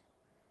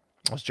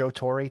 Was Joe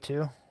Torre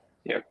too?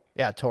 yeah,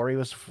 Yeah, Torrey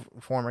was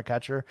former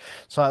catcher.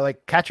 So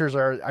like catchers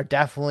are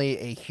definitely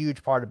a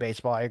huge part of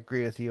baseball. I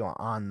agree with you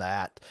on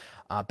that.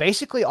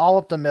 Basically all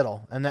up the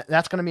middle, and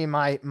that's going to be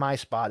my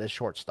spot is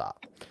shortstop.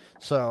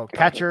 So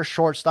gotcha. catcher,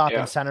 shortstop,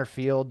 and Yeah, center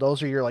field.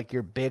 Those are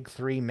your big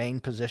three main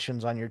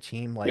positions on your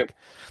team. yep, Like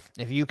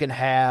if you can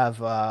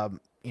have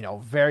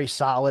very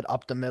solid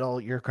up the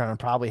middle, you're going to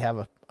probably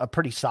have a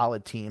pretty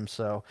solid team.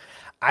 So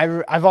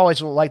I've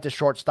always liked the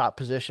shortstop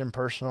position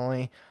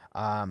personally.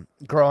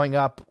 Growing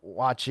up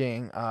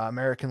watching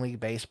American League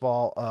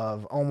Baseball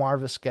of Omar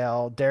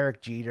Vizquel,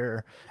 Derek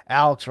Jeter,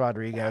 Alex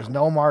Rodriguez,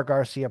 Nomar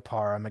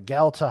Garcia-Parra,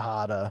 Miguel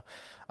Tejada,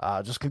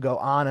 just could go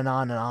on and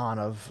on and on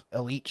of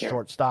elite yeah,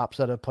 shortstops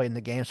that have played in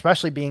the game,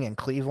 especially being in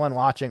Cleveland,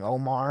 watching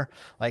Omar.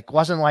 Like,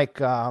 wasn't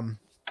like,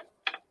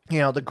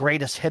 the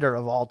greatest hitter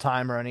of all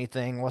time or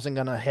anything. Wasn't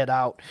going to hit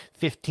out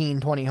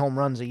 15, 20 home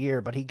runs a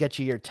year, but he'd get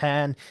you your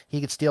 10.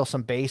 He could steal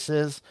some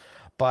bases.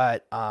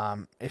 But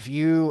if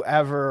you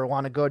ever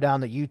want to go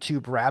down the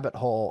YouTube rabbit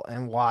hole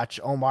and watch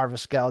Omar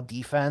Vizquel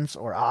defense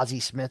or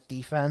Ozzie Smith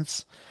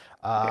defense,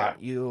 yeah,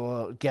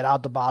 you get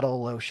out the bottle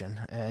of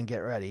lotion and get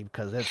ready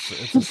because it's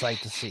a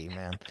sight to see,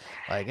 man.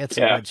 Like it's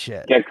some yeah. good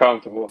shit. Get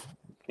comfortable.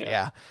 Yeah,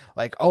 Yeah,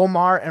 like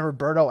Omar and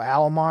Roberto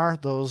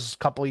Alomar, those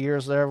couple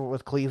years there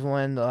with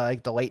Cleveland,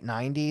 like the late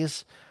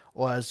 '90s,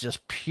 was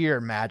just pure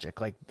magic.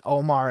 Like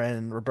Omar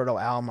and Roberto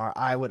Alomar,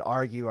 I would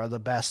argue, are the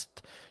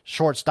best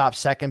shortstop,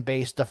 second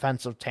base,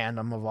 defensive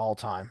tandem of all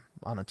time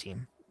on a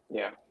team.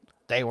 yeah.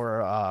 They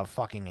were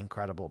fucking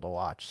incredible to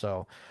watch.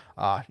 So,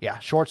 yeah,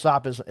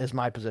 shortstop is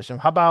my position.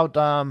 How about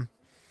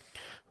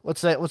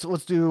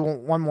let's do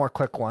one more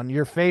quick one.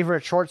 Your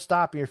favorite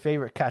shortstop, your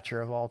favorite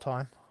catcher of all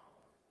time?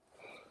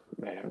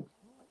 Man.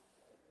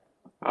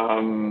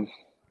 Um,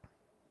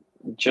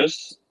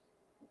 just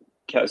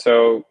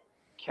so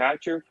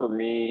catcher for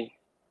me,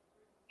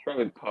 it's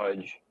probably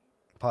Pudge.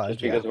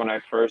 Just Pudge, yeah, because when I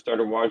first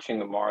started watching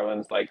the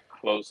Marlins like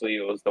closely,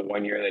 it was the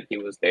one year that he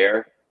was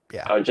there.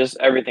 yeah, Just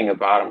everything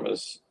about him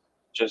was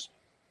just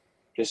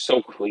just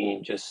so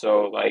clean, just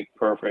so like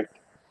perfect.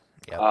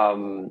 yep.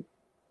 Um,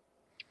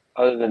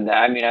 Other than that,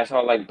 I mean, I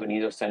saw like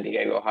Benito San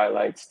Diego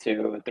highlights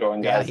too,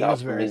 throwing Yeah, guys he out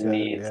was from very his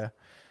good. knees. Yeah,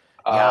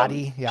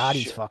 Um,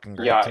 sh- Yachty's fucking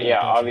great yeah, too, yeah,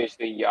 catcher.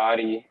 obviously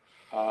Yachty,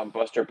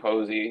 Buster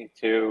Posey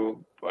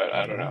too, but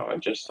I don't Hmm. know,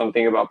 just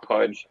something about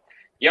Pudge.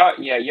 Yeah,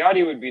 yeah,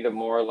 Yachty would be the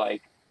more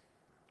like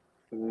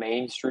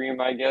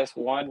mainstream, I guess,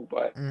 one,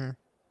 but Hmm.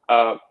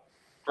 uh,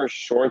 for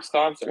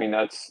shortstops, I mean,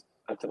 that's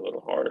a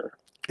little harder.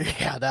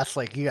 Yeah, that's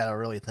like you got to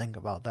really think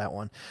about that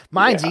one.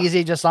 Mine's Yeah,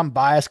 easy, just I'm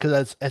biased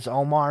because it's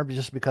Omar,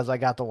 just because I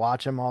got to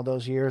watch him all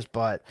those years.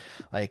 But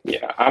like,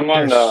 yeah,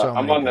 there's so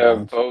I'm many on good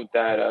the ones. boat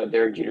that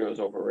Derek Jeter was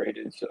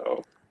overrated.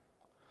 So,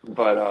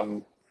 but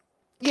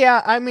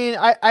Yeah, I mean,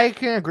 I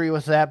can agree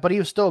with that, but he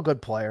was still a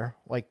good player.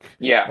 Like,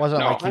 yeah,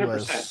 wasn't no, like he 100%.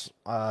 was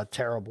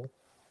terrible.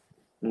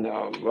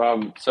 No,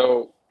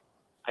 so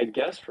I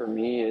guess for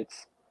me,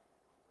 it's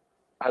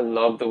I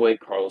love the way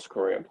Carlos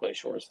Correa plays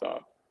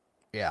shortstop.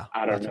 Yeah,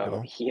 I don't that's a good know.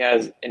 one. He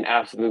has an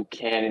absolute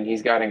cannon.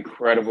 He's got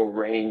incredible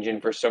range,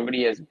 and for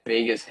somebody as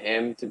big as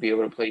him to be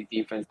able to play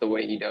defense the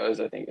way he does,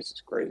 I think it's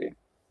just crazy.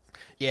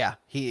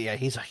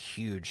 He's a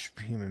huge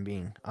human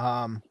being.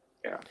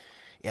 Yeah,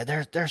 Yeah,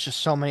 there's just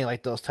so many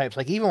like those types.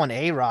 Like even when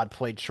A Rod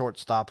played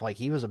shortstop, like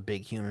he was a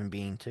big human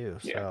being too.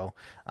 yeah, So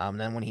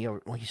then when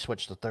he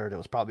switched to third, it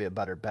was probably a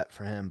better bet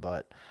for him.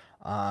 But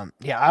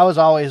yeah, I was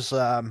always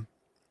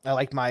I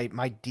like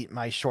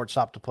my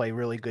shortstop to play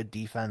really good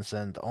defense,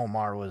 and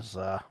Omar was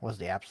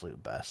the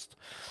absolute best.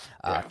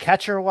 yeah,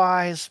 Catcher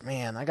wise,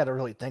 man, I got to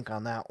really think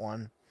on that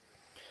one.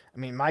 I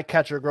mean, my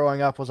catcher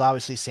growing up was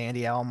obviously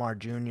Sandy Alomar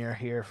Jr.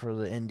 here for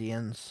the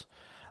Indians.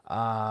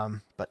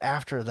 But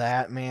after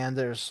that, man,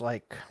 there's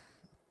like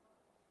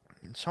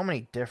so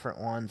many different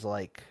ones.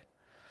 Like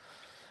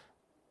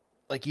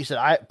you said,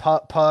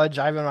 Pudge,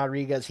 Ivan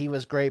Rodriguez, he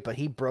was great, but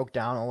he broke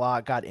down a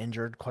lot, got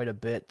injured quite a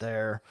bit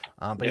there.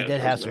 But he yeah.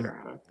 did have Towards some,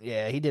 later on.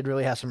 yeah, he did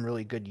really have some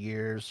really good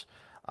years.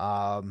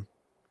 Um,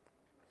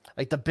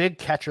 like the big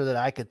catcher that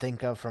I could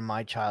think of from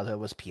my childhood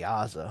was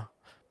Piazza,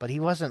 but he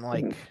wasn't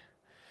like Mhm.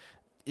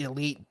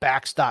 elite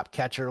backstop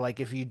catcher. Like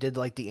if you did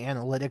like the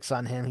analytics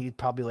on him, he'd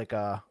probably like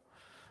a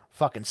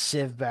fucking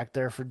sieve back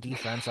there for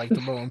defense, like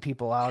blowing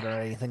people out or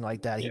anything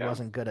like that. He Yeah,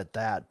 wasn't good at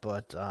that,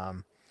 but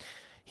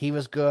he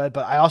was good.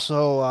 But I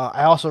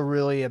also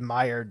really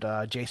admired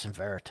Jason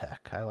Varitek.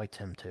 I liked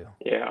him too.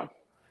 yeah,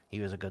 He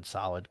was a good,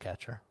 solid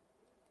catcher.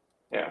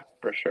 yeah,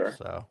 for sure.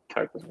 So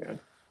Tech was good.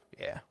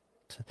 yeah.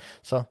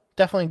 So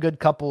definitely a good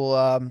couple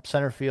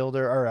center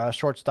fielder or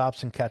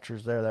shortstops and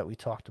catchers there that we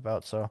talked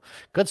about. So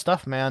good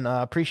stuff, man.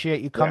 Appreciate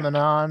you coming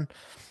on.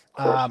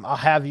 I'll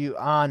have you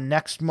on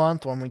next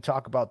month when we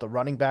talk about the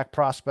running back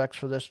prospects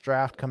for this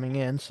draft coming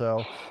in.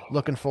 So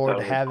looking forward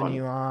to having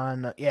you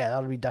on. Yeah,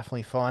 that'll be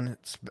definitely fun.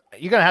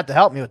 You're gonna have to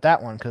help me with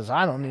that one because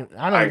I don't even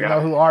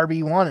know who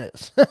RB1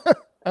 is.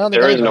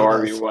 There is no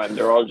RB1.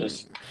 They're all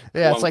just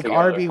it's like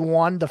together.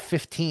 RB1 to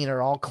 15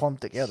 are all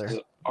clumped together.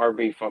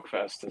 RB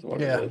fuckfest is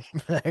what it is.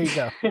 There you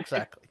go.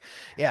 Exactly.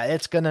 Yeah,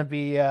 it's gonna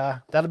be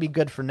that'll be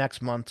good for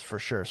next month for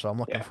sure. So I'm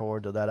looking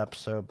forward to that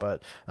episode.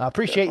 But I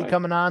appreciate you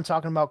coming on,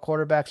 talking about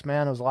quarterbacks,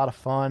 man. It was a lot of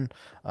fun.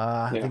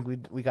 I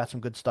think we got some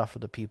good stuff for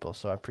the people,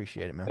 so I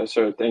appreciate it, man. Yes,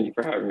 sir. Thank you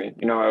for having me.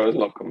 I always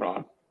love coming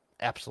on.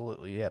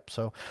 Absolutely, yep.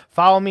 So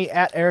follow me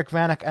at Eric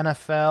Vanek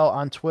NFL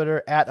on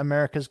Twitter, at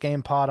America's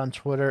Game Pod on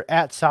Twitter,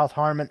 at South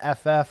Harmon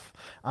FF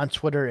on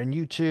Twitter and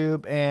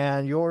YouTube,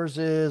 and yours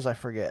is I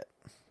forget.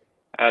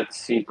 At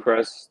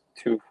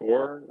Seacrest24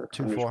 or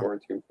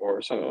 _24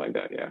 or something like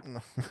that, yeah.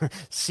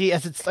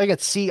 it's like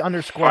it's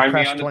C_Crest24,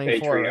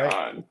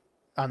 right?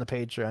 On the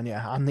page,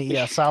 yeah. On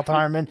the South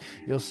Harmon,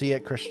 you'll see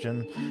it.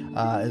 Christian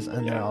is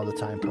in there all the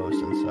time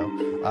posting.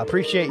 So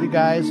appreciate you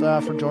guys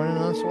for joining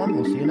us.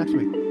 We'll see you next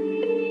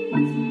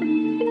week.